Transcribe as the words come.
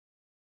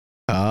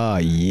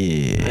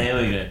yeah.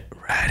 There we go.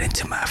 Right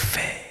into my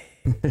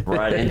face.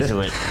 Right into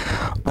it.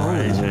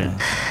 Right into it.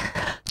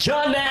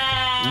 Jon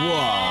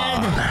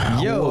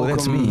Madd! Yo,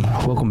 that's me.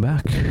 Welcome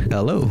back.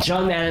 Hello.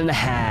 Jon Madd in the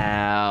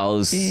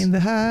house. In the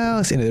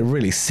house. In a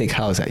really sick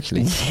house,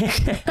 actually.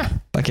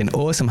 Like an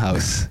awesome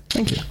house.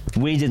 Thank you.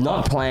 We did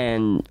not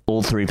plan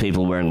all three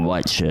people wearing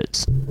white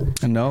shirts,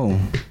 No.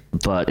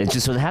 but it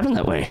just sort of happened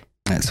that way.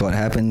 That's what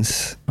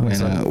happens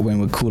when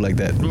we're cool like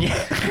that.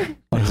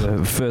 It's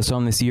the first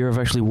time this year I've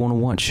actually worn a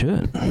white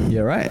shirt.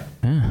 You're right.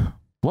 Yeah.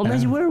 What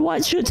made you wear a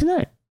white shirt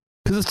today?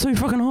 Because it's too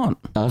fucking hot.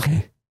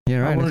 Okay.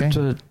 You're right. I wanted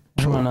Okay. to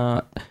try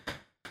and...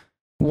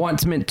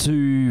 white's meant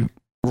to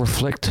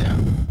reflect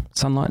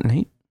sunlight and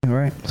heat. You're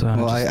right. So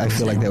Well, I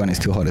feel like that when it's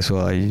too hot as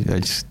well. I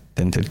just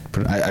tend to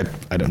put... I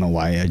don't know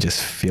why. I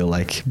just feel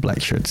like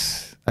black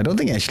shirts... I don't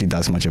think it actually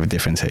does much of a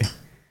difference, hey?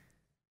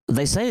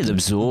 They say it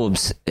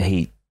absorbs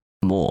heat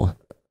more.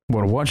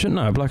 What, a white shirt?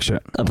 No, a black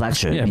shirt. A black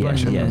shirt. Yeah, black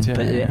shirt. Yeah,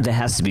 But yeah. there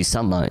has to be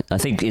sunlight. I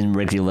think in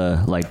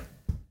regular, like,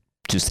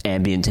 just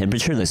ambient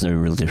temperature, there's no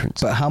real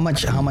difference. But how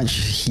much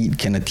heat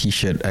can a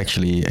t-shirt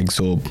actually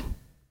absorb?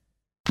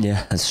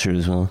 Yeah, that's true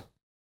as well.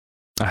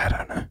 I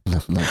don't know.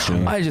 Not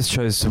sure. I just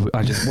chose to...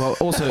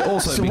 also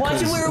So because...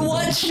 why'd you wear a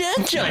white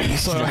shirt, Joe?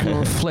 So I can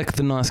reflect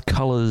the nice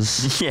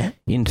colours Yeah.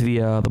 into the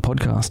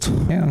podcast.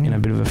 Yeah. In a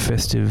bit of a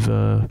festive...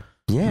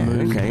 Yeah,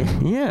 mood. okay.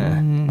 Yeah.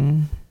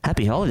 Mm.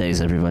 Happy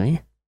holidays,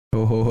 everybody.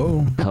 Ho, ho,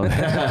 ho. Ho.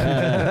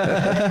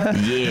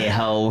 Yeah,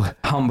 ho.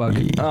 Humbug.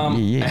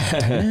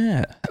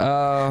 Yeah.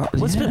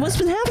 What's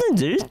been happening,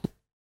 dude?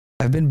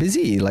 I've been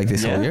busy like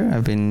this whole Yeah? year.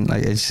 I've been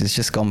like it's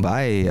just gone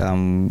by.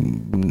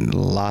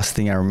 Last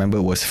thing I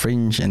remember was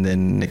Fringe, and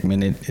then next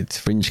minute it's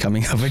Fringe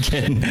coming up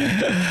again.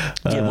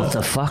 Yeah, what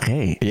the fuck,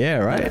 hey? Yeah,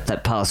 right.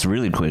 That passed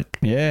really quick.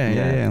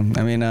 Yeah.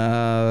 I mean,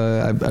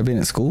 I've been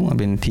at school. I've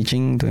been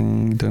teaching,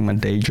 doing my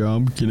day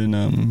job,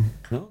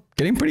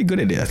 getting pretty good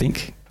at it. I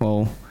think.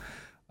 Well,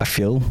 I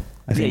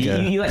think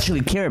you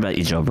actually care about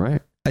your job,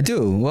 right? I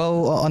do.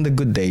 Well, on the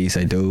good days,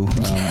 I do.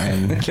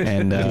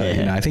 And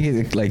I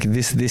think like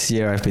this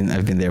year, I've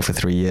been there for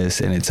 3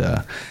 years, and it's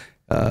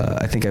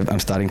I think I'm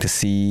starting to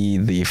see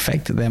the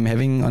effect that I'm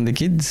having on the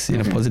kids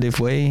in a positive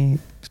way.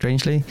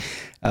 Strangely,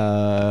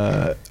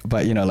 but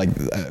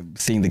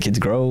seeing the kids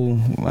grow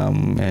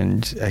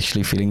and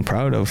actually feeling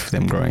proud of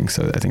them growing.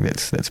 So I think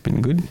that's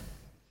been good.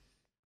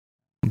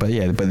 But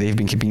they've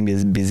been keeping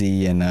me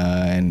busy, and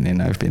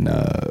I've been.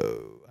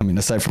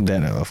 Aside from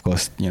that, of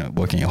course,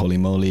 working at Holy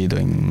Moly,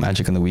 doing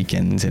magic on the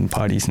weekends and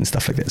parties and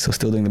stuff like that. So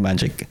still doing the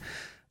magic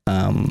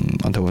on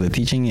top of the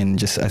teaching, and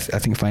just I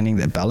think finding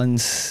that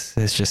balance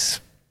has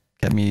just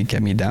kept me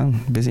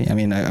down busy. I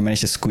mean, I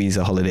managed to squeeze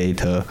a holiday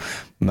to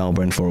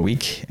Melbourne for a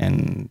week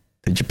and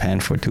to Japan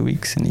for 2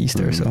 weeks in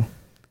Easter. So,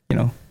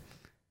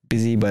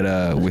 busy but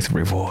with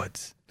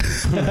rewards.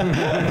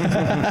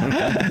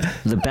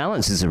 The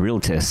balance is a real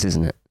test,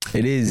 isn't it?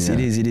 It is. Yeah.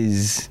 It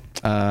is.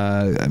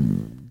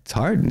 It's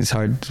hard. It's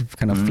hard,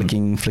 kind of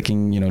flicking.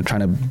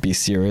 Trying to be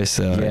serious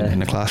in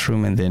the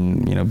classroom, and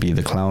then be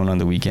the clown on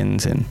the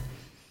weekends. And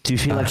do you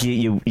feel like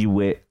you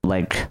wear,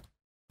 like,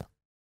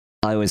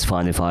 I always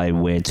find if I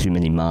wear too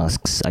many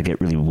masks, I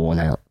get really worn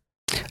out.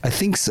 I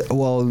think so.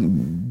 Well,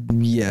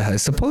 yeah, I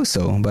suppose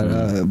so. But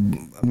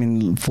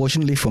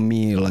fortunately for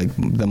me, like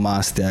the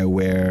masks that I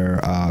wear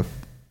are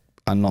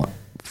not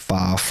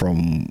far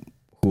from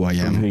who I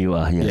am. From who you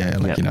are, yeah.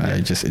 Yeah,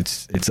 I just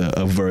it's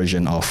a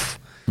version of.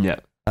 Yeah.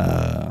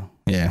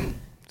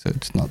 So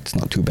it's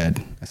not too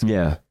bad.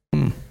 Yeah.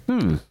 I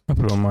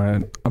put my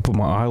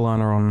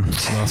eyeliner on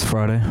last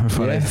Friday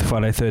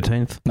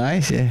 13th.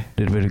 Nice, yeah.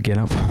 Did a bit of get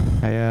up.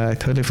 I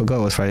totally forgot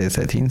it was Friday the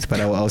 13th,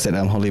 but I was at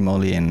Holy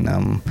Moly, and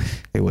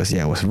it was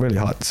really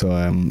hot. So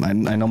I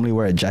normally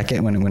wear a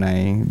jacket when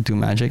I do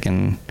magic,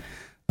 and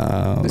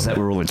is that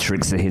where all the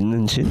tricks are hidden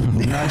and shit?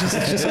 No,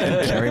 just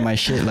carry my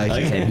shit like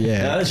okay.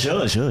 Yeah.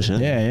 Sure.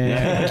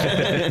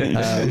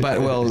 Yeah. But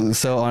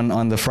so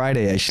on the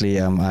Friday actually,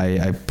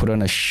 I put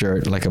on a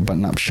shirt, like a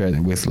button-up shirt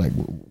with like,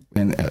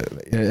 and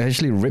it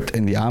actually ripped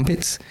in the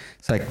armpits,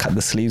 so I cut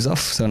the sleeves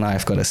off. So now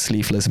I've got a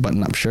sleeveless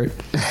button-up shirt,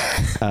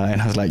 and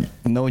I was like,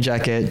 no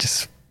jacket,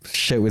 just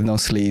shirt with no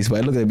sleeves. But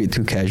I looked a bit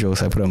too casual,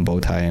 so I put on a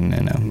bow tie, and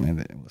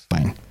it was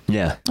fine.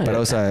 Yeah. But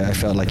also I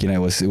felt like it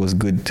was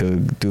good to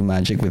do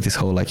magic with this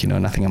whole like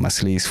nothing on my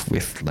sleeves,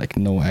 with like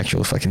no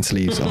actual fucking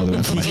sleeves all the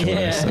way to my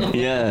shoulders. So.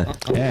 Yeah.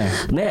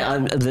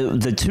 Man,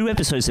 the 2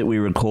 episodes that we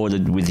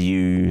recorded with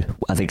you,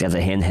 I think at the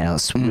hen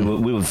house,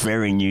 we were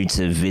very new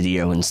to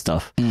video and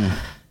stuff.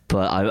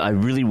 But I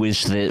really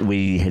wish that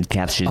we had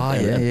captured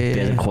a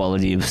better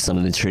quality of some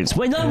of the tricks.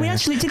 Wait, no, we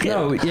actually did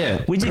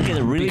get we did get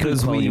a really good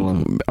quality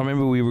one. I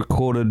remember we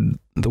recorded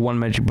the one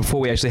magic before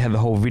we actually had the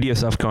whole video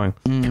stuff going.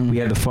 We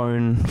had the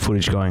phone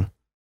footage going.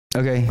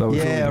 Okay. So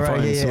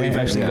we've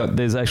actually got,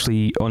 there's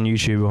actually on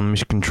YouTube, on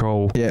Mission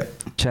Control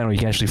channel, you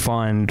can actually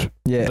find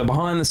the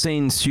behind the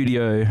scenes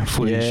studio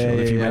footage of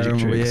a few magic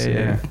tricks.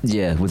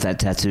 Yeah, with that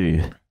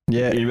tattoo.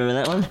 Yeah. You remember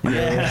that one?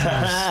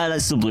 Yeah.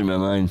 That still blew my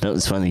mind. That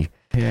was funny.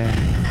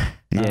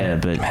 Yeah,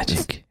 but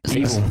magic.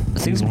 Things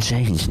will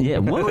change. Yeah,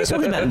 what were we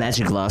talking about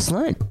magic last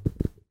night?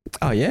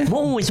 Oh, yeah?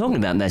 What were we talking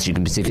about magic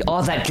in particular?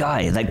 Oh, that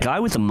guy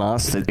with the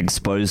mask that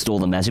exposed all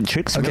the magic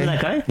tricks. Remember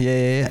that guy?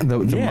 Yeah. The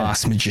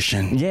masked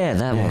magician. Yeah,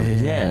 that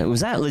one. Yeah.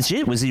 Was that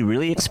legit? Was he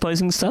really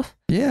exposing stuff?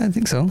 Yeah, I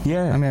think so.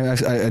 Yeah. I mean, I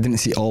didn't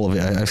see all of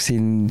it. I've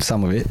seen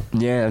some of it.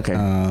 Yeah, okay.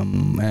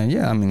 And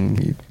yeah, I mean,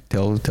 he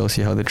tells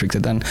you how the tricks are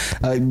done.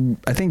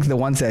 I think the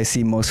ones that I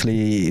see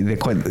mostly, they're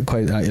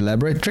quite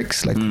elaborate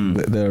tricks, like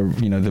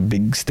the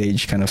big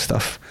stage kind of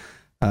stuff,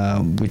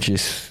 which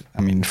is,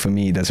 I mean, for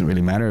me, it doesn't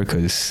really matter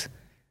because,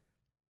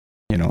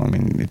 I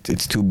mean,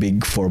 it's too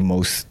big for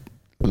most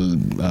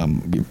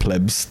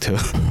plebs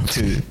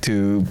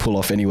to pull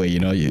off anyway.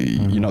 You're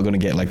not going to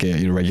get like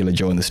a regular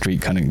Joe on the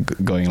street kind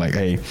of going like,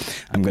 hey,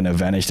 I'm going to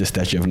vanish the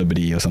Statue of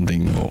Liberty or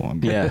something. Or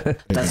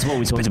that's what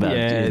we talked about.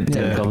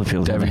 David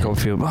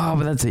Copperfield. Oh,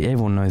 but that's it.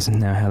 Everyone knows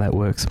now how that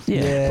works.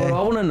 Yeah. What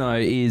I want to know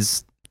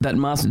is that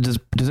master.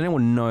 Does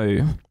anyone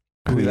know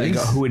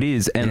who it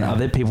is, and are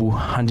there people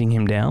hunting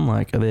him down?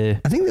 Like, are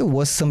there? I think there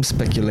was some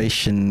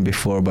speculation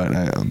before, but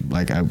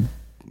I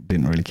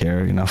didn't really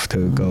care enough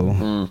to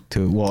go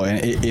to. Well,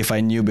 and if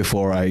I knew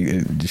before,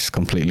 it just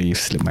completely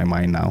slipped my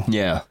mind now.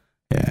 Yeah.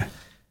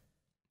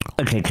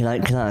 Okay, can I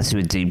ask you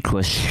a deep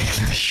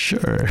question?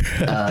 Sure.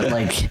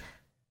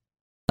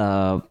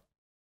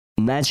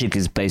 Magic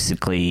is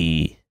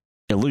basically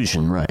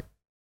illusion, right?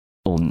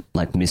 Or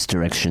like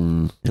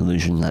misdirection,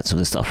 illusion, that sort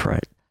of stuff,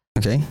 right?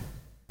 Okay.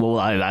 Well,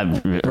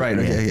 right.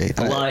 Okay.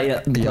 Are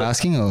you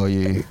asking or are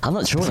you? I'm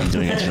not sure what I'm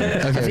doing actually.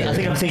 I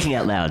think I'm thinking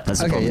out loud.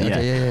 That's the problem.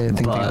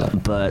 Yeah.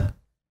 But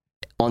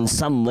on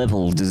some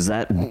level, is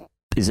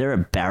there a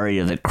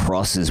barrier that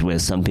crosses where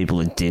some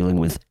people are dealing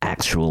with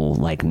actual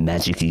like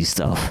magic-y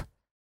stuff,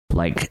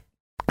 like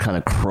kind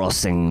of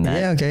crossing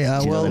that? Yeah. Okay.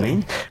 Do you know what I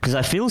mean? Because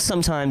I feel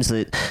sometimes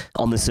that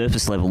on the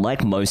surface level,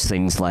 like most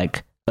things,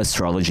 like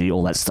astrology,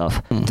 all that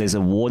stuff, there's a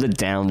watered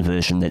down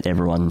version that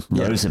everyone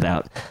knows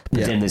about,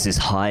 but then there's this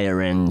higher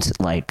end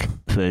like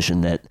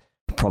version that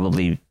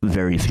probably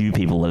very few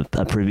people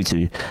are privy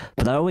to.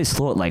 But I always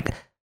thought, like,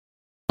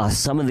 are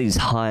some of these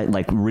high,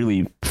 like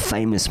really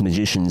famous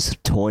magicians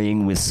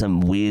toying with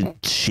some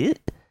weird shit,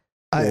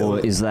 or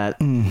is that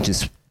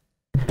just?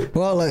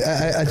 Well,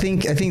 I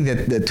think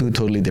that they're two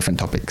totally different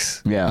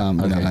topics. Yeah.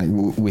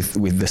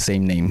 With the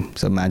same name,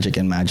 so magic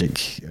and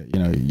magic.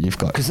 You've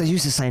got because they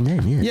use the same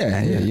name.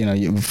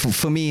 Yeah.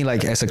 For me,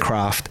 like as a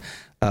craft,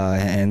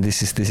 and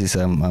this is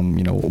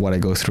what I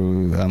go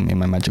through in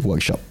my magic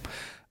workshop.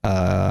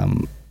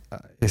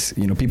 Is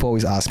people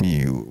always ask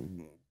me,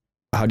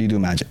 how do you do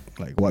magic?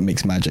 Like, what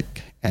makes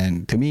magic?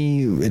 And to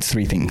me, it's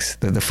three things.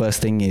 The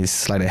first thing is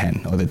sleight of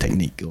hand, or the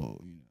technique, or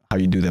how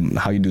you do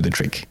the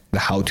trick, the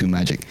how-to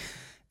magic.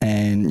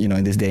 And,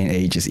 in this day and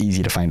age, it's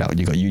easy to find out.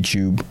 You got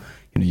YouTube,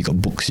 you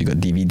got books, you got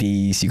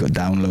DVDs, you got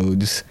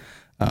downloads,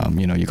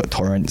 you got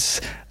torrents.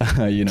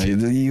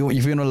 If you want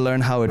to learn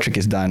how a trick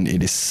is done,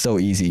 it is so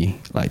easy,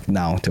 like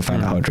now, to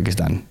find out how a trick is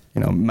done.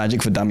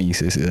 Magic for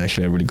Dummies is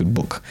actually a really good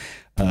book,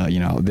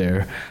 out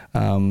there.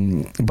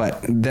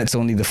 But that's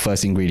only the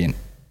first ingredient.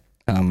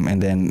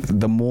 And then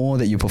the more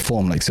that you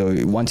perform, like, so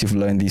once you've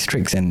learned these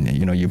tricks and,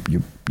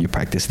 you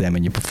practice them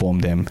and you perform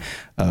them,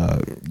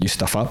 you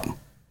stuff up,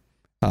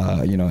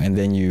 and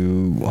then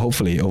you,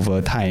 hopefully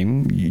over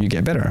time, you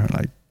get better,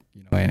 like,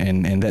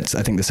 and that's,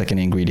 I think, the second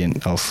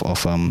ingredient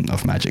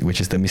of magic,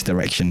 which is the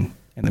misdirection.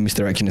 And the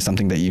misdirection is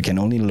something that you can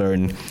only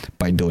learn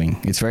by doing.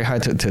 It's very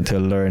hard to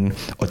learn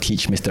or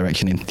teach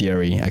misdirection in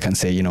theory. I can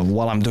say,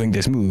 while I'm doing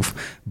this move,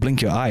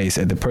 blink your eyes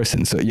at the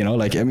person. So,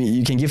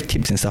 you can give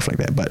tips and stuff like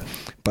that,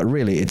 but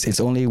really it's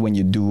only when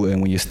you do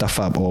and when you stuff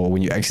up or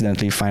when you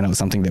accidentally find out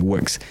something that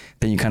works,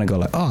 then you kind of go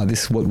like, oh,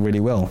 this worked really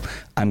well.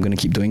 I'm going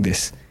to keep doing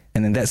this.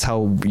 And then that's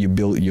how you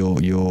build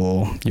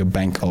your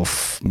bank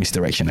of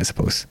misdirection, I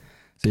suppose.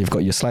 So you've got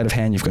your sleight of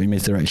hand, you've got your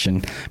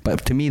misdirection.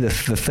 But to me, the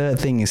third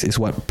thing is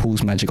what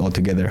pulls magic all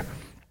together.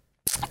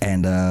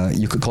 And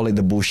you could call it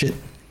the bullshit,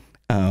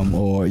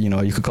 or,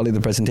 you could call it the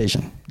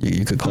presentation.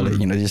 You could call it,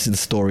 just the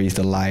stories,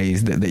 the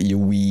lies that you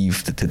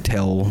weave to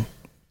tell,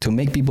 to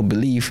make people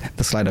believe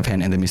the sleight of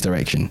hand and the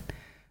misdirection.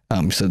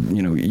 So,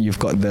 you've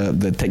got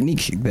the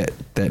technique that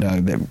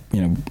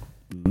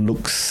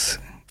looks,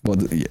 well,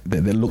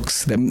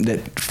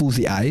 that fools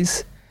the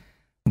eyes.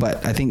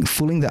 But I think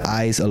fooling the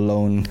eyes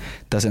alone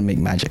doesn't make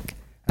magic.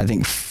 I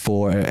think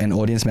for an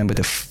audience member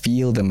to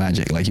feel the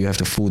magic, like, you have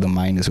to fool the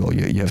mind as well.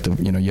 You have to,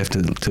 you have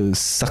to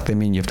suck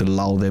them in. You have to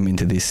lull them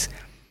into this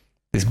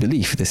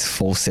belief, this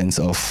false sense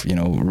of,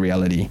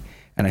 reality.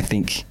 And I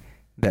think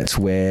that's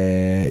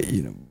where,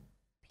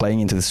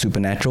 playing into the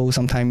supernatural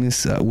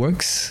sometimes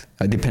works,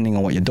 depending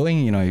on what you're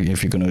doing.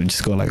 If you're gonna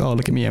just go like, oh,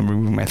 look at me, I'm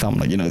removing my thumb,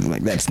 like,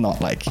 like, that's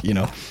not like, you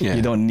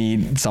don't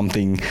need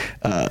something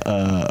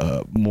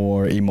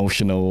more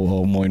emotional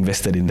or more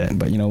invested in that.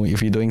 But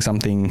if you're doing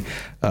something,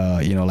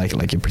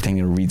 like you're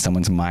pretending to read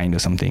someone's mind or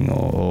something,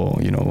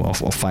 or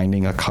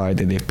finding a card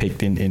that they've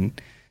picked in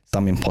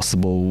some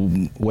impossible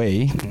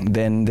way,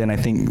 then I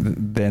think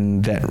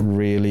then that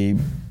really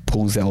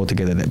pulls that all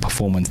together, that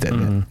performance, that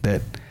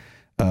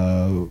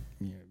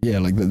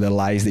like the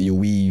lies that you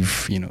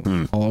weave, you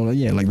know, or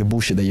like the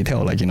bullshit that you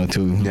tell, like, you know,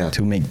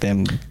 to make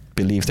them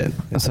believe that.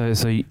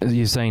 So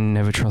you're saying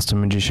never trust a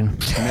magician?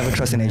 Never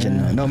trust an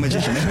agent. No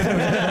magician.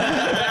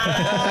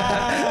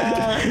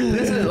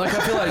 Like, I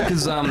feel like,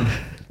 because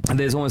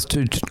there's almost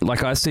two,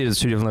 like, I see it as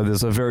two different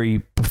levels. There's a very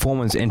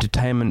performance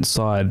entertainment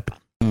side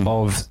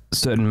of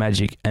certain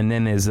magic, and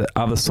then there's the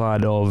other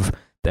side of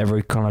that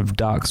very kind of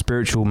dark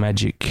spiritual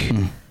magic,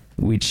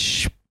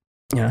 which,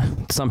 you know,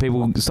 some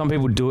people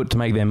do it to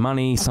make their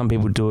money, some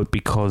people do it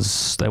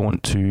because they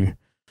want to.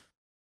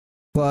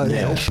 Well,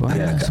 I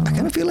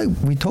kind of feel like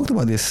we talked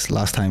about this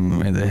last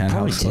time in the hand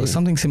house, or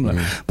something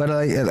similar. But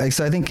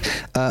so I think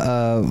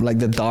like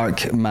the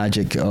dark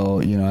magic,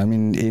 or, you know, I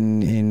mean,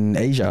 in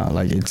Asia,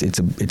 like it's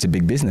a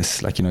big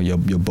business. Like, you know, your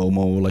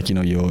Bomo, like, you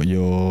know, your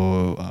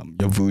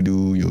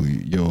voodoo,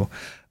 your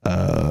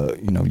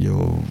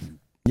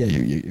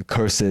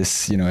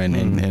curses, you know, and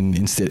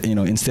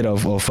instead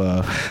of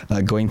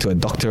going to a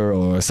doctor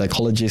or a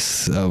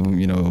psychologist,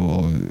 you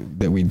know,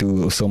 that we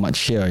do so much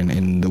here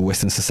in the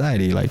Western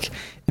society, like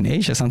in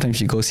Asia, sometimes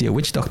you go see a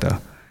witch doctor,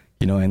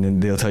 you know, and then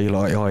they'll tell you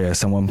like, oh yeah,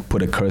 someone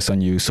put a curse on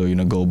you, so, you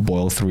know, go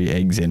boil 3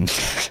 eggs and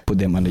put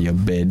them under your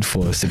bed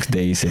for 6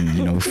 days, and,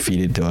 you know,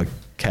 feed it to a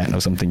cat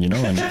or something, you know,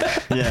 and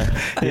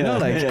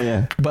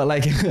but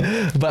like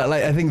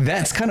I think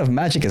that's kind of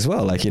magic as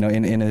well, like, you know,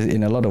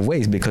 in a lot of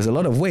ways, because a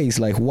lot of ways,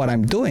 like what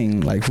I'm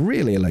doing, like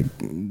really, like,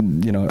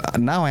 you know,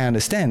 now I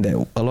understand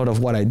that a lot of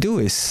what I do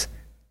is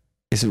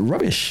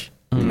rubbish,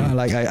 you know,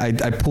 like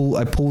I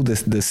pull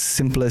the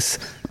simplest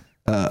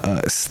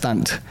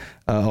stunt,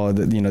 or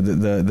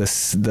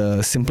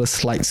the simplest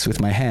sleights with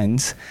my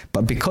hands,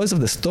 but because of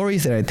the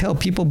stories that I tell,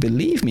 people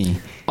believe me.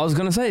 I was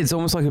going to say, it's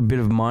almost like a bit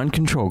of mind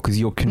control, because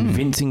you're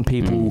convincing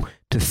people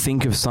to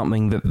think of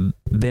something that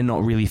they're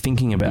not really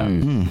thinking about,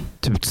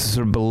 to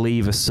sort of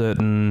believe a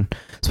certain,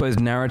 I suppose,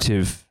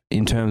 narrative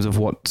in terms of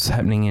what's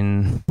happening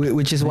in.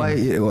 Which is why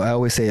I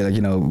always say, like,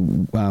 you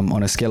know,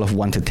 on a scale of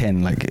 1 to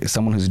 10, like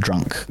someone who's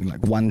drunk,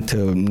 like 1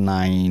 to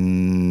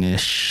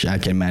 9-ish, I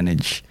can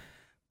manage.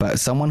 But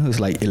someone who's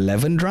like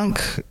 11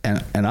 drunk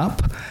and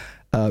up,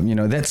 you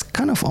know, that's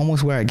kind of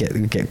almost where I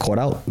get caught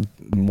out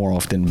more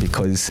often,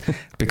 because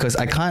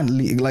I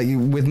can't like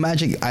with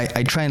magic,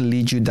 I try and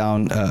lead you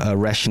down a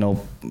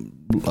rational,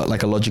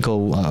 like a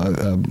logical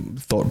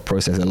thought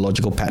process, a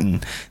logical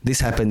pattern.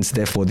 This happens,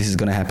 therefore this is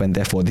going to happen,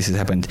 therefore this has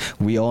happened.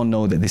 We all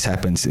know that this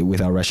happens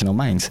with our rational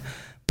minds.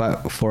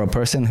 But for a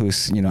person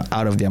who's, you know,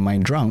 out of their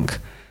mind drunk,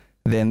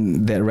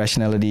 then that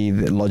rationality,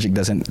 the logic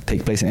doesn't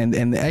take place,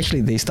 and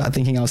actually they start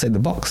thinking outside the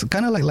box,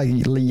 kind of like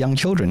young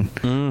children,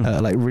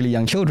 like really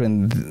young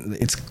children.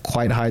 It's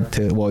quite hard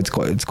to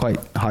it's quite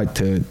hard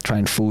to try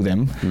and fool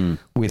them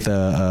with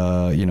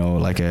you know,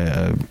 like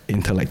a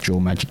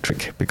intellectual magic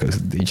trick, because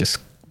they just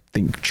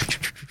think,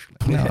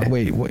 no,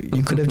 wait,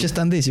 you could have just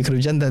done this, you could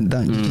have just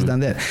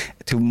done that.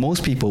 To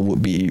most people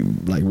would be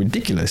like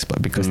ridiculous,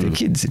 but because they're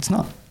kids, it's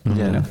not. You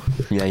know?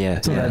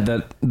 So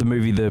that the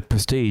movie The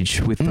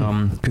Prestige with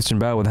Christian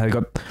Bale, where they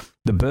got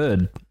the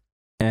bird,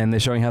 and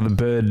they're showing how the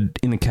bird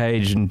in the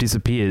cage and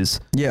disappears.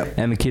 Yeah,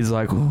 and the kid's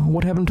like,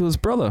 what happened to his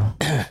brother?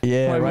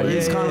 Yeah, like, right.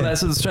 It's kind of that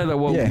sort of straight. Like,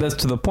 well, that's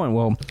to the point.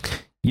 Well,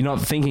 you're not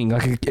thinking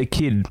like a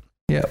kid.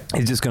 Yeah,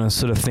 he's just going to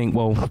sort of think,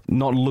 well,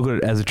 not look at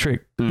it as a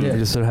trick. Yeah,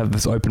 just sort of have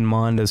this open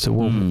mind as to,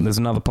 well, there's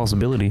another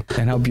possibility.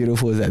 And how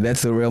beautiful is that?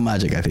 That's the real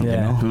magic, I think.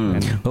 Yeah. You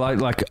know? But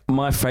like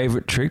my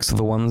favorite tricks are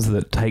the ones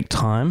that take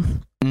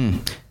time.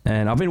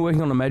 And I've been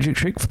working on a magic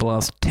trick for the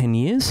last 10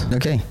 years.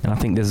 Okay. And I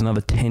think there's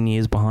another 10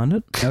 years behind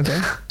it. Okay.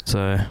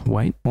 So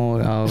wait.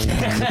 Well, just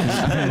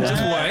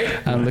wait.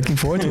 I'm looking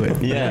forward to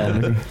it.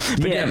 Yeah.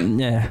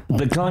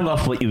 But going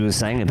off what you were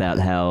saying about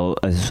how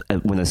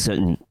when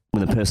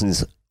a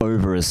person's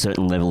over a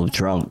certain level of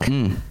drunk,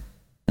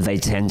 they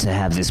tend to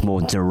have this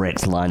more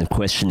direct line of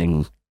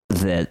questioning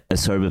that a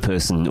sober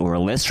person or a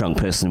less drunk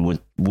person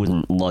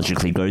wouldn't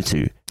logically go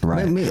to,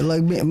 right?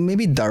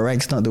 Maybe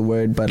direct's not the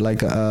word, but like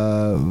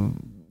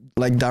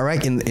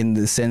direct in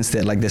the sense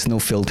that like there's no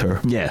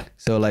filter. Yeah.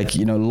 So like,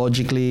 you know,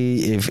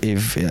 logically,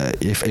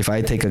 if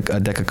I take a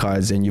deck of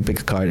cards and you pick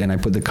a card and I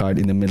put the card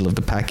in the middle of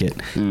the packet,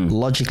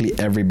 logically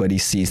everybody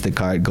sees the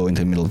card go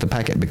into the middle of the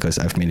packet because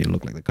I've made it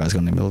look like the card's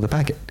going in the middle of the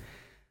packet.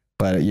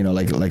 But, you know,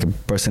 like a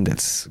person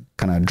that's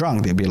kind of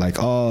drunk, they'd be like,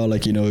 oh,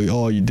 like, you know,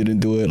 oh, you didn't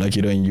do it. Like,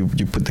 you know, and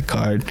you put the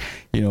card,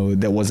 you know,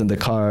 that wasn't the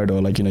card,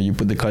 or like, you know, you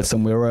put the card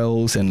somewhere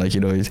else. And like, you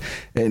know,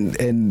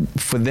 and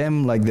for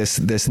them, like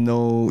there's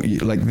no,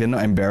 like, they're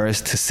not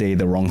embarrassed to say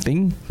the wrong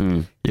thing,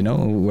 you know,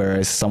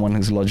 whereas someone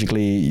who's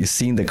logically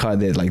seen the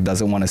card that like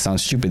doesn't want to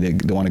sound stupid,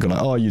 they want to go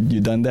like, oh,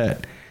 you done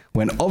that.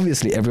 When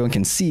obviously everyone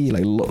can see,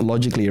 like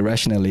logically,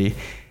 irrationally,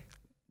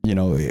 you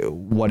know,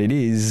 what it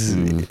is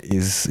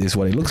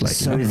what it looks like.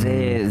 So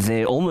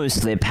they're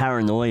almost their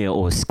paranoia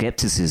or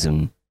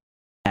skepticism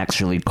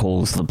actually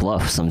calls the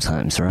bluff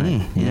sometimes,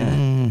 right?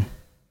 Yeah.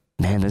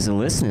 Man, there's a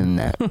lesson in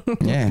that.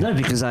 Yeah. No,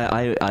 because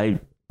I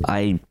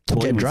I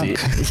toy Get with drunk. it.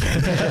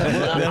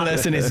 The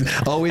lesson is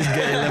always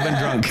get 11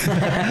 drunk.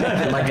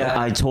 Like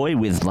I toy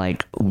with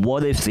like,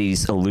 what if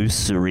these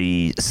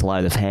illusory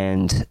sleight of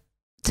hand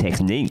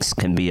techniques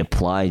can be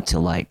applied to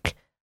like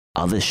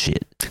other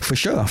shit, For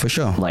sure.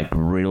 like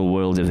real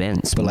world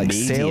events, But like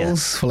media,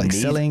 sales, for like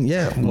selling,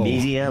 yeah. Well,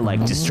 media,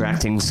 like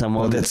distracting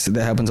someone. well,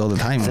 that happens all the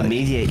time. The Like,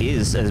 media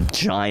is a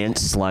giant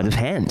sleight of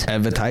hand.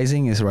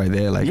 advertising is right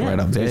there, like right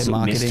up there. It's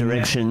Marketing,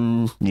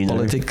 misdirection, you know.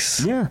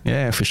 politics.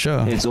 Yeah. For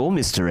sure. It's all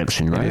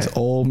misdirection, right? It's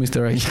all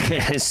misdirection.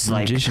 It's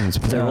like Magicians,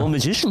 they're all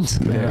magicians.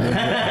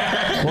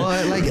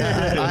 Well, like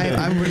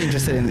I'm really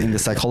interested in the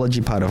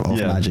psychology part of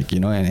magic, you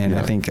know, and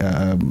I think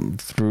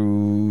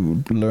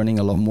through learning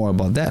a lot more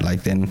about that,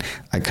 like then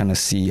I kind of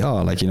see,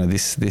 like, you know,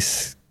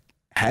 this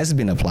has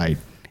been applied.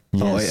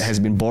 Or it has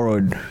been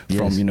borrowed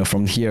from, you know,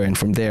 from here and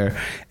from there,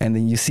 and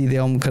then you see they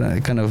all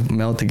kind of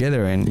meld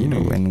together, and you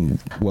know, and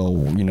well,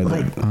 you know,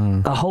 Like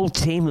a whole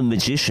team of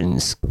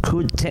magicians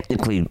could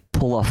technically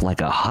pull off like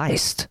a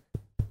heist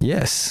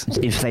yes,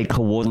 if they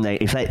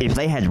coordinate. If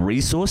they had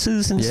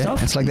resources and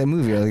stuff. it's like that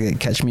movie, like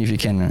Catch Me If You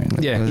Can. Right?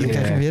 Like, Yeah. was it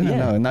Catch Me If You Can?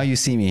 Yeah. No, Now You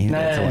See Me.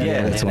 That's one.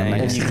 That's one.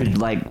 And you could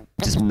like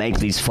just make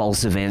these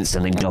false events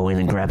and then go in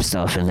and grab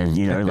stuff, and then,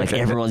 you know, like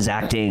everyone's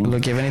acting.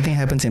 Look, if anything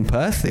happens in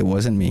Perth, it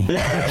wasn't me.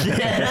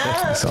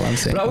 That's all I'm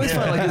saying. But I always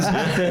find like it's,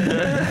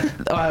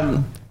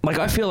 like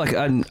I feel like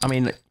I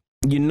mean,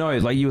 you know,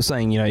 like you were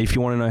saying, you know, if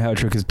you want to know how a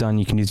trick is done,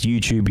 you can use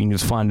YouTube. You can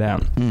just find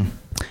out.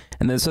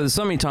 And there's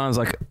so many times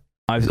like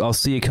I'll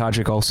see a card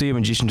trick, I'll see a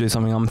magician do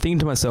something. I'm thinking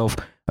to myself,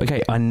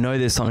 okay, I know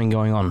there's something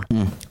going on.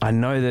 I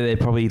know that they're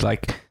probably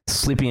like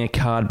slipping a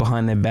card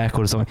behind their back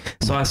or something.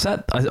 So I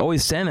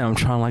always stand there. I'm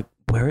trying like,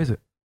 where is it?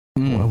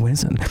 Where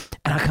is it?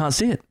 And I can't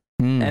see it.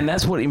 And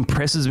that's what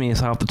impresses me is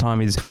half the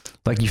time is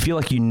like you feel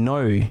like you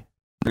know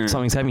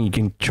something's happening. You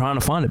can try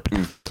to find it, but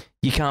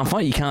you can't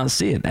find it. You can't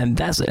see it.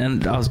 And I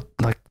was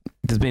like,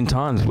 there's been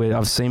times where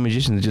I've seen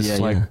magicians just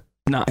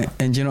no.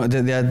 And you know,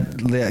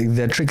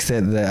 there are tricks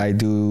that I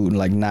do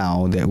like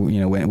now that, you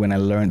know, when I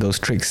learned those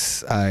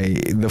tricks,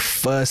 the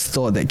first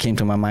thought that came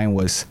to my mind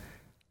was,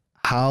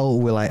 how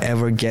will I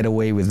ever get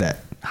away with that?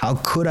 How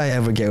could I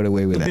ever get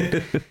away with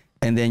that?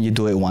 And then you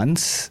do it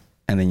once,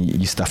 and then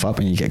you stuff up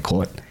and you get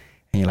caught,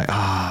 and you're like,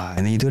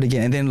 and then you do it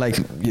again, and then like,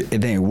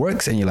 and then it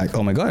works, and you're like,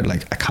 oh my God,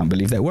 like I can't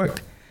believe that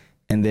worked.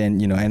 And then,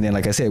 you know, and then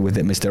like I said, with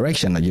that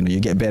misdirection, like, you know, you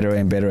get better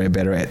and better and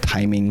better at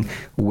timing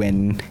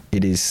when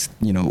it is,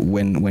 you know,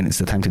 when it's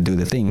the time to do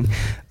the thing,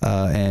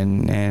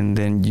 and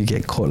then you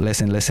get caught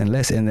less and less and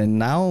less. And then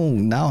now,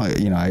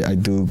 you know, I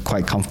do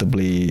quite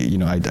comfortably, you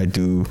know, I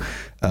do,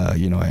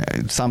 you know,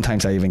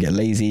 sometimes I even get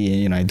lazy,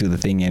 and, you know, I do the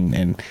thing,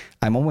 and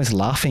I'm almost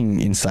laughing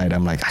inside.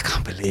 I'm like, I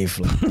can't believe,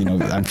 like, you know,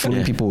 I'm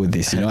fooling people with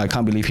this, you know, I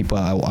can't believe people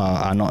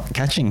are not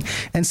catching.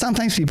 And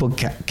sometimes people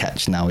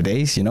catch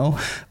nowadays, you know,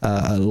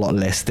 a lot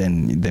less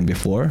than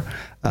before.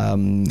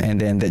 And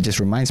then that just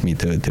reminds me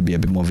to be a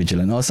bit more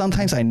vigilant. Or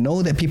sometimes I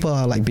know that people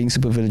are like being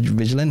super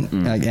vigilant,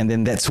 like, and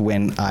then that's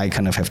when I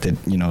kind of have to,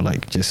 you know,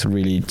 like just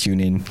really tune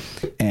in.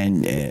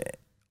 And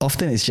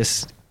often it's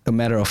just a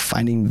matter of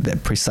finding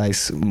that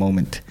precise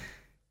moment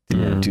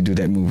to do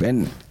that move.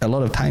 And a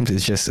lot of times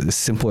it's just as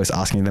simple as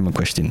asking them a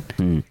question.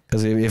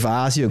 Because if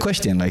I ask you a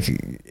question, like,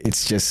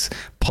 it's just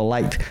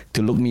polite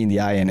to look me in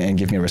the eye and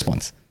give me a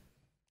response.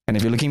 And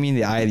if you're looking me in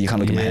the eye, you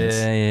can't look at my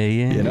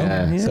hands. You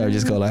know? So I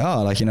just go like,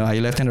 oh, like, you know, are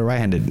you left-handed or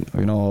right-handed?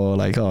 You know, or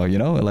like, oh, you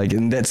know, like,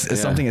 and that's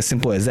something as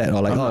simple as that.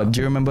 Or like, oh,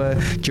 do you remember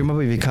if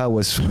your car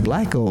was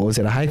black, or was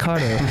it a high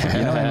card, or,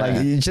 you know, and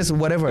like, it's just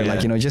whatever.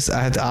 Like, you know, just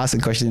I have to ask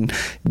a question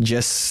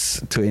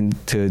just to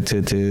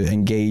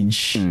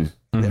engage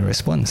their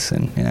response.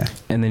 And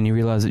And then you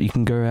realize that you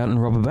can go out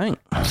and rob a bank.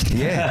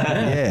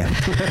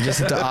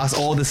 Just to ask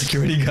all the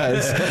security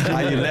guys,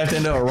 are you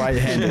left-handed or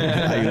right-handed?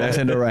 Are you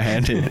left-handed or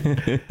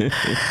right-handed?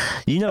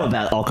 You know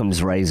about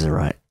Occam's razor,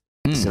 right?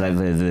 So like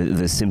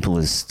the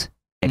simplest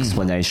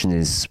explanation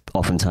is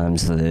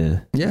oftentimes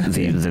the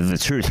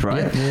truth,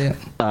 right?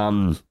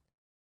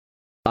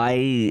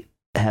 I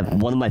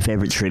have one of my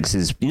favorite tricks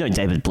is, you know,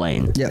 David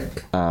Blaine.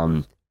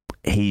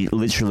 He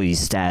literally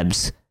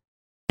stabs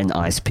an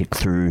ice pick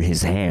through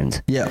his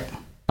hand.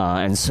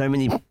 And so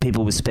many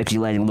people were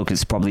speculating, look,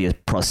 it's probably a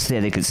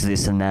prosthetic, it's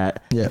this and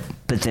that.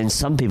 But then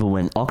some people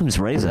went, Occam's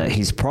razor,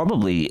 he's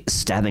probably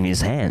stabbing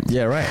his hand.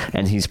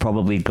 And he's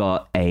probably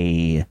got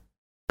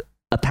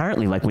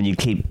apparently, like, when you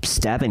keep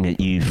stabbing it,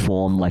 you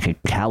form like a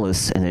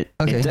callus, and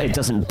it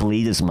doesn't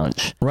bleed as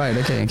much.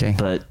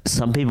 But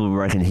some people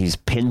reckon he's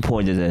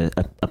pinpointed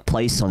a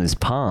place on his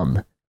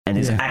palm and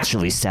is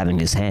actually stabbing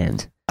his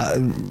hand. I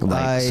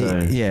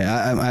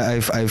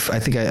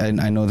think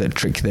I know that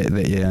trick that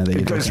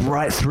it goes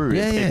right through.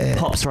 It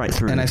pops right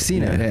through. And I've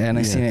seen it, and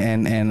I've seen it,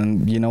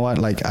 and you know what?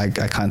 Like, I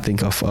can't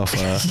think of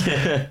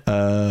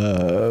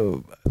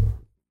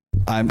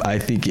I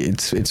think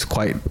it's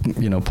quite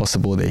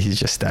possible that he's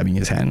just stabbing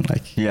his hand,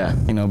 like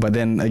But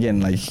then again,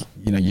 like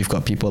you've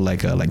got people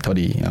like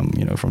Toddy,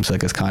 from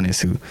Circus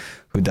Carnis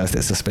who does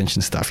that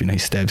suspension stuff. He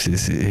stabs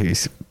he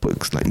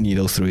puts like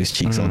needles through his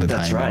cheeks all the time.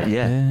 That's right.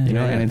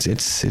 And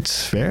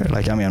it's fair.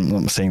 Like I'm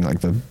not saying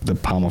like the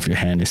palm of your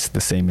hand is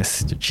the same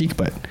as your cheek,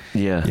 but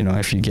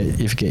if you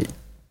get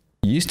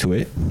used to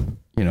it.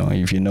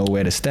 If you know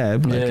where to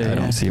stab, I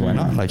don't see why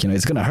not. Like,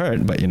 it's gonna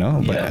hurt, but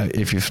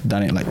if you've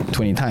done it like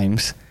 20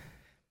 times,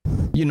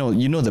 you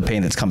know the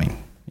pain that's coming.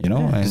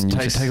 And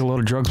just take a lot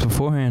of drugs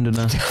beforehand, and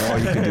or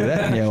you could do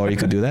that. Yeah, or you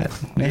could do that.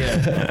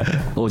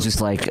 Or just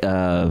like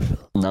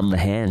numb the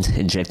hand,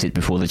 inject it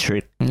before the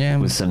trick. Yeah,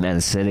 with some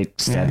anesthetic,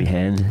 stab your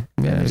hand.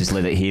 Yeah, just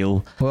let it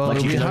heal. Well, like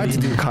it'd be hard to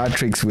do card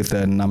tricks with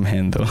a numb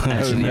hand, though.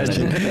 Actually,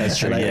 that's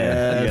true.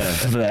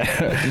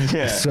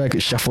 So I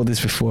could shuffle this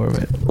before,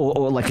 but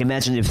or like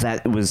imagine if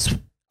that was.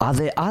 Are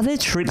there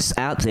tricks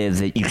out there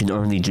that you can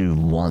only do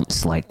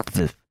once? Like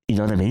you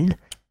know what I mean?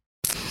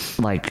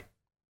 Like.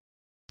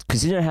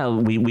 Because you know how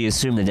we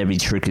assume that every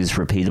trick is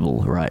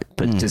repeatable, right?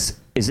 But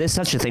is there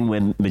such a thing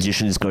when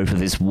magicians go for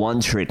this one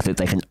trick that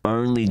they can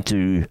only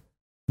do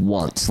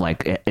once?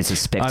 Like it's a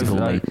spectacle.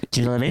 Do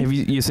you know what I mean? Have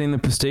you seen The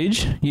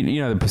Prestige?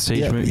 You know The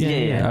Prestige movie?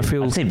 Yeah.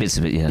 I've seen bits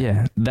of it,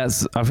 Yeah,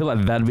 I feel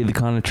like that'd be the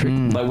kind of trick.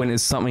 Like when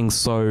it's something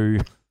so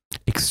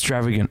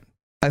extravagant.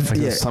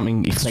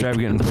 Something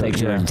extravagant, like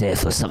your own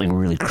death or something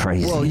really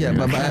crazy. Well,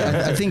 but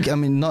I think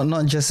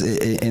not just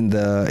in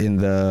the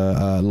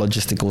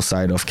logistical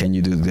side of can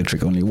you do the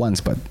trick only once,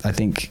 but I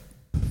think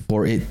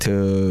for it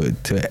to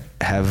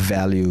have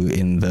value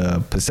in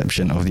the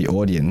perception of the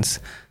audience,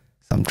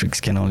 some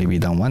tricks can only be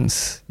done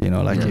once.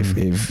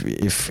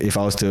 If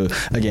I was to,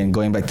 again,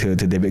 going back to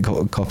David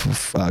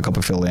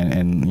Copperfield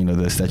and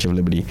the Statue of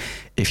Liberty,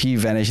 if he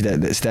vanished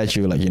that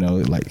statue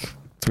like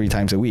 3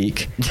 times a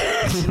week,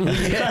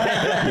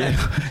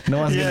 no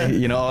one's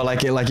gonna, or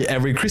like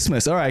every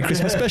Christmas, all right,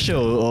 Christmas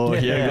special, or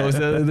here goes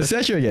the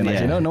statue again.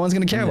 No one's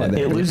gonna care about that.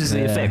 It loses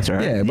the effect,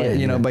 right? Yeah,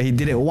 but but he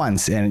did it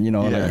once, and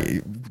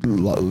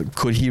like,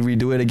 could he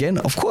redo it again?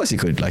 Of course he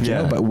could,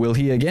 but will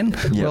he again?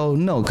 Well,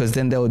 no, because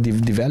then that would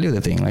devalue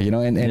the thing,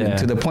 and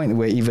to the point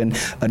where even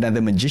another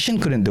magician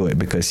couldn't do it,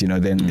 because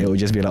then it would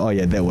just be like, oh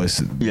yeah, that was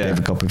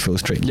David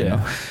Copperfield's trick.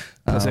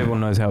 Because everyone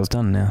knows how it's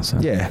done now. So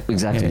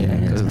exactly.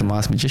 Because of the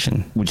Masked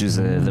Magician, which is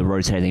the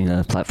rotating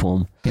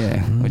platform.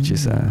 Which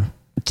is.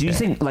 Do you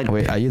think like?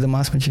 Wait, are you the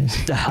Masked Magician?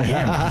 I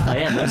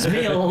am. That's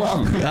me all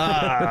along.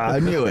 I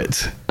knew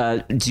it.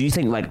 Do you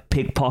think like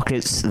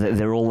pickpockets?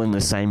 They're all in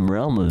the same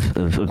realm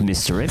of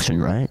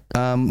misdirection, right?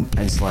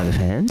 And sleight of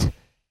hand.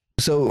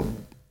 So.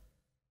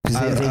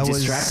 They're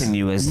distracting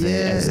you as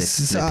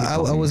I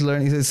was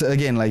learning this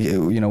again, like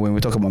when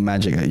we talk about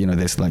magic,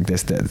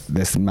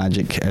 there's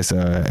magic as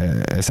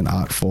an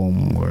art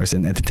form or as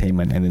an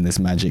entertainment, and then there's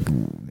magic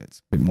that's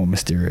a bit more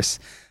mysterious.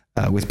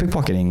 With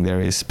pickpocketing, there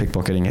is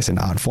pickpocketing as an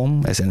art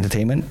form, as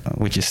entertainment,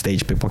 which is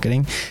stage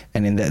pickpocketing,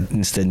 and in that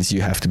instance,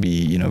 you have to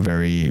be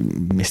very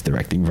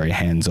misdirecting, very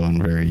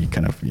hands-on, very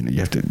kind of you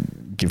have to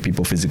give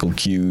people physical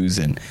cues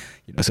and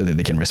so that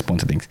they can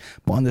respond to things.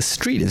 But on the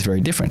street, it's very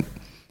different.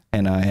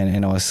 And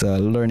I was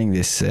learning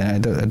this. I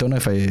don't know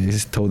if I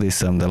told this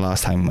the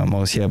last time I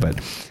was here, but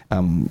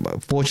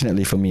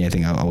fortunately for me, I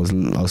think I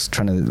was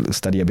trying to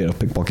study a bit of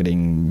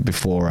pickpocketing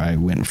before I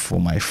went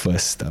for my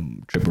first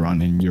trip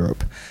around in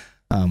Europe.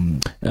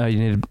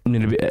 You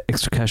need a bit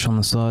extra cash on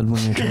the side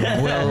when you're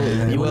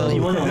traveling. You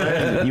want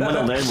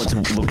to learn what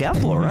to look out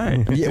for,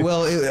 right? Yeah.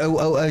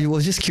 Well, I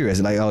was just curious.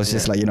 Like I was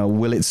just like,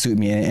 will it suit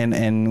me?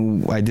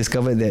 And I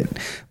discovered that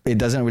it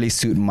doesn't really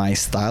suit my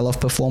style of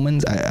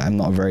performance. I'm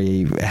not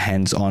very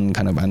hands-on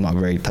kind of. I'm not a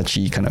very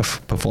touchy kind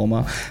of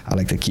performer. I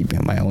like to keep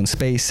in my own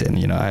space,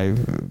 and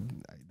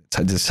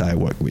that's how I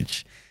work,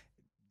 which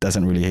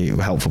doesn't really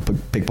help for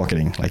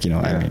pickpocketing. I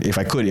mean, if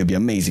I could, it'd be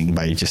amazing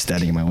by just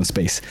standing in my own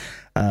space.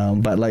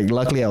 But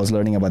luckily I was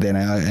learning about that,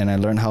 and I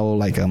learned how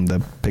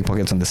the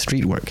pickpockets on the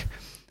street work.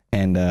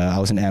 And I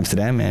was in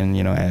Amsterdam, and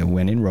I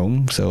went in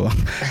Rome, so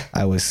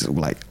I was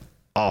like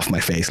off my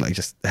face, like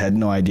just had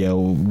no idea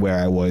where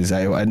I was.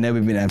 I'd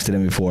never been to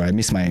Amsterdam before. I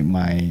missed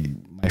my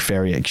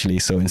ferry actually,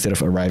 so instead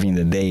of arriving in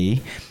the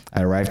day,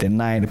 I arrived at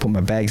night. I put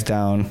my bags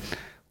down,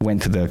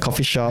 went to the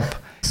coffee shop.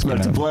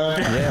 Smoked a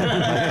blunt.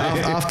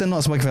 Yeah. After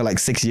not smoking for like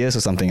 6 years or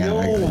something, I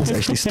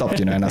actually stopped,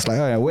 and I was like,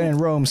 I went in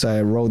Rome, so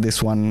I rolled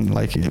this one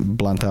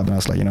blunt up, and I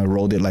was like,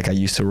 rolled it like I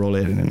used to roll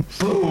it, and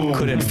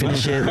couldn't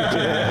finish it.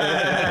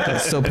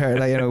 Got so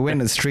paranoid, went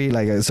in the street,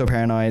 so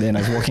paranoid, and I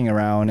was walking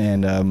around,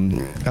 and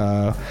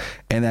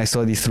I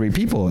saw these 3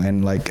 people,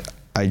 and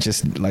I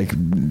just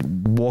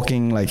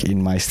walking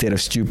in my state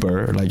of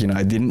stupor,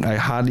 I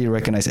hardly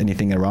recognized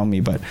anything around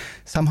me, but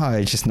somehow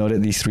I just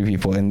noted these 3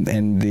 people,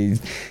 and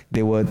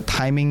they were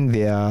timing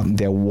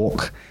their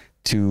walk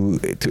to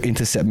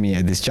intercept me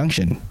at this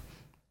junction,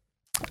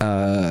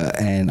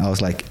 and I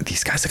was like,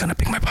 these guys are gonna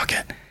pick my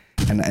pocket,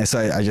 and so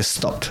I just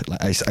stopped.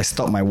 I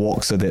stopped my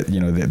walk so that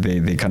that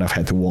they kind of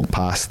had to walk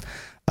past,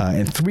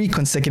 and 3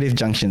 consecutive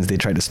junctions they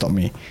tried to stop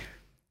me.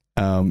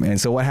 And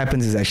so what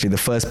happens is actually the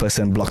first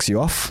person blocks you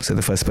off. So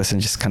the first person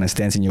just kind of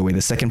stands in your way.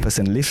 The second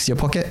person lifts your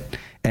pocket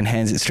and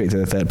hands it straight to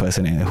the third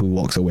person who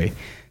walks away.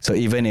 So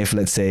even if,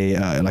 let's say,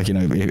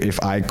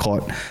 if I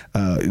caught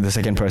the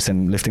second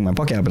person lifting my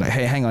pocket, I'd be like,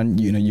 hey, hang on,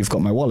 you've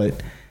got my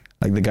wallet.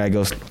 Like the guy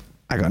goes,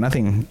 I got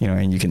nothing,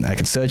 and I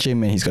can search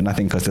him and he's got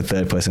nothing because the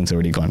third person's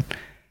already gone.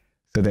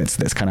 So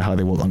that's kind of how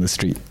they work on the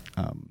street.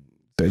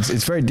 So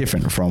it's very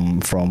different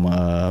from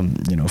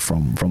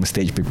a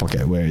stage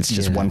pickpocket where it's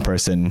just one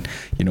person,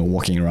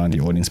 walking around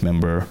the audience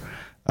member,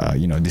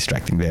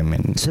 distracting them.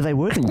 And so they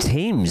work in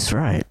teams,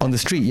 right? On the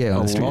street, yeah. A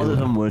lot of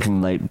them work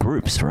in like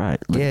groups, right?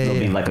 There'll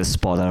be like a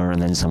spotter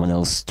and then someone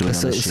else doing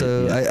other shit.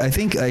 So I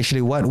think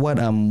actually what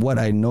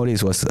I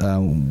noticed was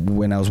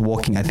when I was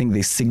walking, I think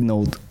they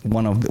signaled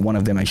one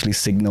of them actually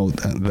signaled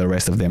the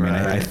rest of them, and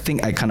I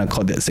think I kind of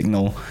caught that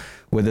signal,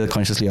 whether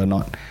consciously or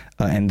not,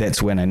 and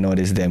that's when I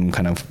noticed them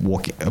kind of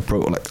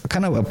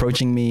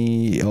approaching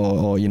me,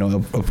 or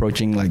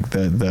approaching like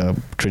the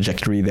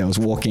trajectory that I was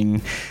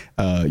walking.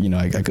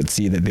 I could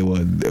see that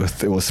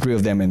there was three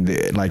of them, and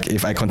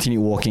if I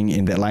continue walking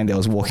in that line that I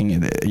was walking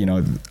in,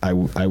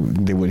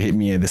 they would hit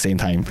me at the same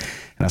time,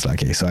 and I was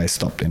like, okay, so I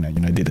stopped and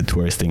I did the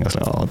tourist thing. I was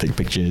like, I'll take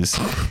pictures,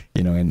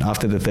 and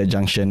after the third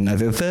junction,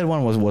 the third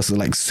one was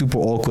like super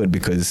awkward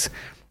because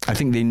I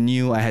think they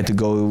knew I had to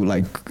go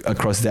like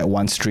across that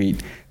one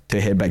street to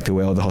head back to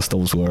where all the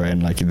hostels were,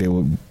 and like they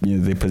were,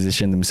 they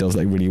positioned themselves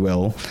like really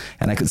well,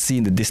 and I could see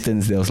in the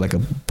distance there was like a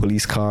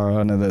police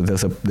car. There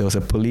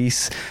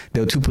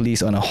were two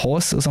police on a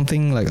horse or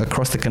something like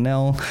across the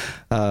canal,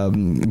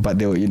 but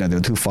they were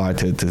too far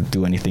to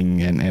do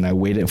anything, and I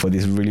waited for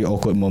this really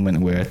awkward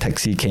moment where a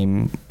taxi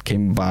came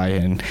by,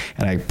 and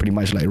I pretty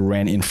much like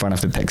ran in front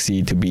of the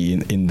taxi to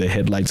be in the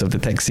headlights of the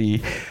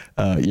taxi,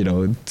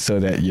 so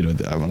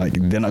that I'm like,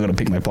 they're not gonna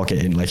pick my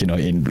pocket in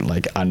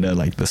under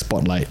like the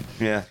spotlight.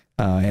 Yeah.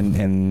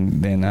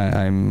 And then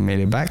I made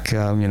it back,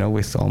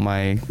 with all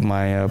my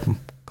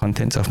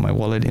contents of my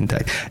wallet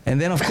intact. And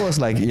then of course,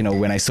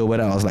 when I sobered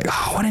up, I was like,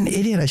 oh, what an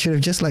idiot. I should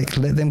have just let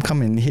them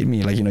come and hit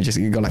me. Just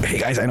go like, hey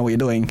guys, I know what you're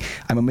doing.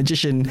 I'm a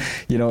magician,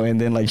 and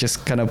then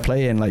just kind of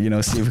play and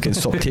see if we can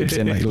swap tips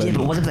and yeah,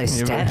 but what if they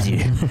stabbed you?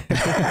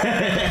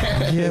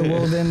 Yeah,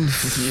 well then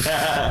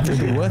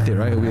it'll be worth it,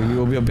 right? It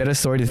will be a better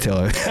story to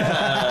tell.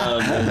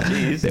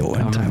 That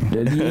one time.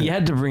 You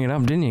had to bring it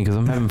up, didn't you? Because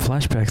I'm having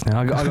flashbacks now.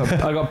 I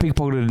got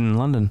pickpocketed in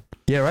London.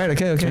 Yeah, right.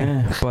 Okay.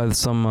 Yeah, by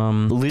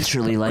some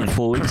literally like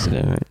 4 weeks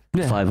ago, right?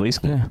 Yeah. 5 weeks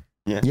ago.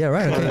 Yeah,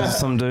 right. Okay.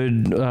 Some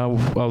dude. I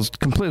was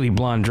completely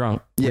blind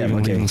drunk. Yeah.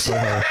 Okay.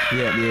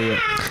 Yeah.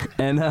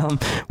 And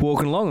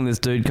walking along, and this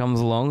dude comes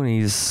along, and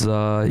he's,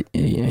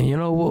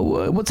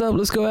 what's up?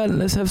 Let's go out and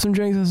let's have some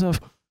drinks and stuff.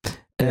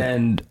 Yeah.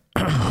 And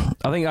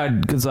I think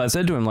because I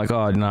said to him like,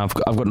 oh, no, I've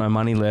got no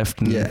money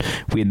left. And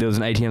there was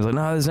an ATM. I was like,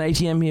 no, there's an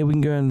ATM here. We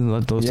can go and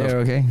all that stuff. Yeah.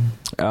 Okay.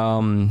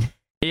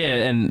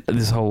 Yeah, and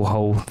this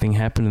whole thing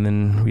happened, and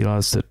then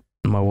realised that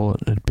my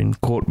wallet had been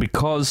caught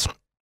because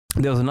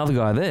there was another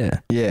guy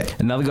there. Yeah.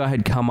 Another guy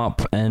had come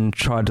up and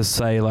tried to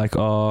say like,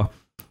 oh,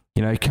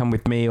 come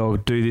with me or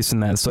do this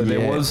and that. So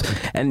there was,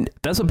 and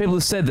that's what people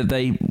have said, that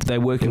they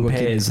work in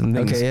pairs and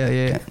things.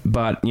 Okay, yeah.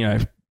 But,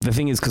 the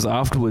thing is, because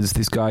afterwards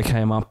this guy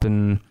came up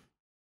and,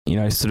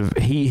 sort of,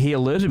 he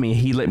alerted me,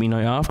 he let me know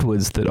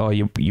afterwards that, oh,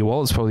 your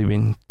wallet's probably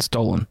been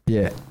stolen.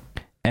 Yeah.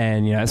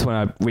 And, that's when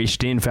I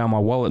reached in, found my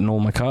wallet, and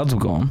all my cards were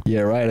gone.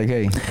 Yeah, right,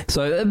 okay.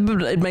 So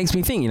it makes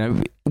me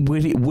think,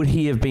 would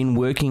he have been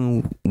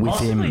working with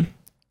him,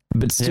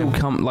 but still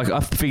come, like,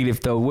 I figured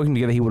if they were working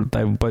together,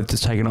 they were both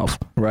just taken off.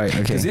 Right,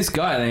 okay. Because this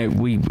guy,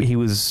 he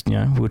was,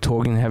 we were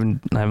talking,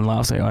 having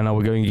laughs, like, I know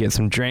we're going to get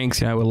some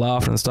drinks, we're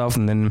laughing and stuff,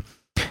 and then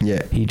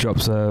he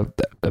drops a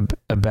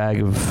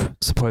bag of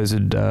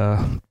supposed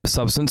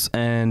substance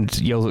and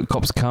yells at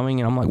cops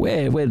coming, and I'm like,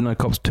 where did no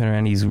cops turn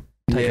around? He's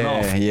taken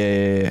off.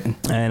 Yeah.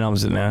 And I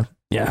was sitting there,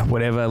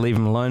 whatever, leave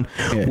him alone.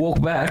 Yeah.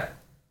 Walk back,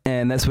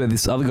 and that's where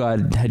this other guy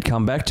had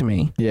come back to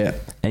me. Yeah.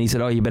 And he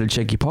said, oh, you better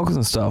check your pockets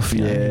and stuff.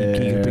 You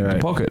can pick the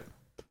pocket.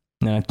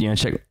 Now,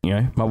 check,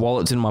 my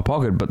wallet's in my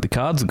pocket, but the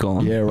cards are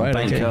gone. Yeah, right.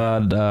 Bank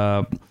card,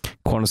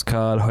 Qantas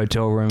card,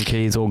 hotel room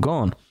keys, all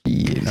gone.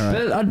 Yeah,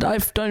 right. But I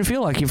don't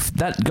feel like if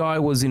that guy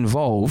was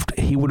involved,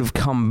 he would have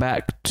come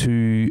back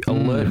to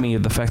alert me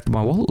of the fact that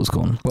my wallet was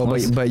gone. Well,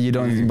 but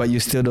you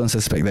still don't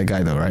suspect that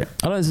guy though, right?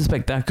 I don't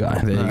suspect that guy.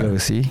 There you go.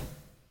 See.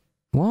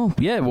 Well,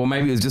 yeah. Well,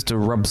 maybe it was just to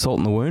rub salt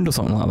in the wound or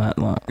something like that.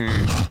 Like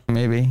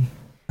maybe.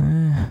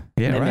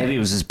 Yeah, right. Maybe it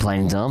was just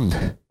plain dumb.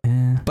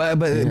 Yeah. But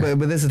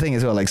that's the thing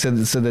as well. Like so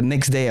the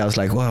next day I was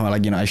like, well,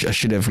 like I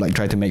should have like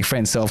tried to make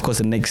friends. So of course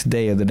the next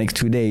day or the next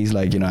 2 days,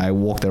 like I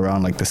walked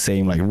around like the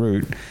same like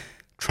route,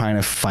 trying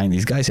to find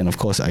these guys, and of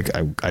course I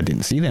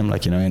didn't see them,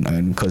 like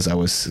and because I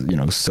was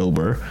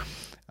sober,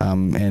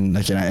 and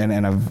like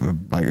and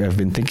I've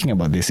been thinking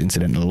about this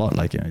incident a lot.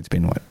 Like it's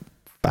been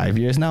 5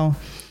 years now.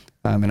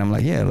 And I'm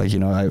like,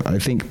 I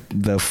think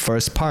the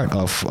first part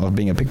of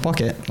being a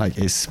pickpocket, like,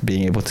 is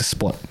being able to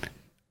spot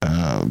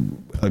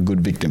a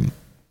good victim.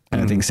 And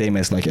I think same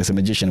as like as a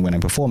magician when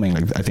I'm performing,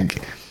 like I think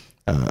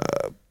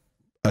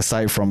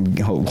aside from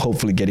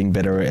hopefully getting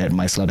better at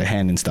my sleight of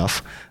hand and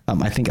stuff,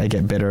 I think I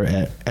get better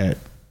at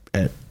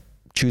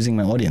choosing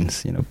my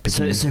audience. You know.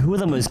 So who are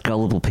the most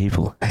gullible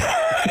people?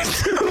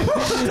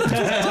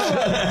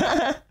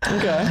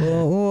 Okay.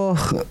 Well,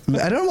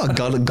 I don't know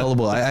about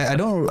gullible. I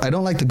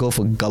don't like to go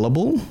for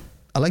gullible.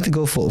 I like to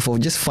go for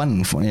just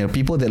fun, for, you know,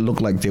 people that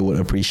look like they would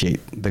appreciate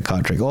the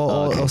card trick,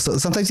 or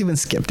sometimes even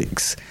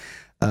skeptics,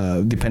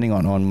 depending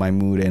on my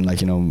mood and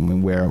like, you know,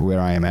 where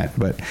I am at.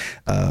 But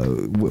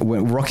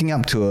when rocking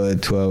up to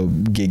a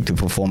gig to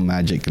perform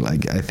magic,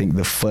 like I think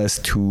the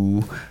first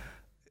two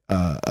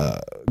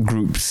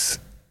groups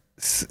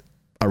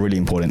are really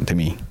important to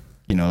me.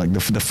 You know, like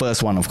the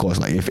first one, of course,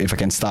 like if I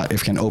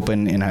can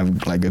open and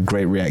have like a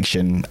great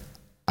reaction,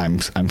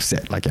 I'm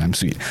set. Like I'm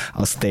sweet.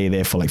 I'll stay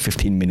there for like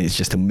 15 minutes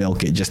just to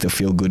milk it, just to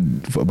feel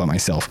good about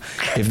myself.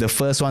 If the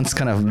first one's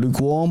kind of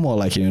lukewarm or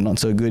like, you know, not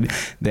so good,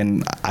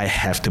 then I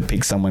have to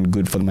pick someone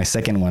good for my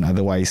second one.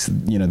 Otherwise,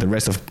 you know, the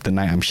rest of the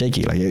night I'm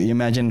shaky. Like you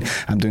imagine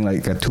I'm doing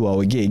like a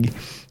 2-hour gig,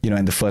 you know,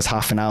 in the first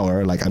half an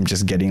hour, like I'm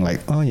just getting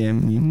like, oh yeah,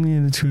 you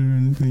know,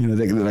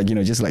 like, you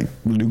know, just like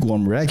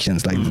lukewarm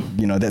reactions. Like,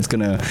 you know, that's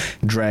gonna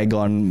drag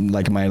on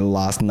like my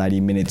last 90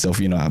 minutes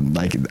of, you know,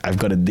 like I've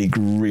got to dig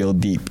real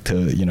deep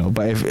to, you know,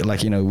 but if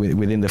like, you know,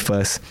 within the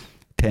first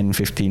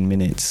 10-15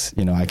 minutes,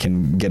 you know, I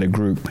can get a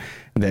group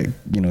that,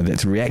 you know,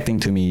 that's reacting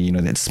to me, you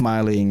know, that's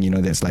smiling, you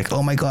know, that's like,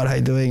 oh my God, how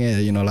you doing it,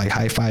 you know, like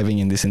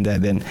high-fiving and this and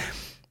that, then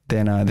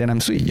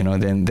I'm sweet, you know,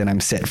 then I'm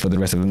set for the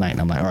rest of the night.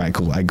 I'm like, all right,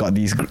 cool, I got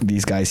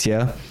these guys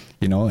here,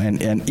 you know,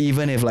 and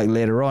even if like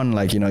later on,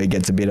 like, you know, it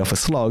gets a bit of a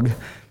slog,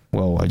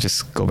 well, I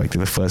just go back to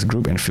the first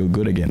group and feel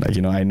good again. Like,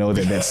 you know, I know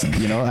that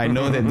you know, I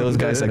know that those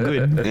guys are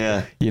good.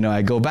 Yeah. You know,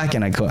 I go back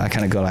and I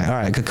kind of go like, all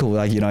right, cool.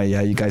 Like, you know,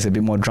 yeah, you guys are a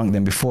bit more drunk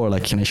than before.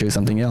 Like, can I show you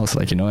something else?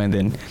 Like, you know, and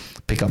then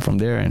pick up from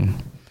there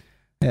and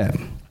yeah.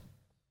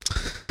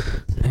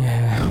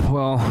 Yeah.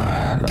 Well,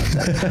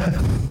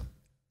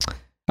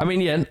 I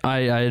mean, yeah, I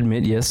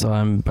admit, yes,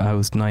 I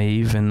was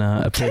naive and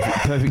a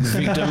perfect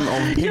victim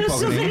of You're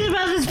still thinking pickpocketing.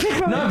 about this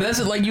pickpocket. No, but that's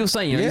it, like you were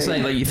saying. You know, you're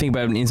saying like you think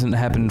about an incident that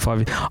happened in 5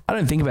 years. I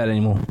don't think about it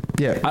anymore.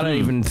 Yeah. I don't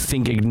even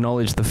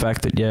acknowledge the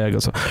fact that I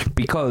got some,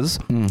 because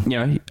you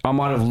know, I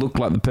might have looked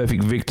like the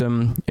perfect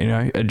victim. You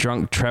know, a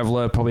drunk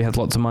traveller probably has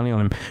lots of money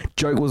on him.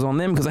 Joke was on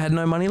them because I had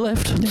no money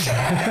left, and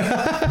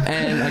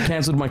I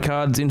cancelled my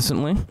cards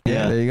instantly.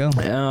 Yeah, there you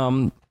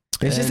go.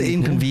 It's just the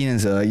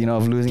inconvenience, you know,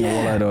 of losing a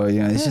wallet, or,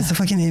 you know, it's just a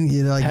fucking,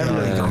 you know, like, Having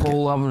to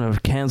call up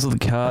and cancel the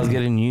cards,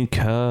 get a new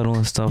card, all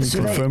that stuff.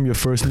 So confirm your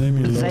first name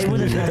and your They last would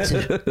name. have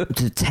had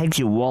to take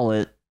your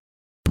wallet,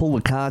 pull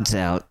the cards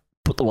out,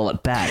 put the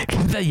wallet back.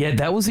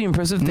 That was the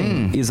impressive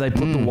thing, is they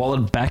put the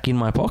wallet back in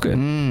my pocket.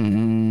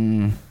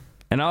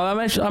 And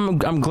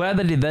I'm glad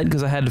they did that,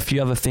 because I had a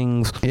few other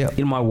things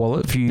in my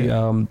wallet, a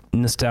few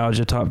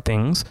nostalgia type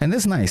things. And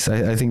that's nice.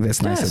 I think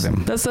that's nice of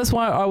them. That's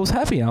why I was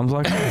happy. I was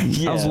like,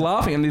 I was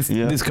laughing, and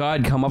this guy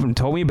had come up and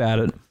told me about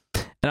it,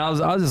 and I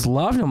was just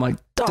laughing. I'm like,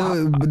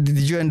 So, did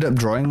you end up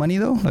drawing money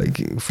though,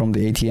 like from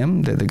the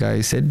ATM that the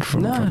guy said?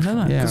 No.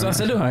 Because I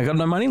said to him, I got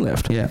no money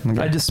left. Yeah,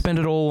 okay. I just spent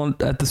it all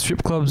at the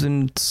strip clubs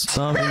in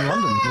London.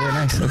 Yeah,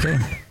 nice. Okay.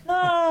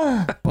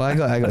 Well, I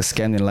got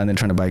scammed in London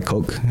trying to buy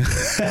Coke.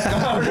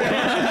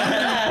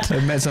 I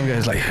met some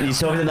guys like, You're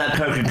talking about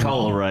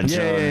Coca-Cola, right?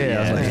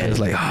 yeah. I was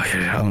like, oh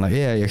yeah. I'm like,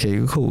 yeah,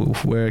 okay, cool.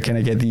 Where can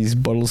I get these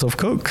bottles of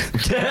Coke?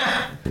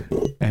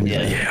 And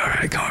all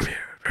right, come up here.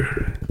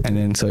 And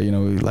then so, you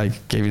know, we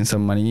like gave him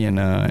some money, and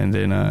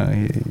then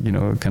you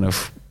know, kind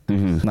of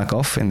snuck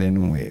off. And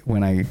then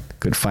when I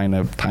could find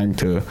a time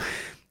to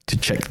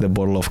check the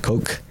bottle of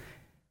Coke,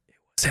 it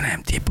was an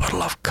empty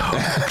bottle of Coke.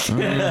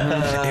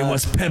 It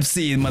was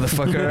Pepsi,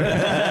 motherfucker.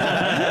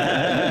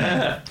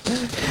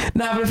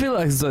 No, but I feel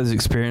like it's those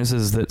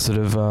experiences that sort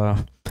of, I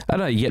don't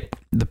know, you get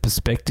the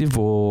perspective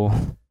or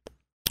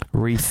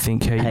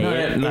rethink how you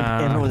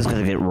everyone's going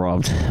to get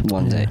robbed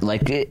one day.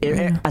 Like,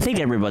 I think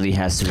everybody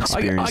has to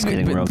experience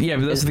getting robbed. Yeah,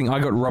 but that's the thing. I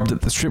got robbed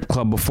at the strip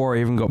club before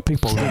I even got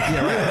pickpocketed.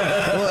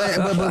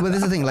 Well, but this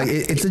is the thing. Like,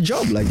 it's a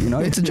job. Like, you know,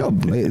 it's a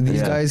job. Like,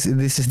 these guys,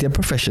 this is their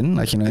profession.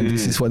 Like, you know,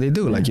 this is what they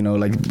do. Like, you know,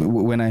 like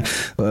when I,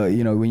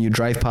 you know, when you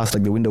drive past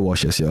like the window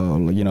washers, you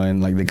know,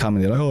 and like they come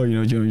and they're like, oh,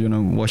 you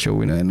know, wash your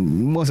window.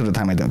 And most of the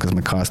time I don't, because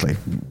my car's like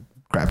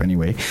crap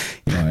anyway,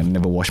 you know, I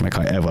never wash my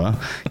car ever,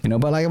 you know,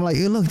 but like, I'm like,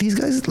 hey, look, these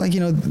guys, like, you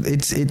know,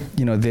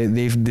 you know,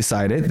 they've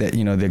decided that,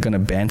 you know, they're going to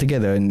band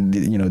together, and,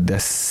 you know, they're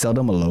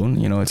seldom alone,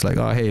 you know, it's like,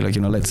 oh, hey, like,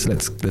 you know,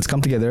 let's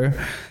come together,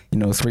 you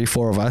know,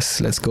 3-4 of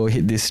us, let's go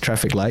hit this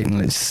traffic light and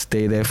let's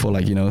stay there for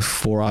like, you know,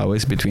 4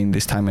 hours between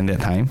this time and that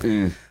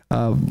time.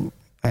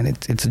 And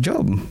it's a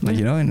job, like,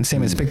 you know, and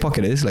same as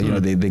pickpocketers, like, you know,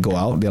 they go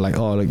out, they're like,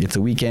 oh, like, it's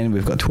a weekend,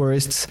 we've got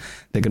tourists,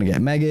 they're going to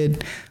get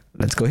maggot,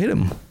 let's go hit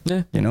them.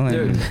 Yeah, you know,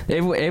 and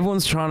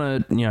everyone's trying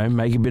to, you know,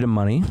 make a bit of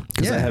money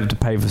because they have to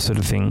pay for sort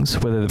of things,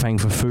 whether they're paying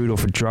for food or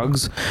for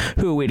drugs.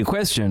 Who are we to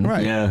question?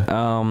 Right.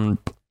 Yeah.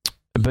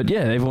 But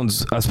yeah,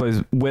 everyone's, I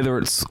suppose, whether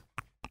it's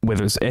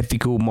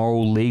ethical,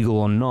 moral, legal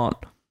or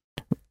not,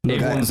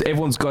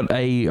 everyone's got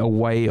a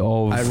way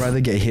of. I'd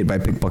rather get hit by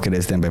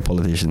pickpocketers than by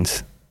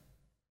politicians.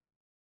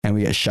 and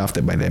we get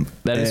shafted by them.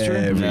 That is true.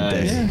 Every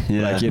day.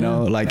 Yeah.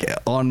 Like, like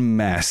en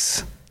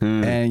masse.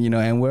 And,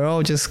 and we're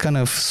all just kind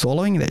of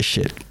swallowing that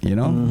shit,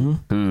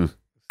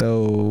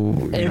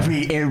 So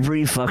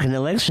every fucking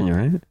election,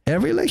 right?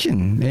 every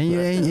election,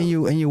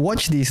 and you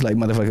watch these like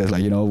motherfuckers,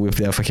 like with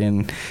their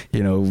fucking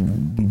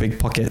big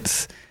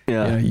pockets.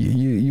 Yeah.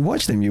 You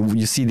watch them.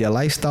 You see their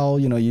lifestyle.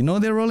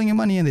 They're rolling in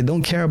money and they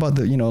don't care about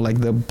the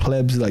like the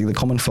plebs, like the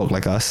common folk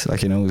like us,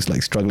 like who's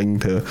like struggling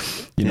to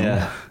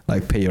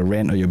like pay your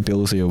rent or your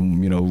bills or your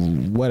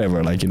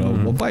whatever, like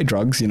or buy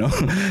drugs. You're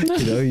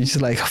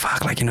just like,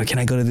 fuck, like can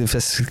I go to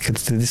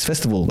this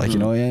festival, like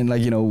and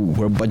like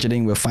we're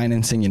budgeting, we're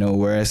financing,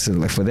 whereas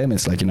like for them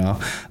it's like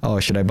oh,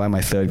 should I buy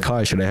my third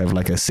car, should I have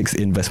like a 6th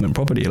investment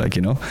property, like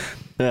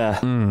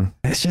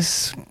it's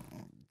just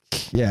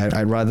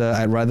I'd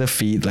rather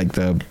feed like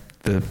the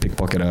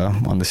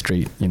pickpocketer on the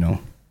street,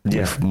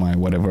 with my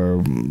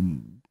whatever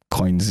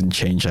coins and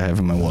change I have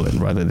in my wallet,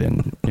 rather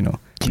than Do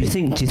you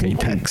think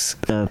tax.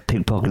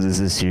 Pickpocketers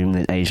assume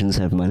that Asians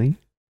have money?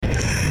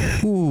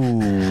 Ooh,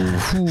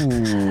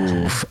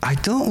 I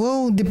don't.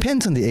 Well,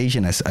 depends on the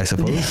Asian, I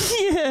suppose.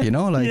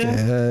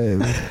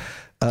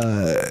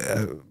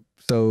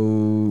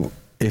 So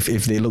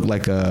if they look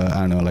like a, I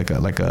don't know, like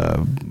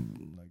a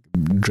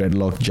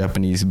dreadlock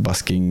Japanese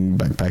busking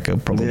backpacker,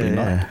 probably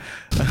not.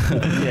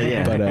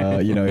 But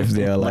if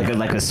they're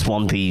like a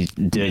swampy,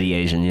 dirty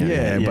Asian,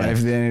 but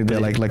if they're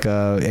like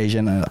a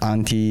Asian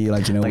auntie,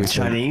 like like with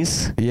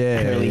Chinese,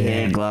 curly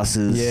hair,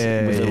 glasses,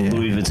 with a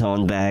Louis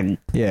Vuitton bag,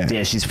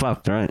 she's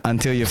fucked, right?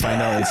 Until you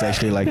find out it's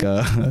actually like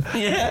a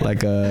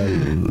like a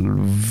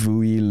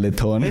Louis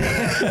Vuitton.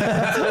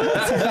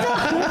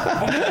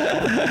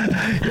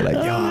 You're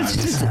like,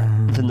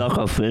 the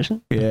knockoff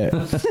version. Yeah.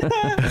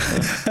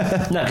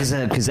 No,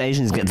 because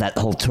Asians get that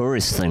whole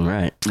tourist thing,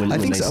 right? I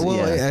think so.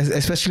 Well,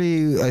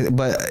 especially,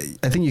 but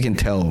I think you can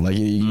tell, like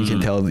you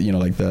can tell,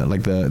 like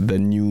the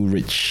new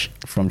rich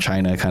from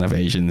China kind of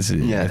Asians.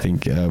 I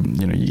think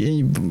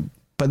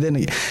but then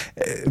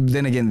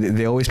again,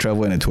 they always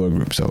travel in a tour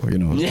group, so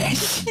Yeah,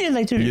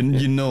 they do.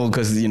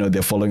 Because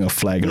they're following a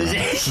flag around.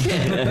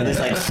 There's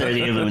like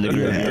 30 of them in the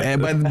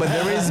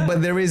group.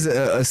 But there is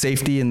a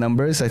safety in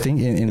numbers, I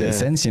think, in that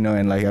sense,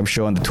 and like I'm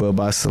sure on the tour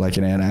bus, like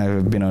and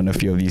I've been on a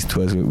few of these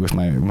tours with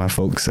my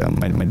folks.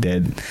 My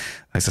dad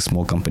has a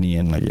small company,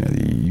 and like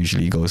he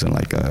usually goes on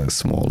like a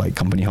small like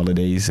company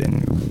holidays,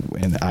 and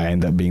I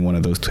end up being one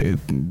of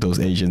those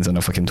Asians on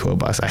a fucking tour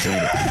bus. I hate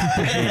it.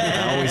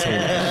 I always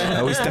hate it. I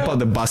always step out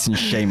the bus in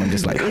shame. I'm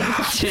just like,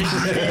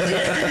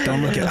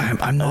 don't look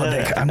at. I'm not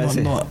that. I'm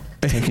not.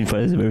 Taking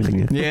photos of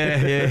everything. Yeah.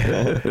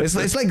 It's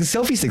like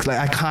selfie sticks. Like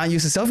I can't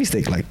use a selfie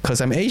stick, like because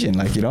I'm Asian.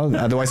 Like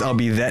otherwise I'll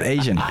be that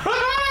Asian.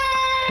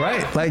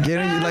 Right, like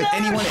like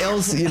anyone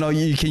else, you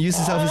can use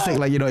a selfie stick,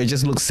 like it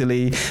just looks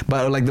silly.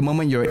 But like the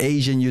moment you're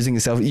Asian using a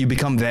selfie, you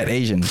become that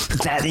Asian.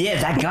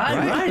 That guy,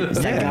 right?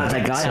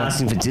 That guy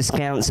asking for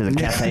discounts at a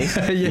cafe.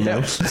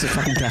 It's a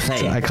fucking cafe.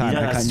 So I can't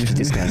use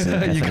discounts at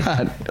a cafe. You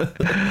can't.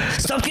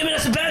 Stop giving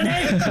us a bad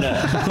name.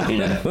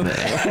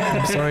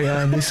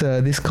 I'm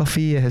sorry, this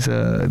coffee has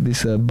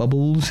this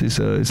bubbles.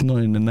 It's not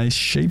in a nice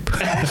shape.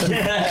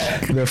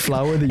 The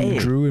flower that you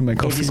drew in my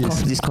coffee.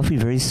 This coffee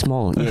very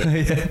small.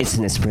 It's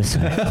an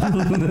espresso.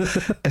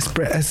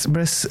 Espresso.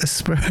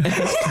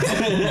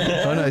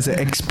 Oh no, it's an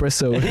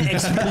espresso.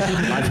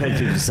 I've heard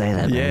people say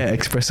that. Yeah,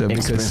 espresso.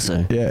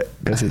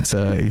 Because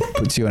it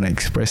puts you on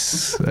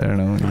express. I don't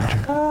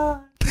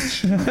know.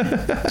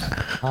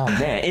 Oh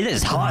man, it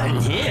is hot in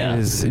here.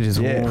 It is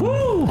warm.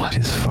 Woo. It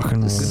is fucking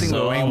warm. Good thing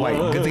we're wearing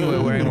white. Good thing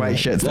we're wearing white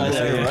shirts. I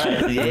know,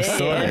 right?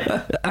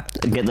 Yeah.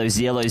 Get those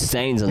yellow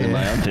stains under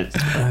my armpits.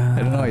 I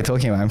don't know what you're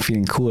talking about. I'm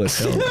feeling cool as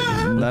hell.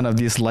 Like, none of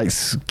these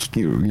lights,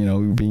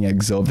 being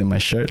absorbed in my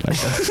shirt like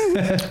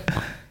that.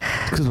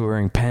 Because we're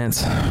wearing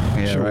pants.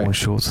 Wearing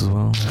shorts as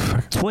well.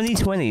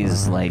 2020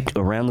 is like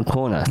around the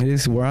corner. It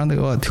is. We're on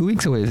 2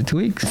 weeks away. Is it 2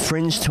 weeks?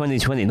 Fringe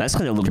 2020. That's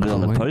going to look good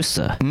on the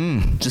poster.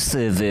 Just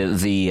the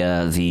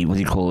what do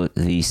you call it?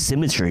 The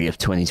symmetry of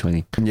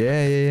 2020.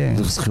 Yeah.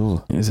 Looks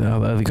cool.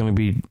 Are they going to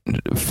be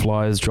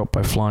flyers dropped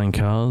by flying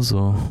cars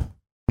or?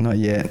 Not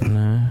yet.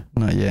 No.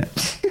 Not yet.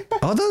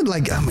 Although,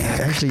 like, that's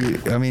actually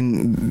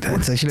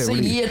it's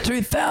year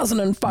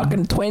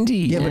 2020.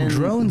 Yeah, but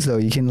drones though,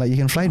 you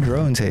can fly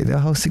drones. Hey,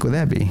 how sick would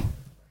that be?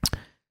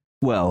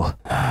 Well,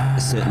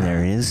 certain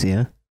areas,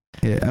 yeah.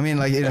 Yeah, I mean,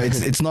 like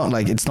it's not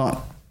like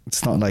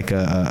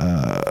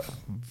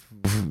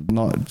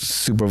not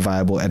super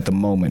viable at the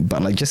moment,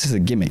 but like just as a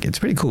gimmick, it's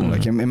pretty cool.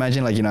 Like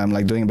imagine like I'm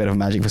like doing a bit of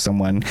magic for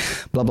someone,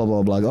 blah blah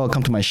blah blah. Oh,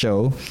 come to my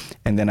show,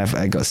 and then I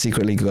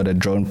secretly got a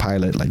drone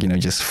pilot, like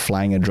just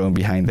flying a drone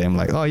behind them,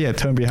 like oh yeah,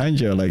 turn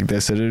behind you, like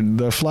there's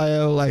the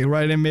flyer like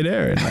right in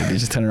midair, and like they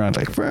just turn around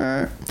like.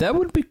 Brr. That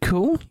would be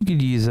cool. You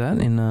could use that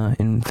in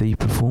the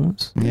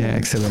performance. Yeah,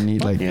 except I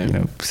need like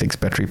 6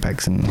 battery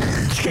packs and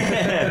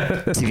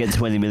to get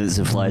 20 minutes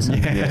of flies.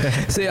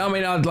 See, I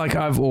mean, I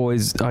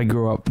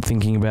grew up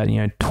thinking about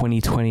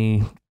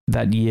 2020,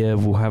 that year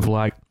will have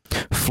like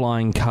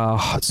flying car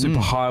super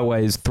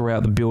highways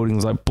throughout the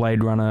buildings, like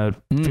Blade Runner,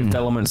 Fifth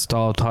Element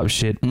style type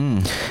shit.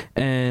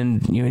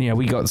 And you know,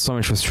 we got so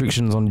much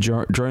restrictions on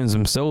drones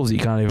themselves. You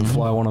can't even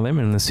fly one of them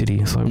in the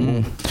city. So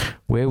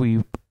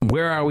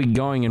where are we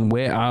going, and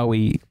where are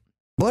we?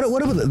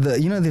 What about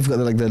the you know, they've got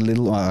like the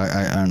little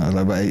I don't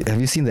know, but have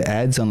you seen the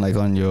ads on like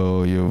on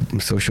your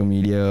social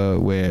media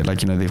where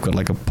like, you know, they've got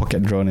like a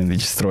pocket drone and they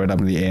just throw it up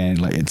in the air and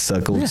like it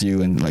circles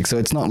you, and like, so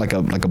it's not like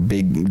a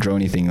big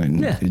droney thing,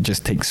 and it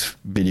just takes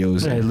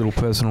videos. Yeah, little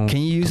personal. Can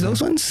you use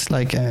those ones,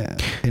 like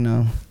you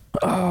know?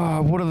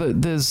 What are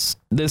there's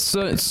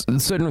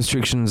certain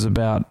restrictions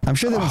about. I'm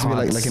sure there must be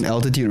like an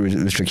altitude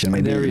restriction.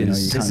 Maybe there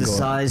is. There's a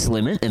size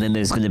limit, and then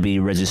there's going to be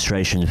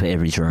registration for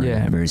every drone.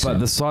 Yeah, but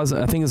the size,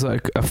 I think, is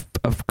like a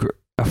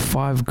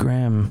 5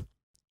 gram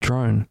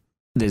drone.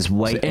 There's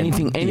weight. So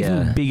anything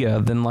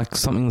bigger than like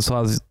something the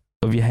size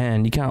of your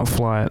hand, you can't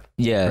fly it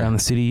around the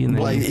city. And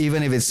like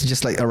even if it's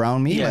just like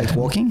around me, like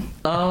walking.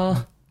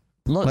 Not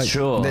like,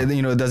 sure.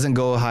 You know, it doesn't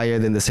go higher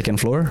than the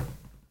second floor.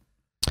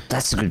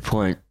 That's a good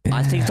point.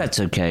 I think that's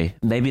okay.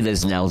 Maybe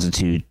there's an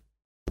altitude.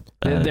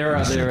 There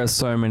are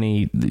so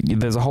many.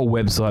 There's a whole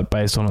website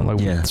based on it, like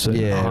with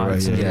certain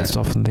heights and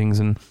stuff and things.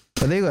 And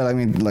but they got, I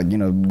mean, like, you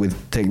know,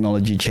 with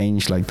technology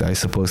change, like I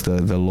suppose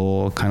the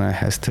law kind of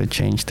has to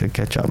change to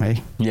catch up,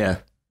 hey? Yeah.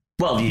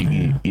 Well,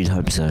 you'd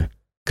hope so.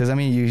 Because I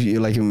mean, you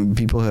like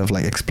people have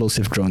like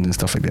explosive drones and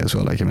stuff like that as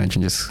well. Like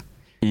imagine just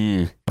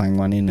flying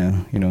one in,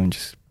 you know, and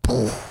just.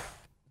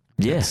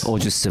 Yes, or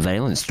just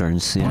surveillance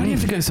drones. Why do you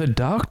have to go so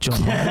dark,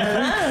 John?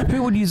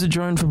 Who would use a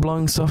drone for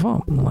blowing stuff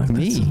up? Like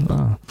me.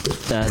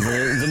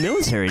 The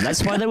military.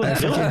 That's why they were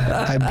built.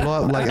 I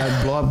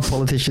blow up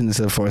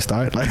politicians for a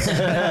start. Like.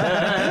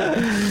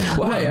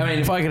 Well, hey, I mean,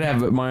 if I could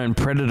have my own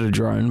Predator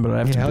drone, but I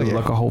have to build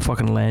like a whole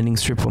fucking landing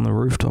strip on the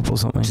rooftop or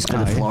something. Just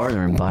go to Florida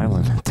and buy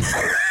one.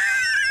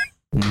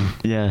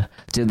 Yeah.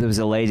 There was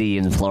a lady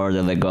in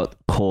Florida that got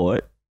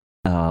caught.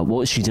 What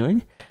was she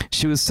doing?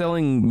 She was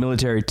selling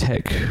military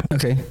tech,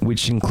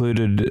 which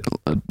included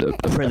a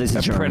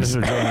Predator drone.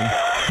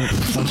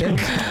 Okay.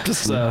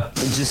 Just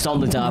on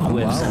the dark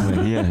web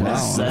somewhere. Yeah,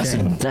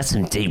 that's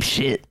some deep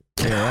shit.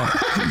 Yeah,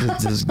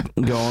 just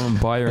go on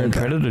and buy your own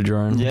Predator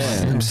drone.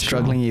 Yeah, I'm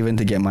struggling even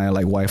to get my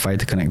like Wi-Fi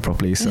to connect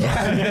properly. So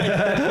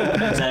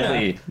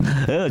exactly.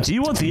 Do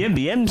you want the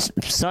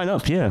NBN? Sign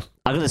up. Yeah,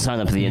 I got to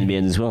sign up for the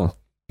NBN as well.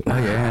 Oh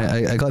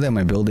yeah, I got that in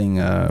my building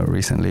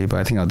recently,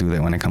 but I think I'll do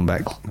that when I come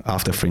back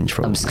after Fringe.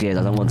 Probably. I'm scared.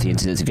 I don't want the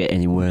internet to get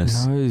any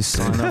worse. No,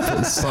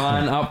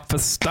 sign up for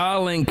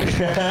Starlink.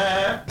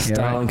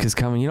 Starlink is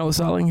coming. You know what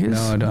Starlink is?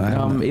 No, I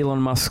don't.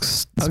 Elon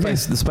Musk's the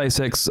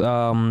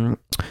SpaceX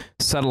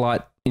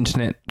satellite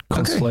internet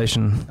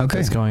constellation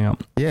that's going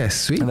up. Yeah,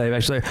 sweet. And they've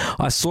actually,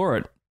 I saw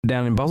it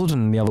down in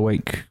Busselton the other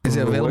week. Is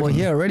it available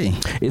here already?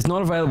 It's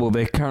not available.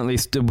 They're currently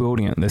still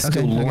building it. They're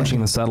still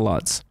launching the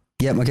satellites.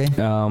 Yep, okay.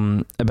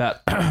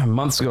 About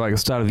months ago, like the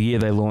start of the year,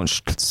 they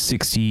launched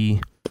 60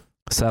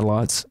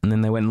 satellites, and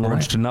then they went and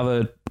launched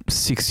another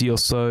 60 or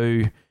so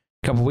a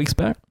couple of weeks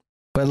back.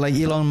 But like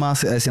Elon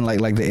Musk, as in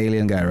like the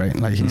alien guy, right?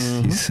 Like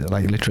he's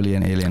like literally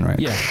an alien, right?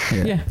 Yeah.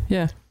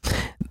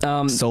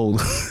 Sold.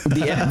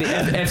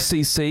 The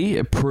FCC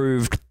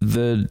approved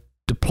the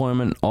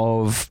deployment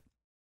of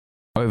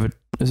over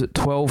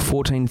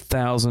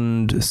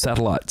 14,000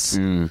 satellites.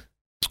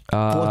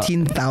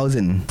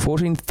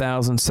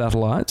 14,000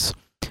 satellites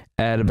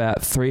at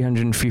about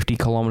 350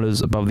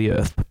 kilometers above the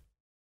Earth.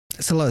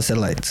 That's a lot of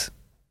satellites.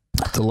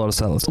 That's a lot of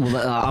satellites.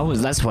 Well,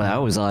 that's why I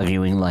was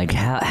arguing, like,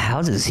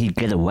 how does he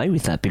get away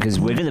with that? Because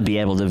we're going to be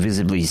able to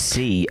visibly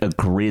see a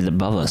grid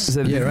above us.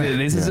 So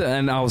this is,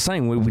 and I was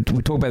saying, we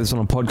talked about this on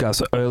a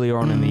podcast earlier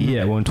on in the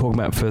year when we were talking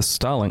about first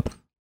Starlink.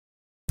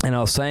 And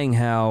I was saying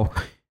how,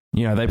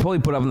 you know, they probably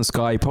put up in the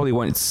sky, you probably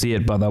won't see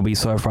it, but they'll be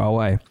so far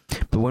away.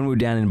 But when we were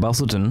down in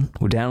Busselton,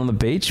 we're down on the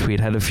beach, we'd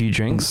had a few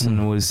drinks,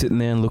 and we were sitting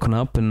there and looking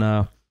up,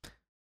 and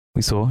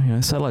we saw, you know,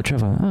 satellite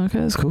travel. Oh,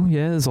 okay, that's cool.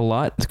 Yeah, there's a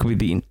light. It could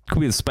be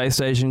the space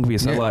station, could be a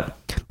satellite.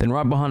 Yeah. Then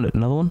right behind it,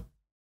 another one.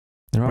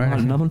 Then right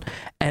behind another one.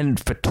 And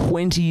for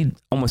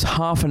almost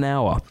half an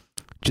hour,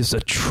 just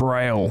a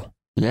trail.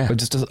 Yeah. Or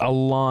just a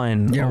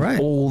line of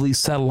all these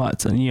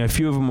satellites. And, you know, a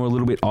few of them were a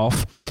little bit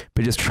off,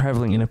 but just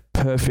traveling in a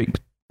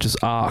perfect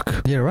just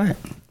arc. Yeah, right.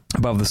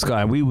 Above the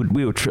sky. We were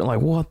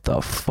like, what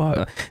the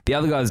fuck? The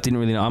other guys didn't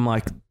really know. I'm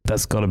like,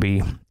 that's got to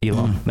be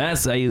Elon.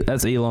 That's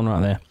Elon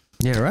right there.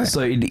 Yeah, right. So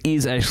it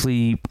is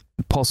actually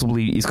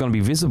possibly, it's going to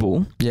be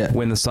visible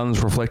when the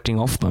sun's reflecting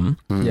off them.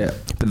 Yeah.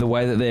 But the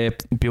way that they're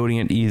building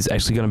it is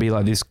actually going to be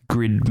like this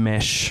grid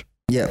mesh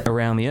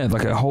around the Earth,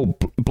 like a whole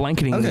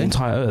blanketing the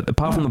entire Earth.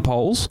 Apart from the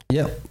poles,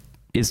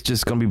 it's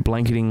just going to be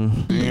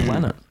blanketing the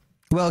planet.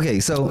 Well,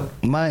 okay, so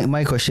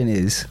my question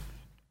is,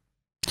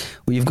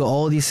 well, you've got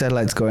all these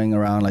satellites going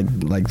around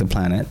like the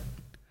planet.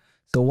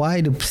 So why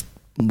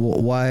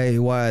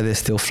are there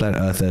still flat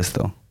earthers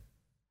though?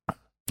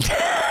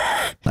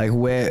 Like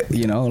where,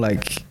 you know,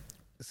 like,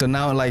 so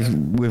now like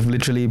we've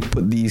literally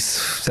put these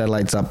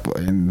satellites up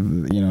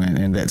and, you know,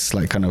 and that's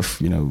like kind of,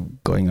 you know,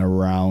 going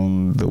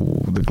around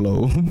the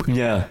globe.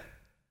 Yeah.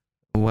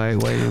 Why?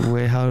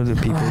 Where? How do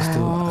people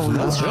still?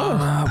 Not sure.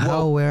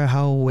 How? Where?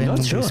 How? When?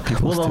 Not sure. these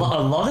people Well, still-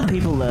 a lot of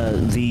people,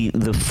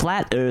 the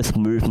flat Earth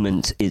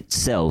movement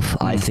itself,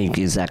 I think,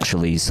 is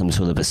actually some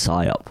sort of a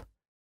psyop,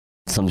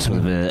 some sort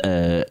of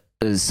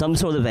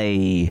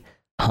a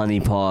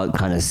honeypot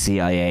kind of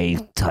CIA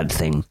type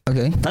thing.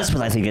 Okay. That's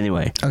what I think,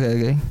 anyway.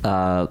 Okay.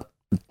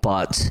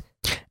 But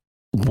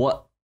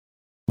what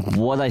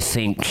I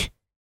think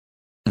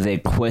they're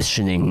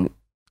questioning,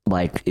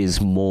 like,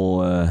 is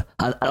more.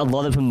 A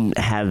lot of them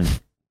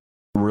have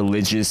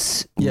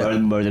religious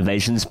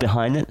motivations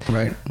behind it,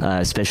 Right.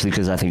 especially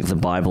because I think the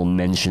Bible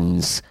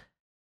mentions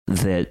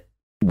that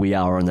we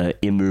are on an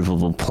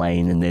immovable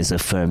plane and there's a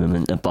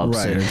firmament above.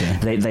 Right. So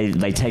Okay.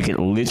 they take it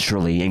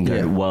literally and go,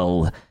 Yeah.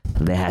 well,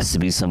 there has to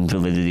be some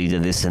validity to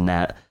this and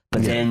that.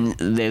 But then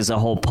there's a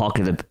whole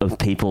pocket of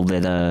people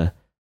that are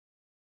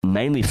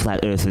mainly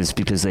flat earthers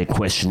because they're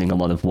questioning a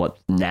lot of what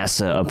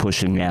NASA are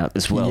pushing out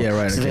as well. Yeah,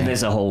 right, So okay. then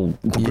there's a whole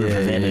group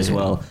of them as yeah.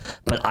 well.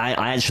 But I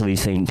actually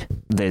think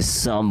there's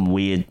some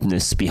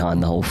weirdness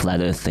behind the whole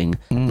flat earth thing.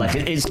 Like,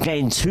 it's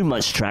gained too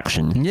much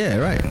traction. Yeah.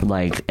 Right.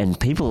 Like, and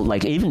people,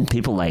 like, even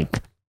people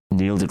like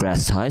Neil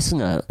deGrasse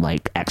Tyson are,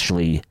 like,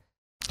 actually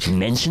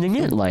mentioning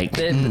it. Like,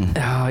 but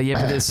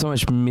there's so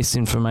much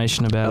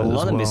misinformation about a it.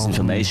 lot as of well.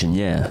 misinformation,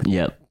 yeah.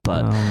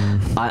 But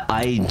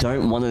I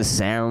don't want to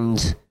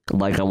sound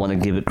like I want to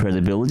give it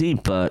credibility,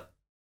 but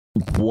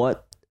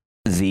what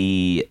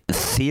the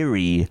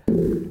theory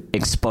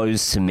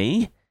exposed to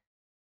me,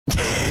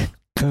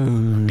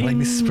 Like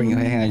this spring.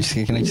 Hang on.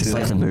 Can I just it's do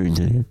like that? the moon,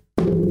 dude.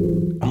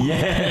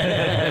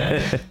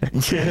 Yeah.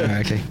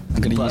 Alright, okay.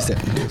 I'm gonna But, use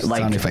that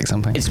like, sound effect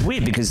sometime. It's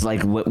weird because,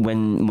 like,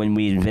 when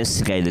we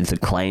investigated the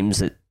claims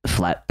that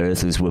flat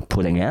earthers were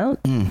putting out,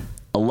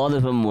 a lot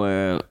of them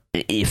were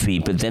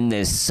iffy, but then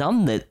there's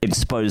some that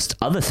exposed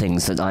other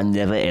things that I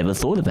never ever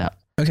thought about.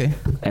 Okay.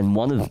 And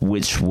one of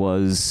which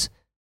was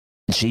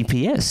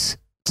GPS.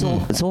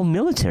 It's all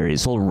military.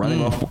 It's all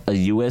running off a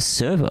US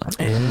server.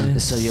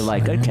 So you're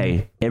like,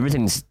 okay,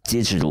 everything's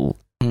digital.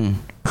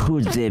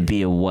 Could there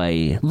be a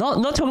way?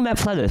 Not talking about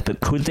flat Earth, but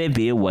could there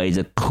be a way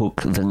to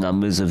cook the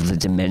numbers of the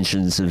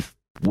dimensions of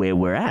where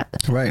we're at,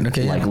 Right.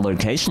 Okay. like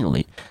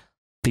locationally?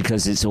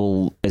 Because it's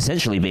all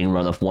essentially being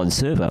run off one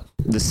server.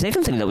 The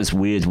second thing that was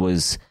weird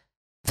was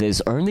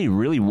there's only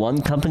really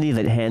one company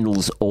that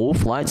handles all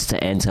flights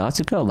to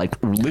Antarctica, like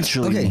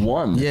literally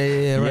one.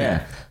 Yeah. Right.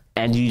 Yeah.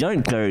 And you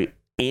don't go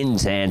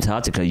into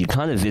Antarctica, you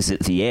kind of visit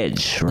the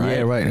edge, right?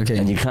 Yeah. Right. Okay.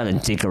 And you kind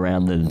of dig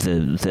around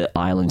the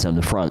islands on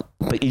the front.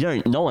 But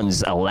no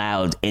one's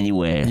allowed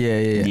anywhere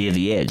Yeah. near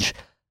the edge.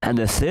 And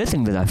the third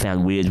thing that I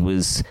found weird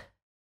was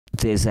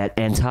there's that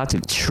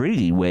Antarctic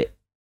treaty where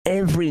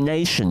every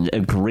nation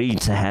agreed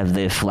to have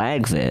their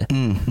flag there.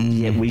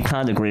 Yet we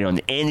can't agree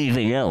on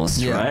anything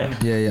else,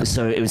 right? Yeah.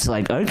 So it was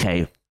like,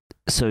 okay,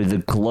 so the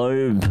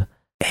globe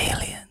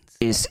Aliens.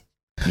 is,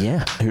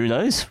 who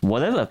knows?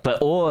 Whatever.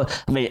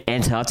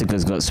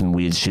 Antarctica's got some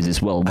weird shit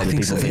as well. I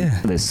think so,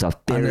 There's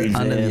stuff buried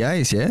Under there. the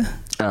ice, yeah.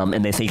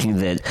 And they're thinking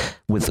that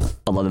with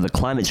a lot of the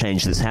climate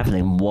change that's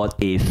happening, what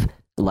if,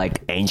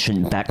 like,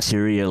 ancient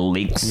bacteria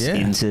leaks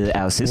into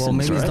our systems? Well,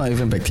 maybe right? it's not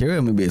even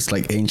bacteria. Maybe it's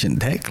like ancient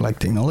tech, like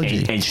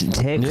technology. Ancient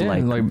tech, Yeah,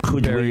 like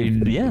could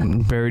buried,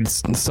 we, buried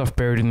stuff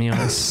buried in the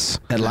ice.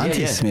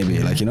 Atlantis, Yeah. maybe,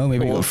 like,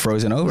 maybe it got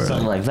frozen over.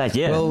 something like that,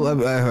 yeah. Well,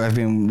 I've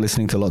been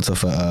listening to lots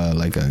of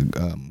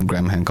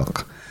Graham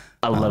Hancock.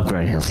 I love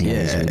Graham Hancock.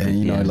 Yeah,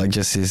 and like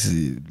just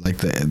his like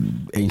the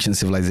ancient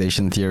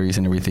civilization theories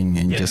and everything,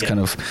 and just kind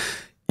of,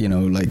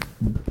 like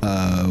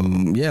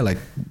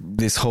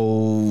this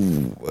whole.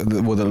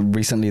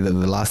 Recently, the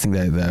last thing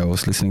that I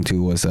was listening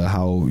to was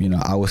how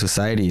our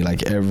society,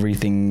 like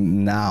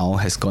everything now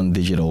has gone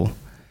digital,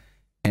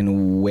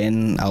 and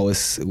when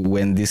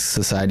this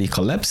society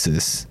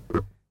collapses,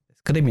 there's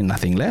gonna be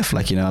nothing left.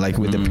 Like like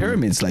with the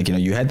pyramids, like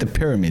you had the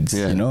pyramids,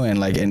 and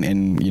like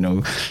and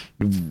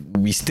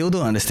we still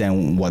don't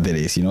understand what that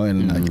is,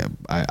 and like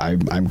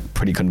I'm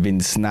pretty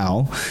convinced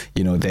now,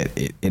 that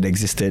it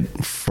existed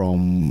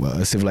from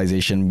a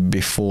civilization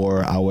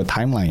before our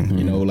timeline.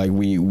 Like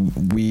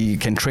we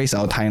can trace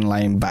our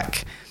timeline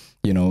back,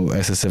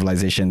 as a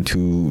civilization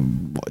to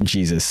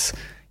Jesus.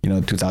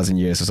 2,000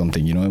 years or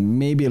something,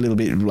 maybe a little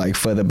bit like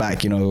further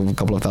back, a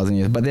couple of thousand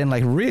years. But then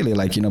like really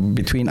like,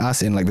 between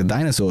us and like the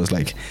dinosaurs,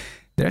 like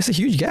there's a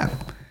huge gap,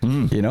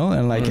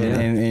 and like,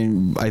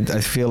 and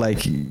I feel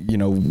like,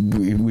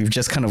 we've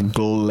just kind of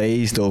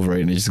glazed over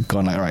it and it's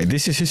gone like, all right,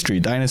 this is history.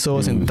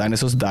 Dinosaurs and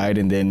dinosaurs died,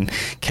 and then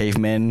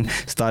cavemen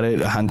started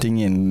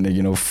hunting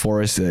and,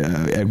 forests,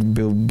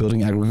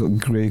 building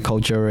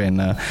agriculture.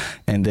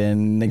 And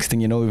then next thing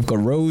you know, we've got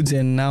roads,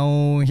 and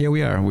now here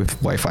we are with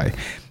Wi-Fi.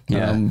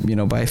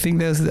 But I think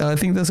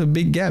there's a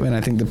big gap, and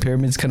I think the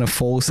pyramids kind of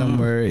fall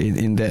somewhere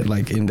in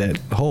that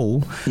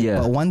hole. Yeah.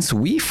 But once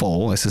we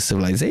fall as a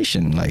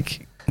civilization,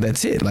 like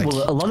that's it. Like,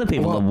 well, a lot of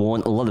people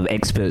a lot of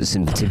experts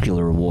in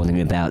particular are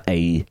warning about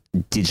a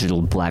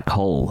digital black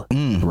hole,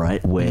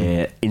 right,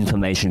 where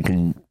information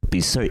can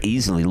be so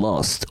easily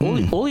lost.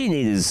 All you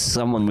need is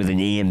someone with an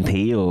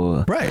EMP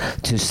or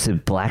just to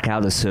black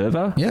out a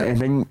server. Yeah. And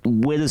then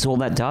where does all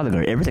that data go?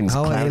 Everything's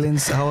How are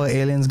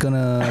aliens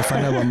gonna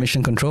find out about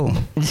mission control?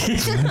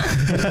 It's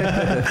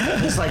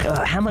like,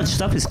 how much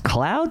stuff is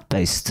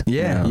cloud-based?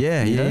 Yeah.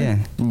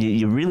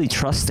 You're really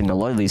trusting a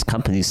lot of these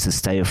companies to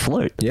stay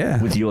afloat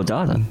with your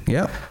data.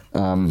 Yep.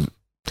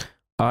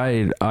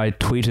 I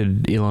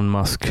tweeted Elon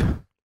Musk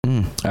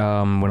when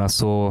I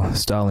saw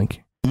Starlink.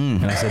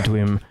 And I said to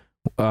him,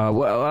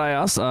 I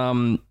asked,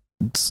 saw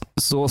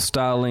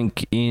hashtag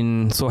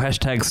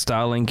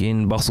Starlink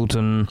in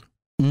Bustleton.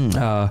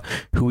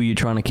 Who are you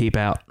trying to keep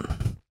out?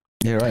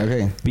 Yeah, right,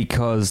 okay.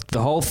 Because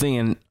the whole thing,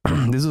 and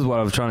this is what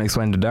I was trying to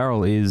explain to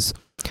Daryl, is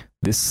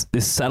this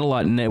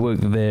satellite network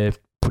that they're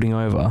putting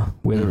over,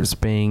 whether it's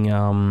being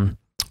on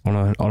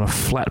a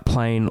flat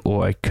plane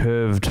or a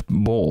curved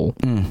ball,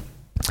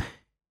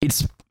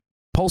 it's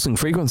pulsing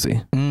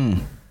frequency.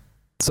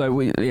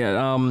 So is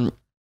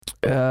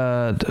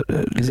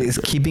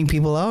it keeping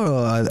people out,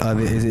 or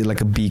is it like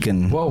a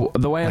beacon? Well,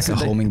 the way like a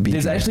homing beacon?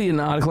 There's actually an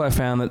article I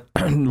found that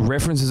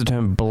references the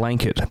term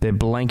blanket. They're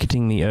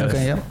blanketing the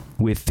Earth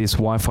with this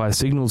Wi-Fi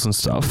signals and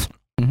stuff.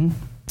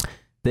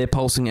 They're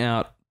pulsing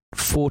out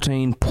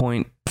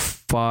 14.5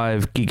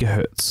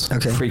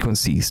 gigahertz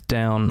frequencies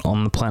down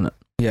on the planet.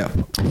 Yeah.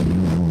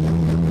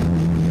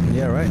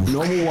 Yeah, right.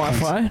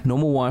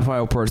 Normal Wi-Fi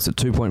operates at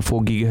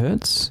 2.4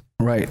 gigahertz.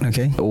 Right.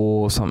 Okay.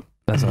 Or some.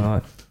 That's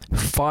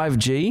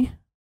 5G,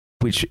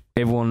 which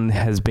everyone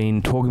has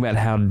been talking about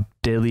how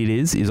deadly it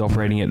is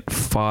operating at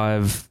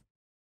 4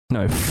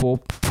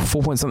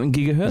 point something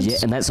gigahertz. Yeah,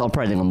 and that's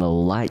operating on the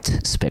light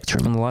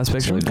spectrum. On the light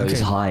spectrum, so it goes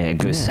higher. It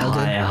goes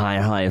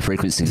higher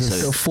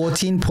frequencies. So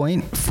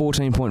 14.5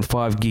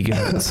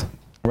 gigahertz.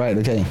 Right.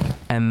 Okay.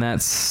 And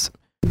that's.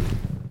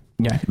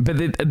 Yeah, but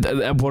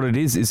what it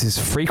is this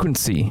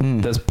frequency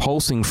that's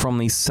pulsing from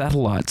these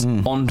satellites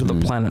onto the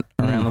planet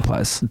around the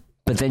place.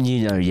 But then,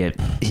 here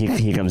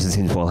comes the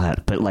tinfoil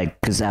hat. But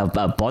because our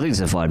body's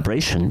a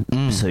vibration,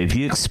 so if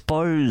you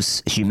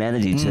expose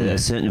humanity to a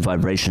certain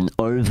vibration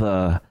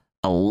over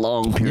a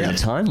long period of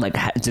time,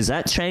 does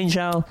that change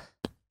our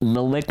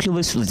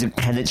molecular?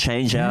 Can it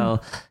change our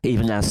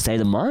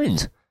state of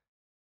mind?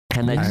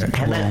 Can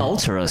that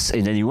alter us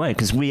in any way?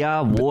 Because we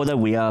are water,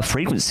 we are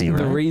frequency, right?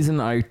 The reason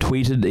I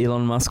tweeted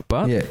Elon Musk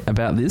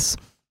about this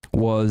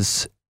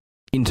was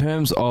in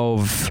terms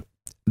of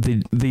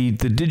the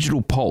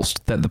digital pulse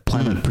that the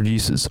planet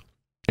produces.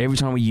 Every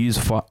time we use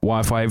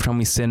Wi-Fi, every time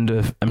we send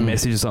a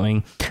message or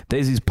something,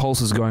 there's these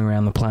pulses going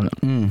around the planet.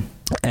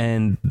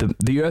 And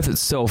the Earth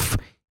itself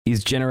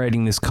is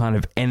generating this kind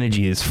of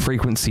energy, this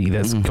frequency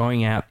that's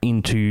going out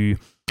into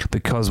the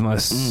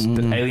cosmos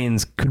that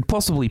aliens could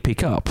possibly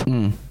pick up.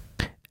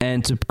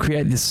 And to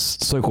create this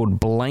so-called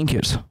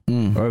blanket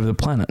over the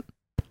planet.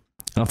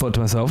 And I thought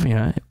to myself,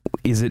 are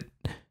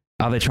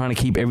they trying to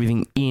keep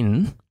everything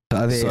in?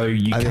 So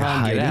you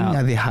can't get out.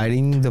 Are they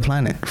hiding the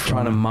planet?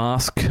 Trying to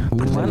mask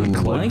the planet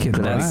blanket.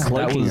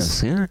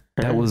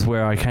 That was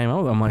where I came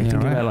up. I'm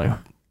thinking about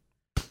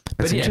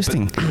That's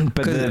interesting.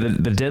 But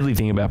the deadly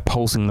thing about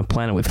pulsing the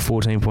planet with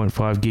 14.5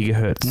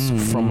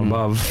 gigahertz from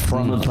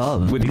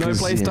above, with no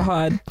place to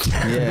hide.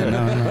 Yeah,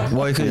 no.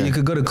 Well, you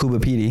could go to Cuba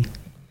PD.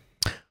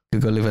 You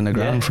could go live on the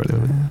ground for a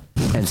little bit.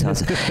 And so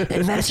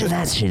imagine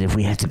that shit if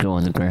we had to go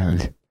on the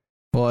ground.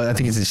 Well, I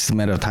think it's just a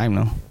matter of time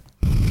now.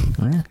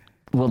 Yeah.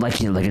 Well,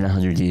 in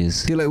 100 years.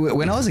 See,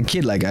 when I was a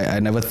kid, I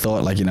never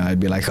thought, I'd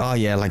be like, oh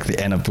yeah,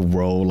 the end of the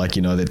world,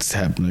 that's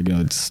happening,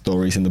 it's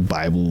stories in the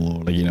Bible,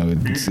 or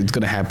it's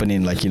gonna happen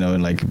in I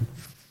don't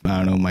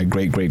know, my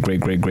great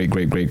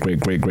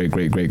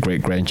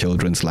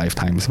grandchildren's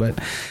lifetimes. But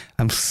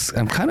I'm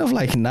kind of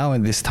now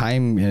in this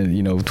time,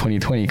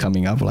 2020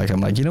 coming up,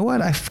 I'm like, you know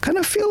what? I kind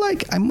of feel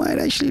like I might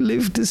actually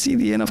live to see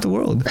the end of the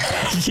world.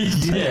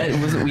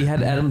 We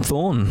had Adam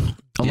Thorne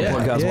on the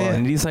podcast,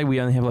 and did he say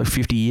we only have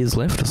 50 years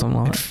left or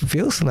something like that? It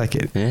feels like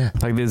it. Yeah.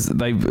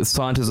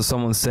 Scientists or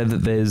someone said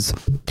that there's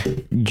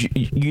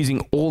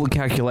using all the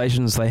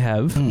calculations they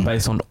have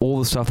based on all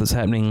the stuff that's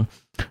happening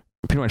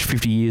pretty much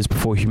 50 years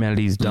before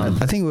humanity's done.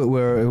 I think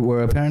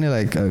we're apparently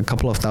a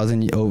couple of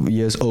thousand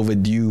years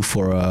overdue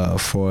for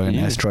an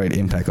asteroid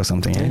impact or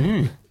something.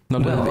 Mm-hmm.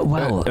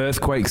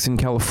 Earthquakes in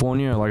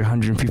California are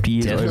 150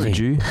 years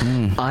overdue.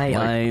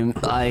 I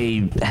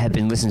have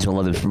been listening to a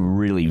lot of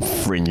really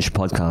fringe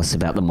podcasts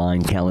about the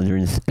Mayan calendar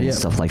and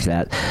stuff like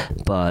that.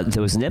 But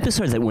there was an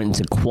episode that went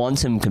into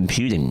quantum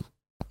computing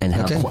and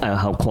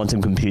how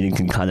quantum computing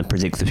can kind of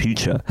predict the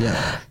future.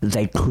 Yeah.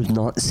 They could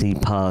not see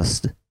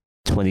past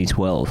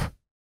 2012.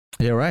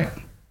 Yeah, right.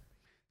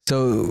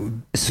 So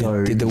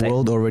did the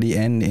world already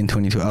end in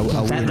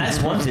 2012? That's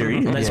one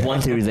theory. That's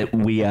one theory, that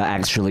we are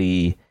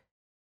actually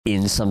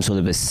in some sort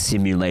of a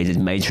simulated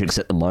matrix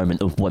at the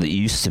moment of what it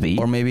used to be.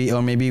 Or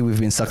maybe we've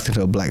been sucked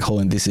into a black hole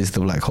and this is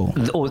the black hole.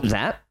 Or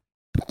that,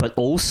 but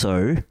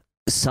also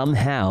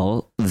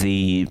somehow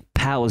the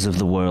powers of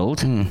the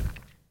world,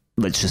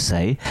 let's just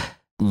say,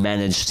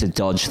 managed to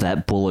dodge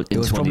that bullet in 2012. It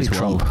was probably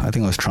Trump. I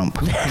think it was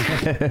Trump.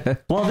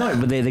 Well, no,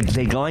 but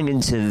they're going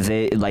into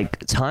their like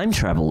time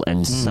travel,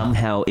 and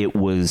somehow it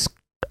was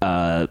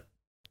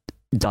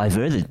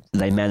diverted.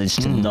 They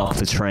managed to knock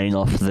the train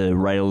off the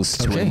rails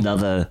to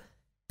another.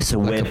 So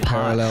like we're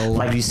parallel,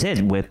 like you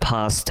said, we're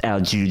past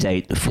our due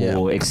date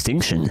for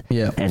extinction.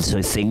 Yeah, and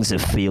so things are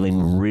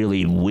feeling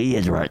really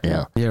weird right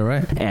now. Yeah,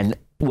 right. And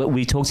what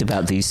we talked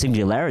about, the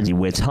singularity,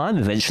 where time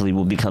eventually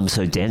will become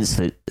so dense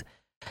that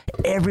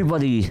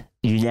everybody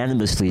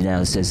unanimously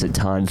now says that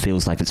time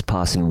feels like it's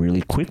passing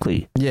really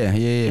quickly. Yeah.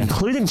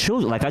 Including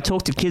children. Like I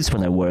talk to kids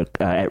when I work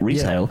at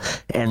retail,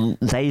 and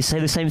they say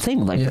the same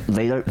thing. Like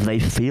they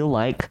feel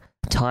like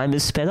time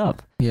is sped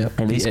up. Yeah.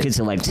 And these kids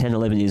are like 10,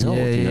 11 years old.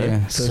 You know?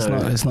 Yeah.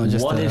 So it's not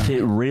just. What if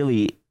it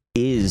really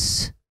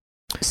is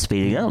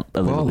speeding up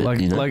a little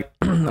bit? Like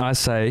I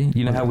say,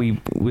 you know how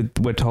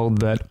we're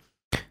told that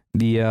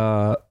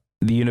the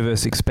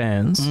universe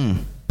expands,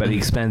 but it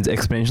expands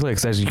exponentially.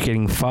 It's actually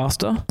getting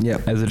faster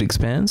as it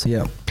expands.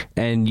 Yeah.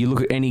 And you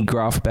look at any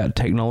graph about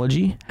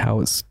technology, how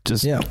it's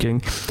just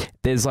getting.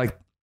 There's like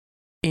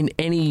in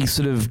any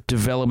sort of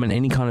development,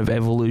 any kind of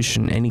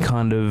evolution, any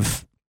kind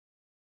of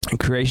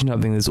creation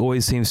type thing, there's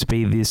always seems to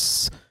be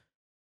this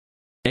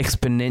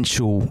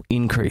exponential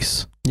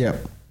increase. Yeah.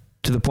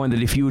 To the point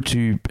that if you were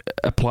to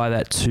apply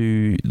that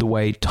to the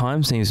way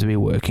time seems to be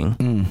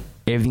working,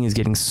 everything is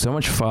getting so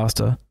much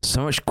faster,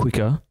 so much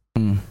quicker,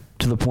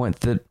 to the point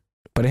that...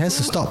 But it has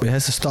to stop. It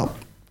has to stop,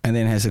 and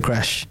then it has to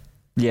crash.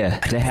 Yeah,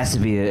 there has to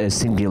be a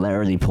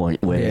singularity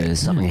point where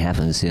something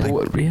happens. Yeah,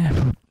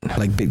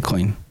 like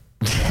Bitcoin.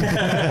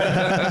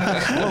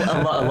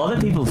 Well, a lot of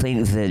people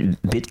think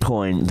that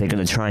Bitcoin, they're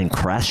going to try and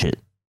crash it.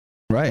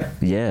 Right.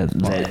 Yeah,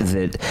 that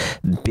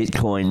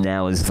Bitcoin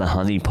now is the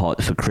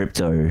honeypot for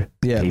crypto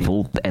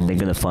people, and they're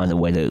going to find a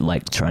way to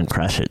like try and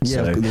crash it.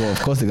 Yeah, well, of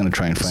course they're going to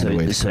try and find a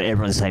way. So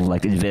everyone's saying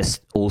like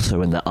invest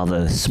also in the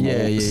other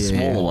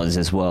smaller ones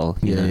as well.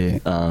 You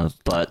know?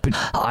 But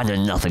I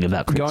know nothing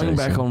about crypto. Going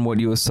back on what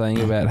you were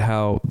saying about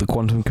how the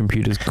quantum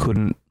computers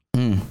couldn't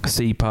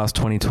see past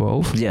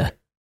 2012. Yeah.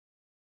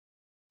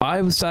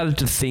 I started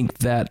to think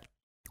that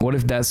what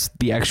if that's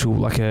the actual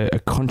like a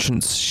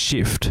conscience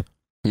shift?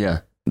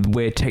 Yeah.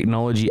 Where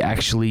technology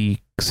actually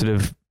sort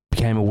of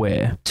became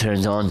aware.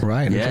 Turned on.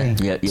 Right. Yeah.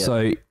 Okay. Yeah.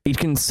 So it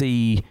can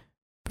see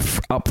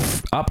up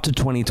to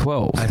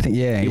 2012. I think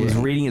it was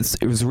reading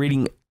it was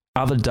reading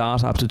other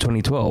data up to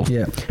 2012.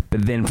 Yeah.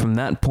 But then from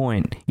that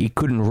point, it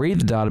couldn't read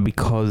the data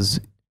because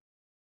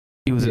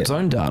it was its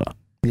own data.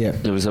 Yeah.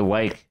 It was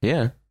awake.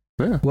 Yeah.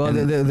 Yeah. Well,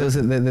 there's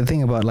the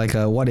thing about like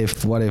what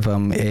if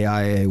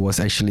AI was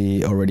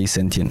actually already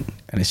sentient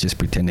and it's just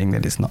pretending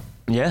that it's not.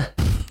 Yeah.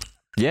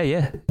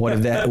 Yeah. What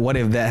if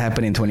that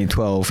happened in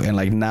 2012 and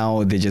like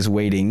now they're just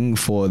waiting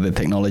for the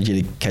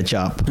technology to catch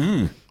up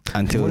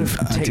until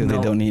they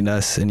don't need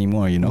us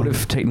anymore, you know? What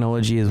if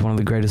technology is one of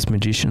the greatest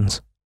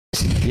magicians?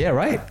 Yeah,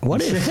 right.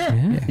 What if?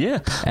 Yeah.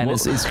 And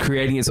it's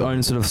creating its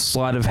own sort of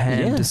sleight of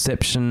hand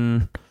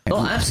deception.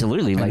 Oh,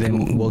 absolutely. And like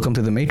then welcome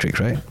to the Matrix,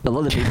 right? A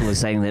lot of people are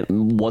saying that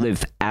what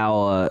if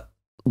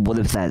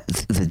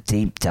the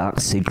deep dark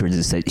secret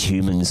is that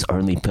humans'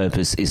 only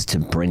purpose is to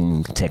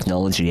bring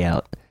technology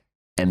out,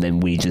 and then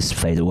we just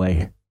fade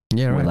away.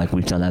 Yeah, right. Like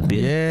we've done our bit.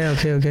 Yeah,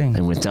 okay.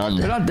 And we're done.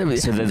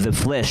 So the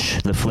flesh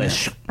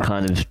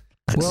kind of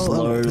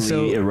slowly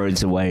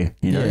erodes away,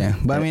 you know. Yeah,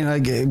 but I mean,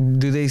 like,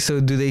 do they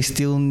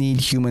still need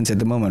humans at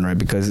the moment, right?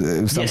 Because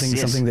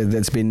something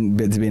that's been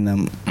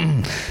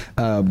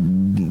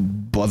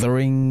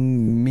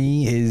bothering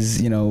me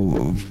is, you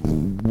know,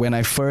 when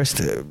I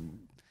first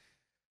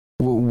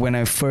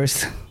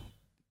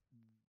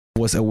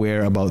was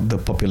aware about the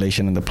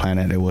population on the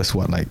planet, it was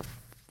what, like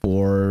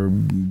 4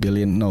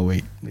 billion? No,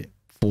 wait.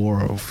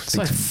 4 or 6.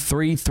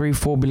 It's like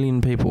 4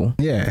 billion people.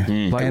 Yeah.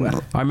 Like,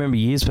 I remember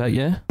years back,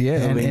 yeah. Yeah,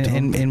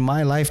 and in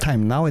my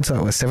lifetime, now it's like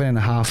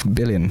 7.5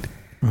 billion.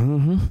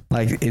 Mm-hmm.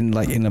 Like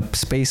in a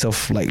space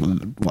of like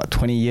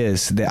 20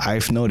 years that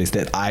I've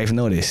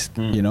noticed,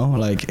 you know,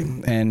 like,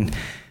 and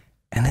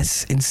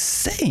it's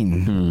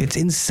insane. It's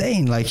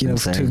insane. Like, you know,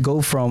 to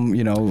go from,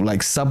 you know,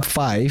 like sub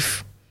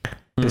 5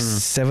 to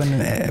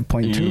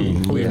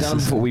 7.2. We've done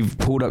what we've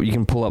pulled up. You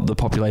can pull up the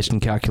population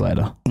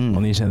calculator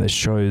on the internet that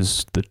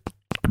shows the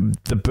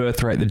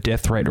birth rate, the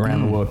death rate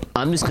around the world.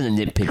 I'm just going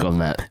to nitpick on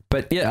that.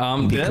 But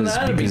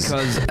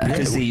because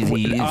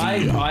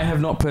I have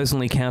not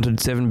personally counted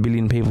 7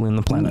 billion people in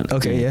the planet.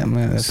 Okay,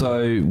 yeah.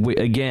 So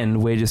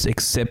we're just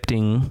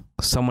accepting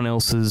someone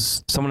else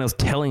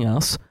telling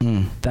us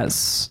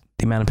that's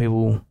the amount of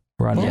people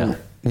right now.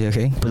 Yeah,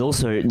 okay. But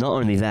also, not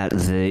only that,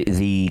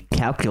 the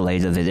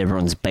calculator that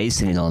everyone's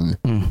basing it on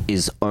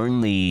is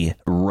only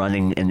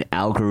running an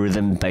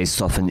algorithm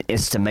based off an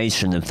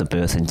estimation of the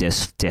birth and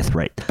death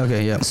rate.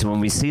 Okay, yeah. So when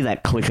we see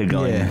that clicker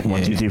going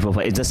 1, 2, 3, 4,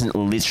 5, it doesn't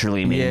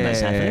literally mean that's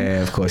happening.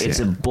 Yeah, of course.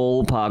 It's a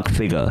ballpark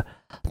figure.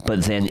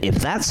 But then if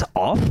that's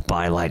off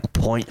by like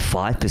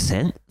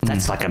 0.5%,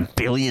 that's like 1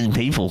 billion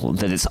people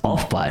that it's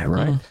off by,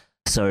 right?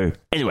 So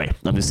anyway,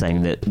 I'm just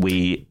saying that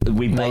we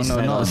base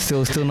that on...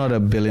 Still not a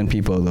billion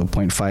people, though.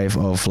 0.5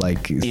 of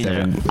like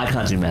 7. I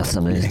can't do maths.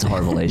 I mean, it's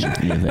horrible Asian.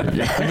 But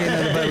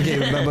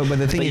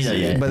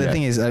the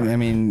thing is, I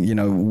mean,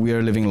 we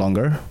are living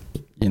longer.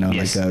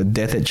 Yes. Like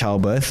death at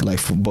childbirth, like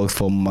both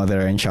for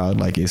mother and child,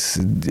 like has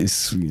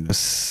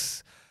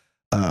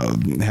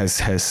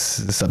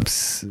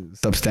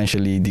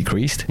substantially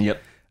decreased. Yep.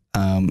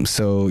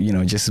 So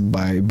just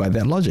by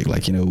that logic,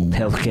 like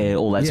healthcare,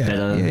 all that's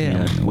better.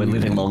 We're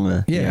living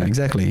longer. Yeah,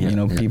 exactly.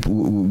 Yeah. People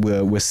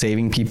we're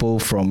saving people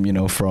from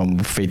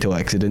fatal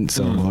accidents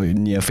or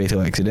near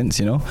fatal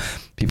accidents.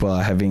 People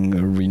are having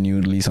a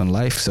renewed lease on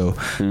life. So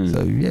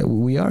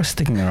we are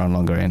sticking around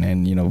longer,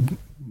 and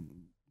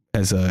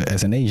as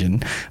an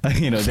Asian,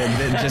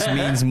 that just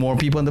means more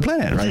people on the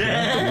planet, right?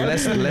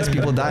 Less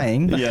people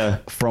dying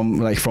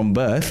from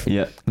birth,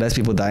 less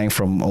people dying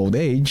from old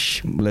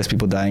age, less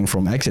people dying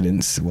from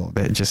accidents. Well,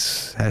 that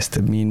just has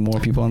to mean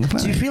more people on the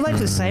planet. Do you feel like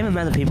the same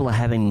amount of people are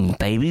having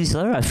babies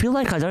though? I feel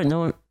like I don't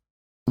know,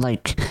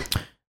 like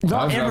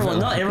not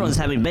everyone's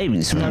having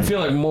babies. Right? I feel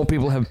like more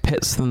people have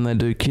pets than they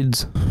do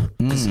kids.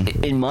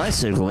 In my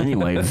circle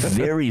anyway,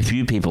 very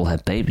few people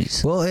have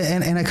babies. Well,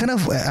 and I kind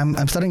of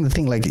I'm starting to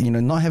think like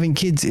not having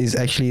kids is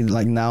actually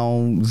like now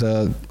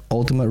the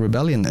ultimate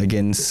rebellion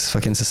against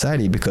fucking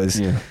society, because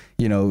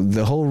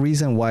the whole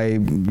reason why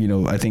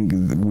I think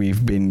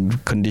we've been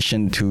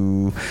conditioned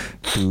to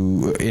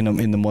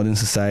in the modern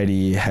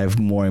society have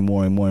more and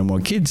more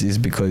kids is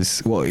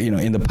because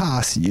in the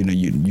past you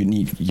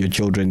need your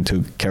children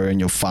to carry on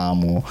your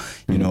farm or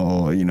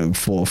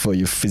for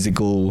your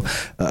physical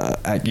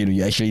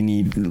you actually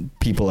need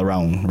people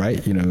around,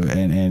 right?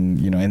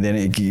 And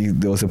then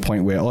there was a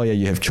point where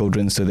you have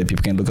children so that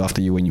people can look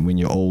after you when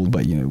you're old,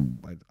 but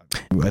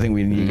I think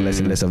we need less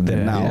and less of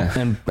them now,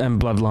 and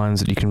bloodlines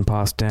that you can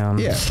pass down.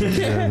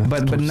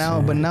 But now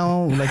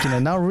like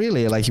now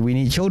really like we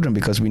need children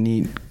because we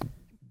need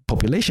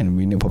population.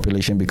 We need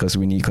population because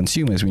we need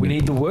consumers. We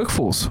need the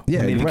workforce.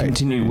 Yeah, we need right. the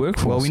continued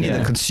workforce. Well, we need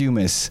the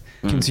consumers.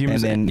 And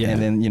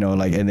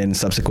then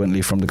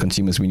subsequently from the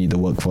consumers we need the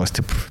workforce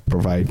to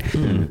provide.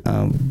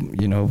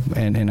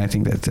 And I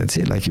think that's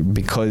it. Like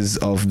because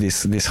of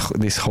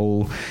this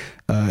whole.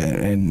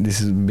 And this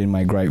has been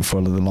my gripe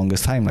for the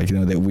longest time, like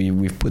that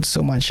we've put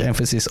so much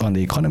emphasis on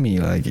the economy,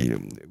 like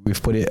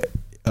we've put it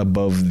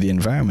above the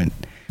environment,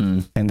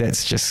 and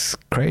that's just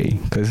crazy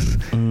because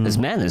it's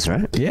madness,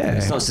 right? Yeah,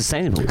 it's not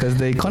sustainable because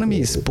the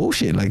economy is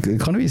bullshit. Like the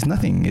economy is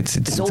nothing.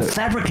 It's all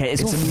fabricated.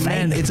 It's all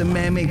fake. It's a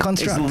man-made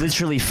construct. It's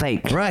literally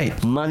fake.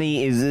 Right.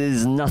 Money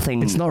is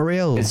nothing. It's not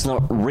real. It's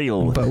not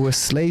real. But we're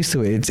slaves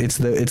to it. It's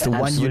the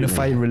one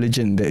unified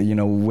religion that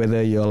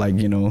whether you're like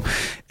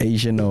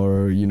Asian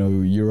or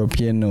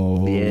European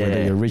or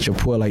whether you're rich or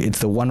poor, like it's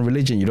the one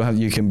religion.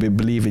 You can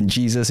believe in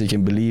Jesus. You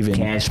can believe in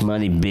cash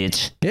money,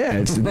 bitch. Yeah,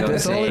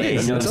 that's all it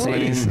is. That's all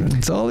it is.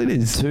 That's all it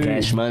is.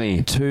 Cash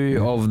money.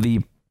 Two of the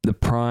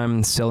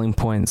prime selling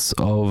points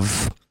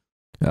of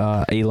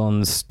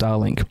Elon's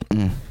Starlink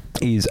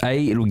is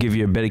A, it'll give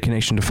you a better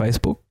connection to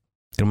Facebook.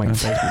 It'll make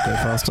Facebook go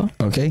faster.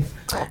 Okay.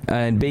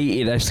 And B,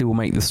 it actually will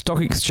make the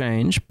stock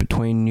exchange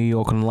between New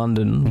York and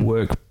London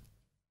work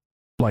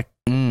like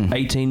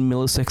 18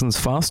 milliseconds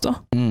faster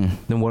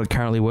than what it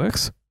currently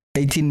works.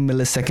 18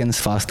 milliseconds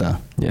faster.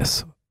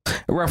 Yes.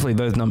 Roughly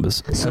those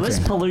numbers. So let's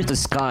pollute the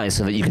sky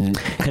so that you can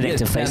connect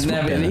to Facebook.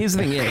 Now, here's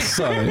the thing,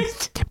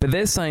 but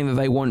they're saying that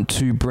they want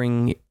to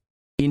bring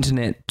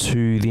internet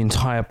to the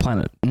entire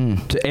planet,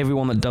 to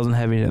everyone that doesn't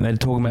have internet. They're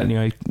talking about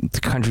the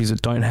countries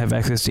that don't have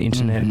access to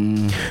internet.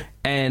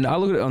 And I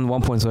look at it on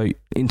one point, so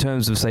in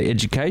terms of say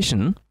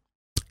education,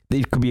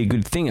 it could be a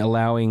good thing,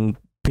 allowing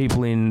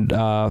people in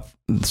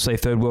say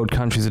third world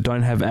countries that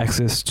don't have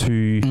access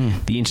to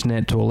the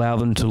internet to allow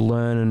them to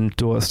learn and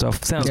do all that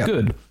stuff. Sounds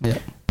good. Yeah.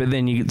 But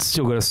then you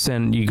still got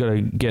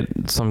to get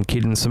some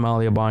kid in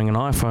Somalia buying an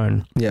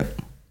iPhone. Yeah.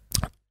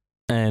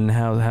 And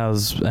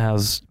how's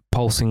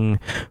pulsing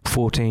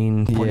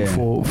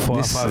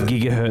 14.455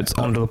 gigahertz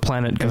onto the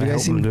planet going to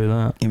help them do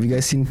that? Have you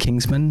guys seen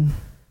Kingsman?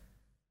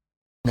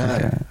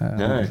 No.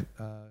 No.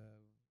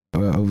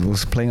 I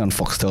was playing on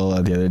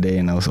Foxtel the other day,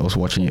 and I was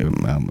watching it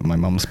at my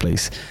mom's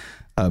place.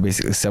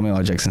 Basically, Samuel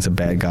L. Jackson's a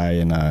bad guy,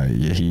 and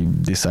he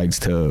decides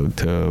to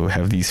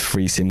have these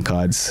free SIM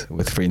cards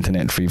with free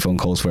internet, free phone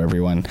calls for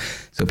everyone.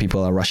 So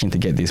people are rushing to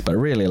get this, but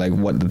really, like,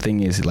 what the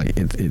thing is, like,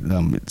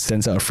 it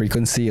sends out a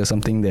frequency or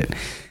something that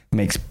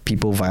makes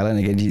people violent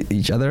against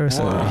each other.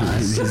 So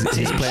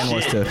his plan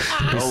was to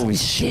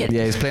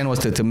his plan was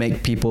to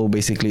make people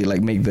basically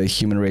like make the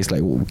human race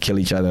like kill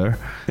each other.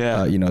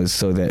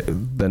 So that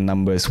the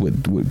numbers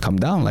would come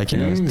down, like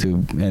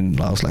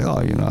and I was like,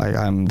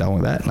 I'm down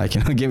with that, like,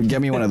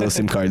 give me one of those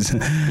SIM cards.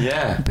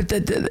 But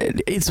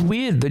it's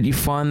weird that you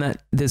find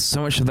that there's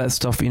so much of that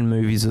stuff in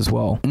movies as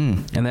well,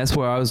 and that's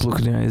where I was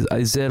looking at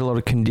is there a lot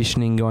of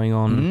conditioning going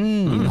on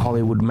in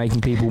Hollywood,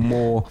 making people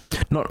more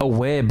not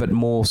aware but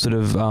more sort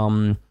of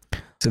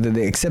so that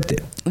they accept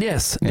it.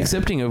 Yes,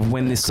 accepting of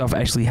when this stuff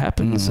actually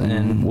happens,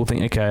 and we'll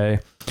think, okay,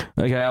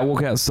 I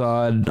walk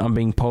outside, I'm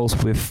being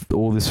pulsed with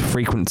all this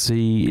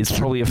frequency. It's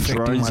probably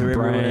affecting my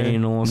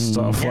brain or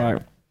stuff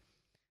like.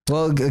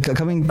 Well,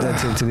 coming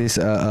to this,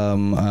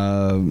 having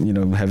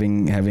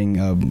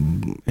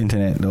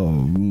internet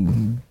or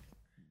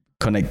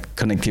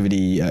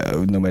connectivity,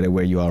 no matter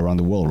where you are around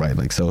the world, right?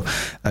 Like, so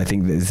I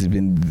think there's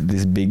been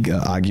this big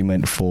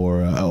argument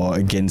for or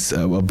against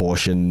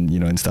abortion,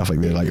 and stuff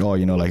like that. Like,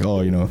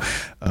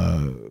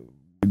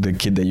 the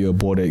kid that you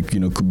aborted,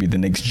 could be the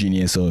next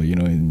genius, or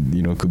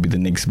could be the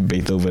next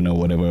Beethoven or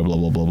whatever, blah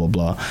blah blah blah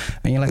blah.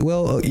 And you're like,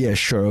 well, yeah,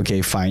 sure,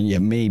 okay, fine, yeah,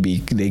 maybe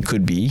they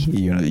could be,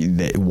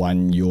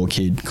 that your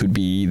kid could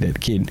be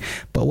that kid.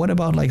 But what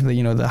about like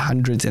the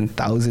hundreds and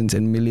thousands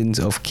and millions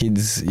of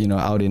kids,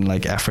 out in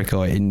like Africa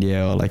or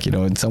India, or like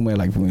in somewhere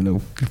like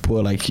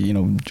poor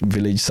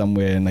village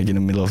somewhere, and like in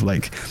the middle of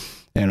like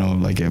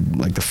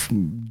the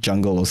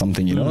jungle or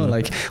something,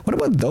 like what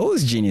about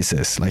those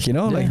geniuses? Like,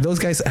 like those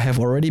guys have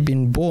already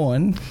been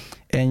born,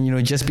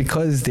 and just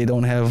because they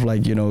don't have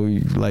like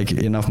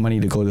enough money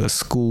to go to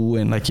school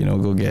and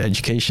go get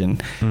education,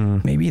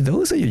 maybe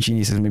those are your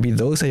geniuses, maybe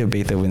those are your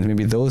Beethovens,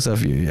 maybe those are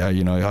your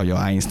your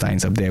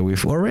Einsteins up there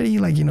with already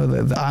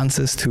the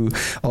answers to,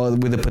 or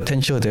with the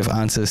potential to have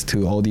answers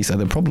to all these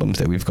other problems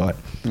that we've got.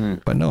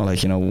 But no,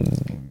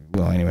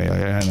 well, anyway,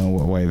 I don't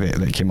know why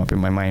that came up in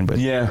my mind, but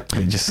yeah,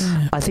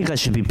 I think I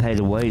should be paid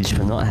a wage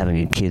for not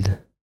having a kid.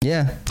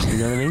 Yeah, you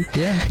know what I mean.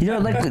 Yeah,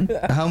 like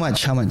how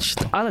much? I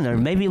don't know.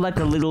 Maybe like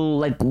a little,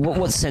 like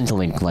what's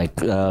Centrelink like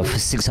for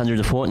 600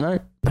 a fortnight?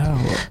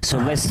 So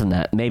less than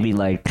that. Maybe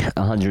like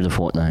 100 a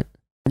fortnight.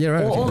 Yeah,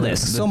 right. All less.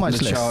 So much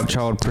the less.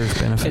 Child-proof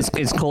benefit.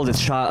 It's called a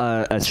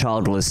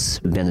childless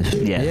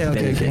benefit. Yeah,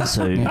 benefit. Okay.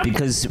 So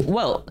because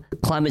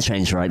climate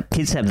change, right?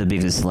 Kids have the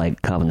biggest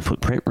like carbon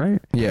footprint, right?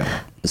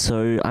 Yeah.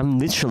 So I'm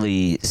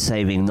literally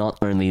saving not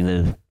only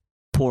the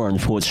poor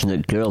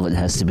unfortunate girl that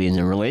has to be in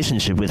a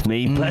relationship with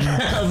me, but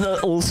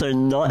I'm also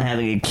not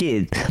having a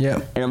kid.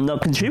 Yeah. And I'm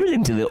not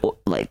contributing to the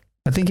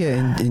I think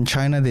in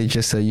China they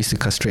just used to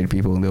castrate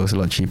people, and it was a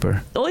lot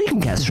cheaper. Oh, you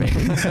can castrate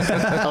me.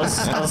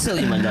 I'll sell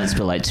you my nuts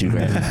for like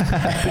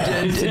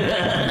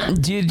 $2,000.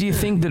 Do you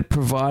think that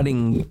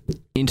providing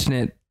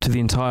internet to the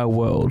entire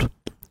world,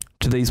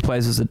 to these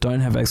places that don't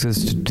have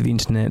access to the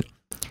internet,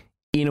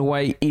 in a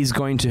way is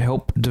going to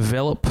help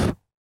develop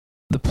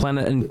the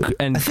planet?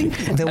 And I think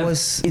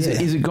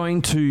is it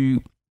going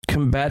to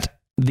combat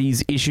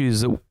these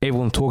issues that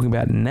everyone's talking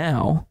about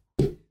now?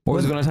 Or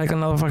is it going to take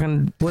another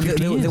fucking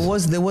 50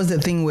 years? There was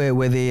that thing where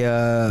they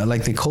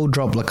they cold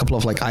dropped a couple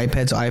of like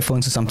iPads or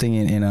iPhones or something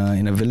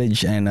in a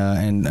village, and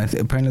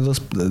apparently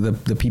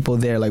the people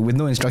there, like with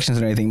no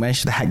instructions or anything,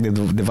 managed to hack the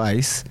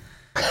device,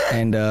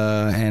 and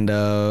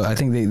I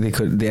think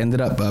they ended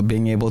up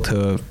being able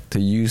to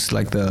use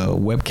like the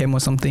webcam or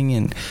something,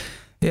 and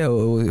yeah,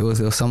 it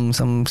was some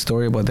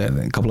story about that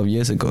a couple of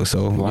years ago.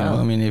 So wow.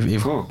 I mean,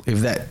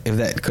 if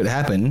that could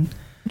happen,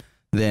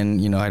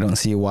 then I don't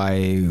see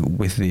why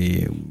with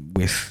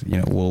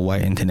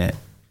worldwide internet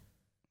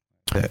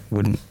that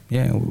wouldn't be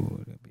a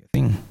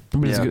thing.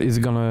 But is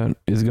it gonna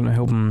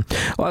help them?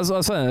 Well, I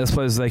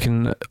suppose they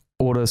can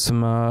order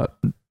some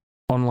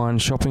online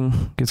shopping,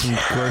 get some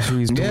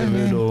groceries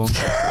delivered, or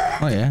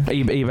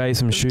eBay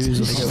some shoes.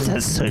 Or something.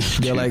 That's so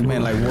stupid. They're like,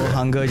 man, like world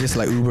hunger, just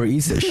like Uber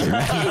Eats that shit.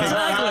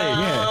 Exactly.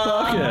 Yeah.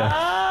 Fuck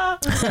yeah.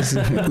 Just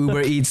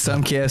Uber Eats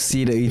some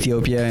KFC to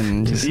Ethiopia,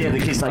 and just the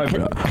kid's like,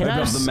 can I open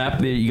up the map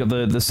there. You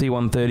got the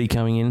C-130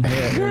 coming in.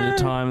 The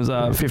time's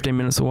 15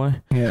 minutes away.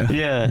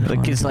 Yeah. The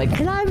kid's like,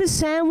 can I have a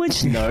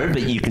sandwich? No,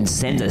 but you can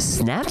send a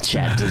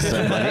Snapchat to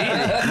somebody.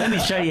 Let me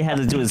show you how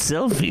to do a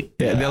selfie.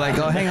 Yeah, they're like,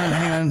 oh, hang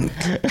on.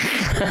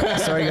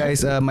 Sorry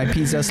guys, my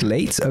pizza's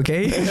late.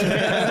 Okay.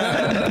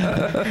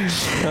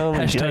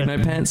 Hashtag no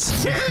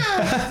pants.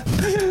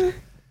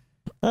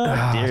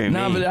 Dear me.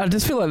 No, but I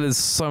just feel like there's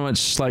so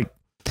much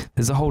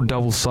there's a whole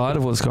double side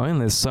of what's going on.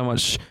 There's so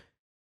much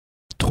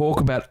talk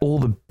about all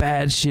the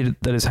bad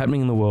shit that is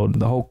happening in the world,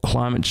 the whole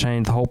climate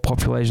change, the whole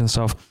population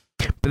stuff.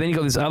 But then you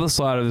got this other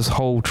side of this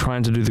whole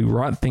trying to do the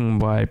right thing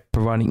by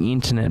providing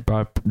internet,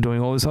 by doing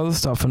all this other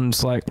stuff. And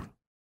it's like,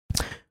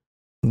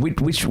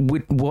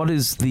 what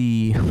is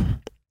the,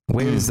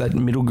 where is that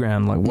middle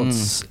ground? Like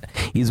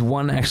is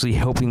one actually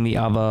helping the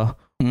other?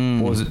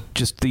 Or is it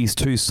just these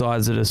two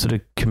sides that are sort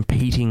of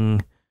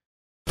competing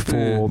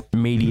for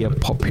media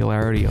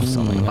popularity or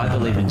something? I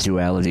believe in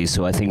duality,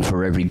 so I think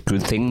for every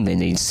good thing there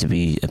needs to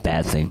be a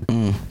bad thing.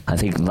 I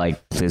think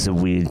there's a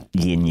weird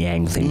yin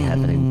yang thing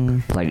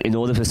happening. Like in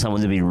order for someone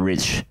to be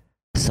rich,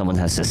 someone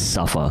has to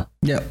suffer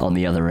on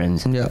the other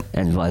end,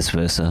 and vice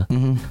versa.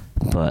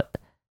 But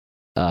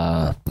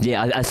I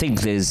think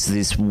there's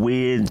this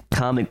weird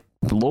karmic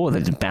law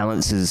that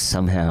balances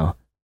somehow.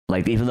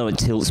 Like, even though it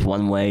tilts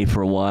one way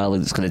for a while,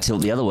 it's going to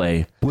tilt the other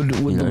way. Would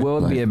the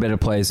world be a better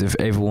place if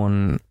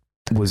everyone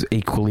was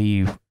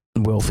equally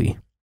wealthy?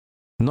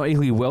 Not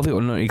equally wealthy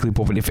or not equally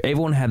poor, but if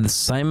everyone had the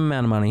same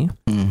amount of money,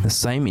 the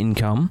same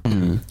income,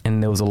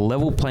 and there was a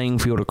level playing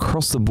field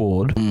across the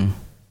board,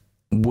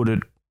 would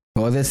it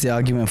Well, that's the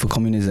argument for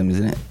communism,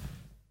 isn't it?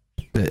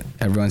 That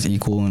everyone's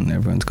equal and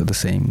everyone's got the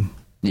same.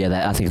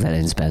 Yeah, I think that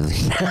ends badly.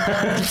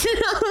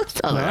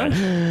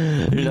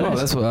 No,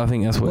 that's what I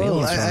think. That's what.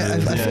 Well,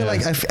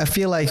 I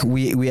feel like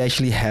we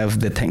actually have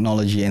the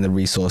technology and the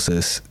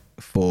resources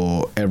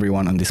for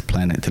everyone on this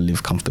planet to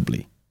live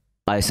comfortably.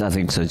 I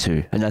think so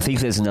too, and I think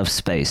there's enough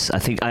space. I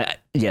think I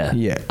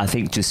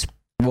think just.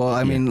 Well,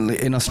 I mean,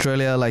 in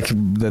Australia, like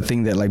the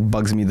thing that like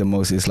bugs me the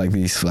most is like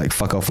these like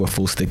 "fuck off, we're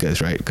full" stickers,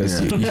 right? Because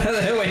we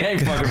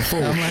ain't fucking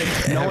full. I'm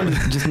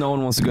like, no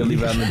one wants to go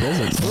live out in the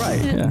desert,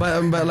 right? Yeah.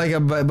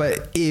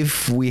 But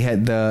if we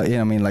had the,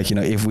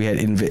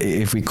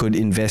 if we could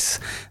invest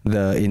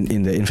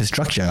in the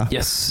infrastructure,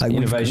 yes, like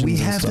innovations. We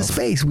have the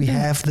space. We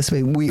have the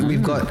space.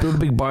 We've got build a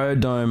big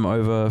biodome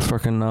over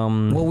fucking.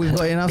 Well, we've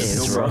got enough.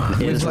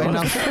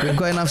 We've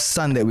got enough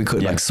sun that we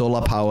could like solar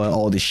power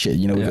all this shit.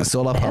 We've got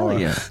solar power.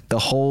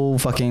 The whole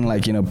fucking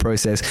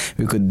process.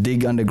 We could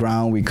dig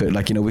underground. We could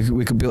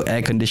we could build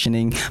air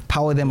conditioning,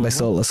 power them by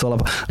solar.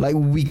 Like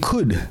we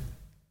could,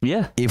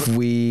 if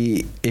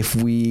we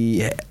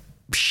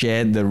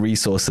shared the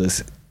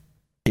resources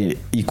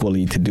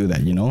equally to do that,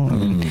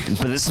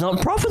 But it's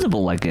not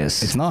profitable, I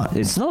guess. It's not.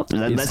 That's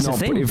the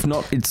thing.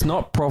 It's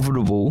not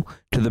profitable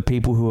to the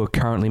people who are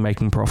currently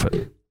making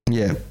profit.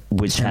 Yeah,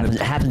 which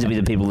happen to be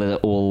the people that are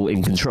all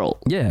in control.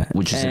 Yeah,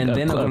 which is a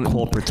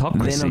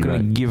corporatocracy. They're not going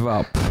to give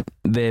up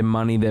their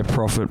money, their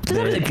profit.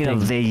 They're not going to give up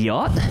their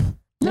yacht.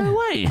 No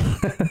way.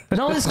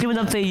 No one's giving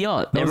up their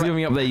yacht. No one's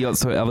giving up their yacht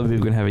so other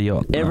people can have a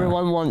yacht.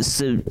 Everyone wants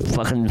to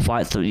fucking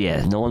fight through.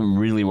 Yeah, no one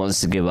really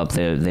wants to give up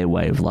their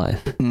way of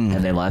life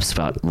and their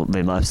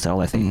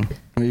lifestyle. I think.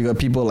 You got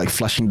people like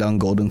flushing down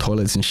golden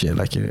toilets and shit.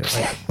 Like,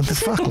 what the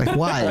fuck? Like,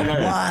 why?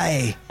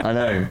 Why? I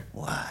know.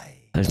 Why?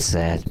 It's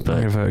sad, but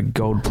I have a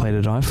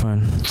gold-plated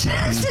iPhone.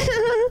 That's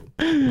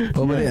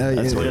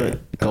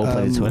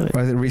gold-plated toilet.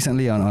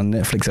 Recently on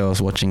Netflix, I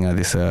was watching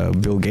this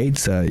Bill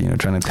Gates, trying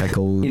to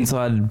tackle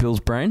inside Bill's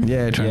brain.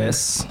 Yeah,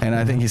 and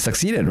I think he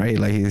succeeded, right?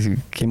 Like he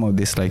came up with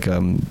this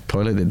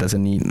toilet that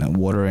doesn't need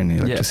water and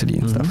electricity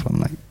and stuff. I'm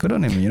like, good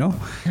on him,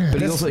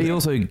 But he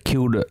also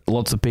killed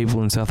lots of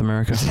people in South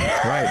America,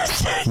 right?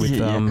 With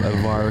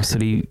a virus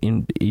that he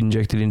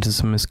injected into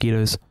some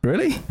mosquitoes.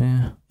 Really?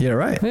 Yeah,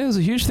 right. Yeah, it was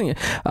a huge thing.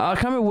 I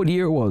can't remember what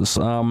year it was.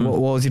 What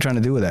was he trying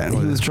to do with that? He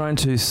was trying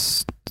to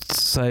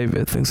save,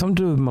 I think, something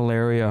to do with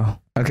malaria.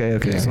 Okay.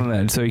 Something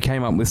like that. So he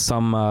came up with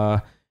some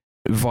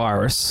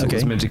virus that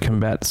was meant to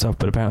combat stuff,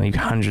 but apparently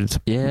hundreds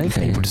of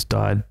people just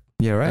died.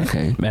 Yeah, right.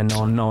 Okay. And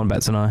no one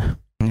bats an eye.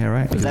 Yeah,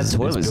 right. But that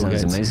toilet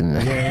sounds amazing.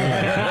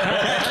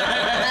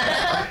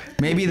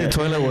 Maybe the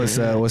toilet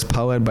was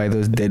powered by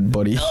those dead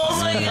bodies.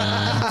 Oh my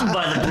god!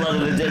 By the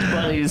blood of the dead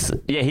bodies.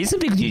 Yeah, he's a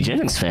big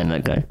eugenics fan,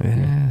 that guy.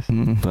 Yeah.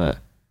 But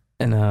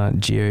and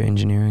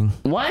geoengineering.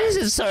 Why is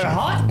it so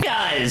hot,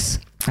 guys?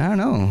 I don't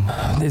know.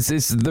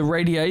 It's the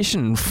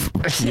radiation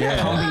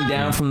pumping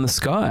down from the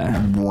sky.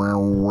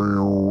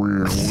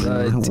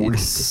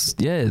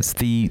 It's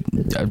the.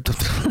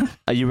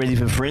 Are you ready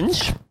for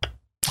Fringe?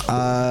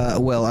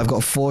 Well, I've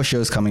got 4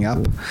 shows coming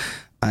up.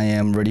 I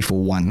am ready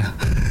for 1.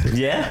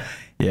 Yeah.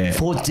 Yeah.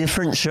 4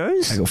 different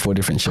shows? I got 4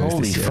 different shows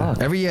Holy this year.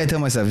 fuck. Every year I tell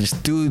myself,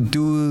 just do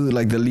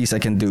like the least I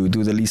can do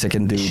the least I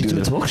can do. You should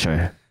do a talk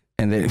show.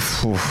 And then,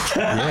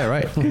 yeah,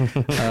 right.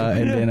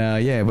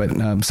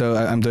 So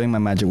I'm doing my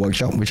magic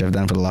workshop, which I've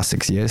done for the last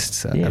 6 years.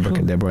 It's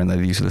Abracadabra and the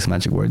Useless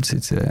Magic Words.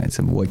 It's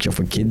a workshop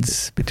for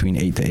kids between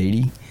 8 to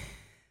 80,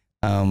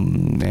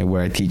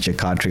 where I teach a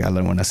card trick I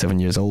learned when I was 7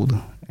 years old.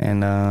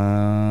 And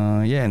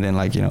and then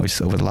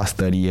just over the last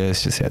 30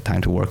 years, just had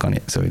time to work on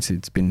it. So it's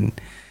been.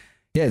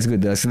 Yeah, it's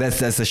good. So that's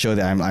the show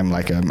that I'm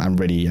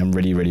ready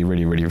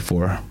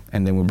for.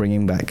 And then we're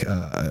bringing back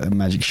a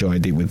magic show I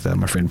did with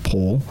my friend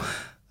Paul,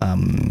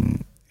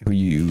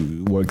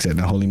 who works at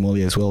Holy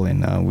Moly as well.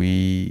 And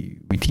we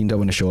teamed up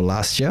on the show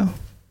last year.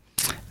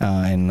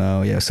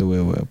 So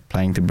we're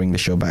planning to bring the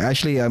show back.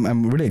 Actually,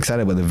 I'm really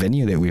excited about the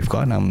venue that we've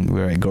got.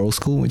 We're at Girls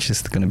School, which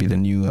is going to be the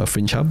new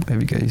Fringe Hub.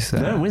 Have you guys?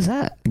 No, where's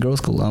that? Girls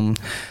School.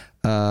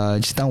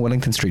 Just down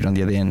Wellington Street on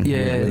the other end. Yeah,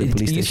 it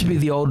used to be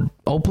the old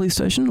police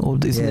station, or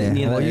is it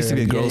near it used to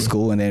be a girls'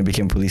 school, and then it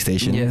became a police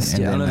station. Yes,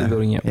 and I know the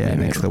building.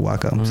 Next to the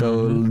Waka. Mm-hmm.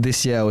 So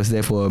this year I was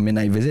there for a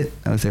midnight visit.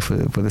 I was there for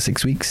the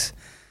 6 weeks,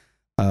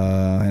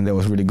 and that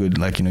was really good.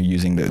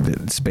 Using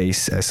the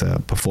space as a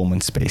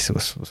performance space. It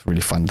was really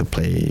fun to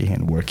play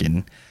and work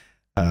in.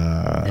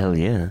 Hell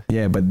yeah.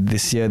 Yeah, but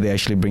this year they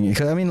actually bring it,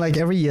 because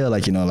every year,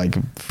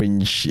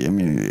 Fringe,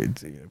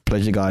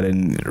 Pleasure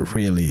Garden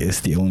really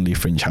is the only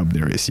Fringe hub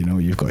there is.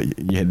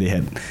 They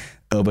had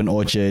Urban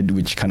Orchard,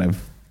 which kind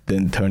of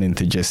then turned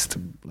into just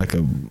like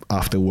a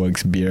after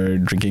works beer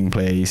drinking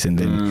place, and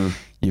then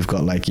you've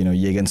got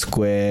Yegan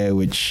Square,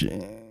 which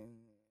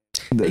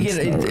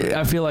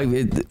I feel like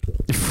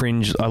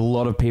Fringe, a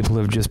lot of people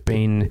have just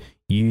been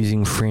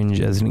using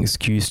Fringe as an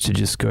excuse to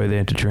just go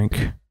there to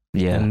drink.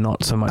 Yeah, and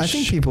not so much. I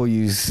think people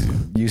use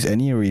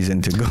any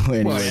reason to go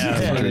anywhere.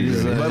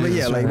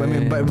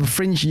 But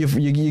Fringe, you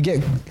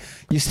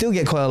still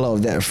get quite a lot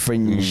of that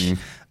Fringe.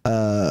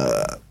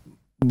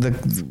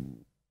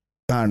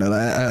 I don't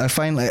know. I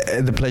find like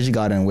the Pleasure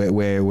Garden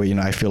where you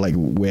know I feel like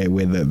where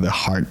the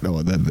heart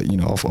or the you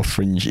know of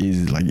Fringe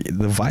is, like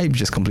the vibe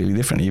just completely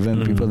different.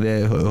 Even people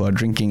there who are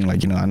drinking,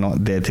 like, you know, are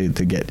not there to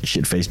get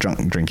shit faced drunk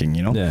drinking,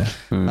 you know. Yeah.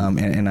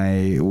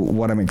 And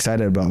what I'm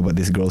excited about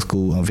this girls'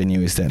 school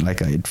venue is that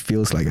like it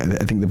feels like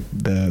I think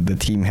the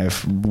team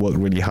have worked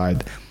really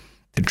hard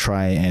to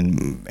try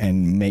and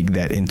make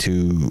that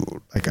into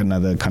like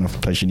another kind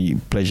of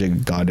pleasure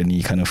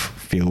garden-y kind of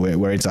feel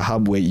where it's a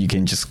hub where you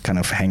can just kind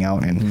of hang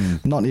out and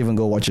not even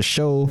go watch a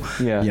show,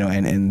 you know,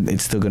 and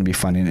it's still going to be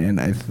fun.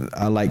 And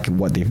I like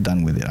what they've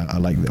done with it. I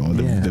like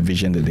the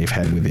vision that they've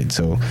had with it.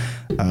 So,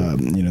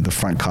 you know, the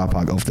front car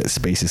park of that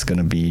space is going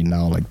to be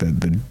now like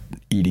the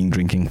eating,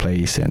 drinking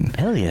place. And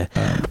hell yeah.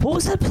 What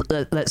was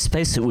that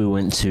space that we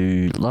went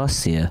to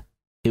last year?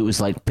 It was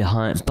like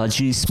behind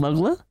Budgie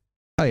Smuggler.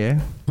 Oh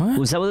yeah, what?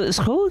 Was that what it was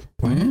called?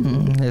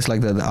 Mm-hmm. It's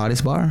like the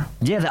artist bar.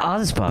 Yeah, the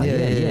artist bar.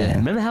 Yeah.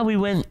 Remember how we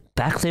went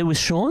back there with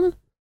Sean?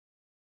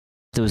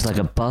 There was like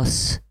a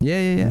bus.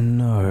 Yeah.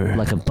 No.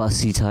 Like a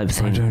bussy type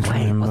thing. I don't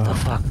remember. What the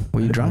fuck?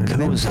 Were you drunk? It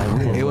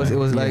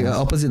was like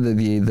opposite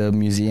the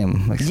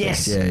museum. Like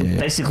yes. Yeah.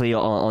 Basically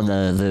on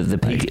the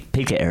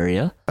Pika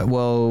area.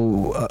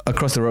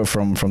 Across the road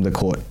from the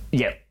court.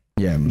 Yep.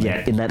 Yeah,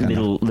 in that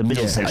middle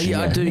section.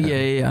 Yeah, I do.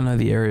 Yeah, I know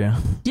the area.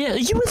 Yeah,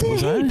 you were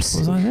there.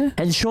 Was I there?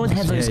 And Sean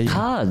had those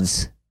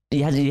cards.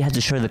 You had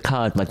to show the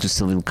card, like just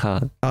a little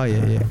card. Oh yeah.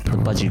 The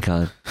budgie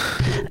card.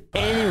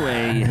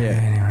 Anyway,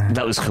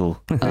 that was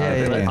cool. But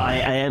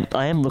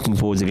I am looking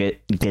forward to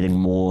getting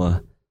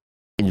more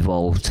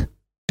involved.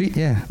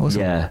 Yeah,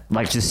 awesome. Yeah,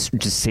 like just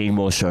seeing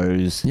more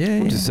shows. Yeah,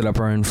 we'll just set up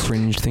our own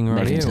Fringe thing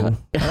right here.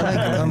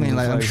 I mean,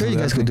 like, I'm sure you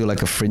guys could do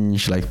like a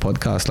Fringe like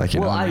podcast, like,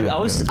 you know.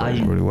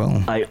 Really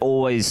well. I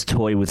always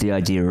toy with the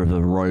idea of a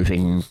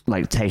roving,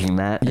 like taking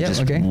that and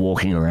just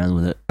walking around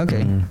with it. Okay.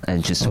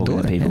 And just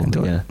talking to people.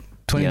 Yeah.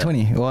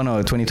 2020. Well, no,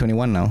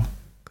 2021 now,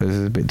 because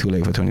it's a bit too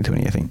late for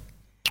 2020, I think.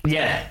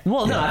 Yeah.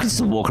 Well, no, I can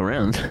still walk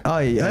around. Oh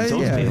yeah.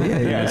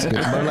 That's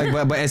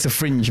good. But as a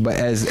Fringe,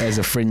 as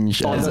a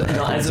Fringe.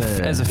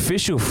 As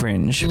official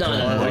Fringe.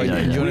 No.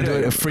 You want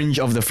to do a Fringe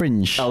of the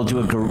Fringe? We'll do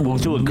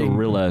a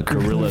gorilla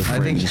Fringe. I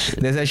think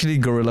there's actually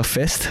Gorilla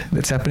Fest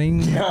that's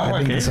happening. I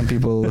think there's some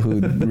people who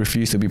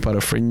refuse to be part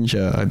of Fringe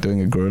are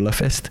doing a Gorilla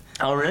Fest.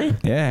 Oh really?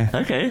 Yeah.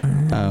 Okay.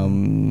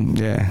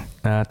 Yeah.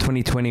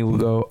 2020 will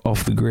go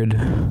off the grid.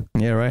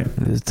 Yeah, right.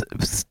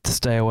 To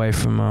stay away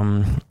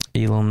from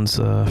Elon's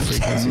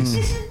frequencies.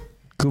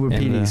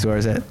 Kubernetes, where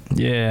is that?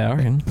 Yeah, I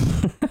reckon.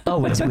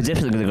 We're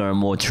definitely going to go on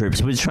more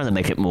trips. We're trying to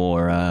make it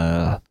more...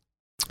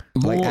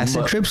 like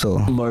acid trips or?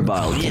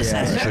 Mobile. Yes,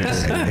 acid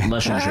trips.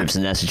 Mushroom trips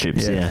and acid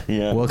trips,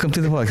 yeah. Welcome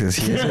to the podcast.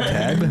 Here's a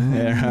tab.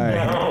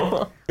 Yeah,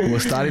 right. We'll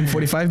start in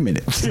 45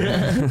 minutes.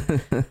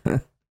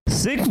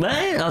 Sick,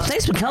 man. Oh,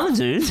 thanks for coming,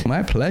 dude.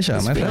 My pleasure.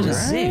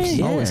 Sick,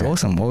 yeah. Always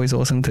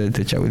awesome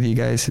to chat with you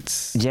guys.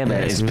 It's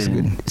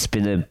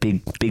been a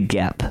big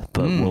gap,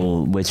 but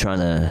we're trying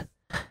to.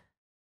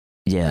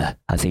 Yeah,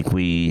 I think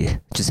we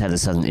just had a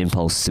sudden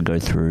impulse to go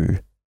through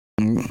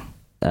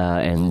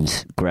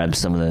and grab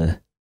some of the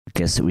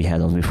guests that we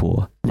had on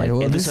before. Like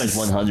episode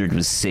 100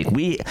 was sick.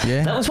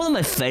 That was one of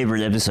my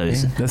favorite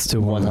episodes. Yeah, that's still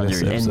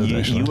 100.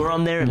 And you were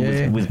on there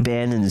with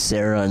Ben and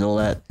Sarah and all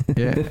that.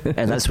 Yeah.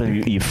 And that's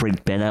when you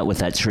freaked Ben out with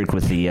that trick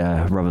with the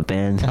rubber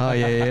band. Oh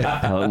yeah.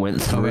 How it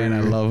went through. Oh man, I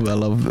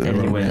love.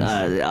 And he went,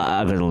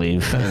 I gotta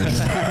leave.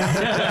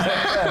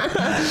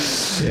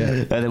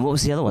 And then what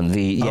was the other one?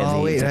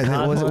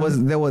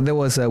 There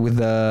was with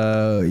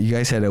the you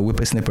guys had a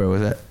whippersnipper.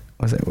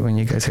 Was that when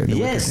you guys had the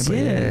whippersnipper?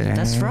 Yeah,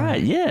 that's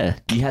right. Yeah,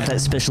 you had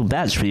that special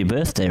badge for your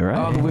birthday, right?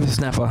 Oh, the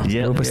whippersnapper.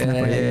 Yeah,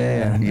 whippersnapper.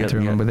 Yeah. I have to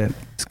remember that.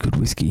 It's good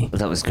whiskey.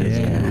 That was good.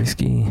 Yeah,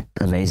 whiskey.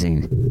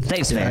 Amazing.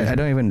 Thanks, man. I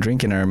don't even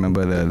drink, and I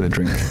remember the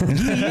drink. You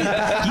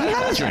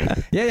had a drink.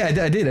 Yeah,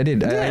 I did.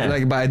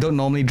 Yeah. But I don't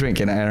normally drink,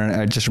 and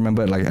I just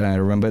remember I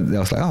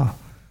was like, oh.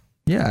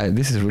 Yeah,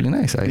 this is really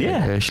nice. Did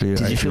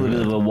you feel a bit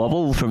of a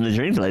wobble from the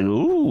drink? Like,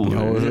 ooh.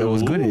 It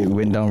was good. It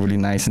went down really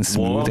nice and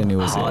smooth, warm, and it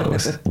was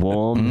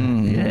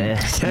warm. Yeah.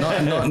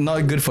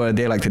 not good for a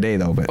day like today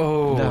though. But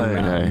no.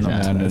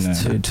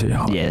 That's too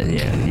hot.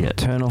 Yeah.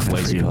 Turn off the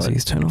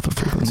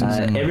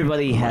frequencies.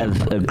 Everybody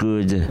have a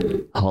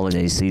good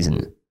holiday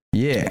season.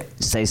 Yeah.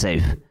 Stay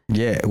safe.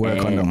 Yeah. Wear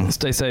a condom.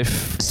 Stay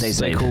safe.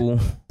 Stay cool.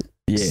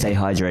 Yeah. Stay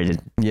hydrated.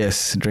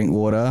 Yes, drink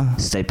water.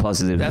 Stay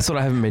positive. That's what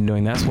I haven't been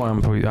doing. That's why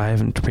I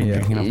haven't been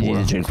drinking enough water. You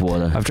need to drink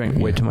water. I've drank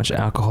way too much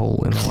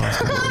alcohol in the last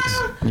couple of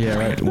weeks. Yeah,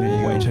 right.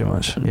 Way too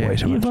much. Way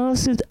too much.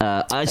 Bastard.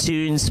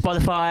 iTunes,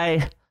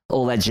 Spotify,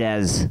 all that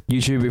jazz.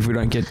 YouTube if we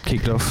don't get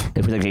kicked off.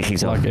 Like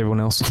everyone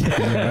else.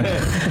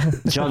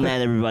 Jon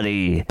Madd,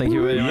 everybody. Thank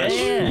you very much.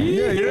 Yeah.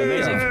 You're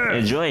amazing.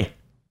 Enjoy.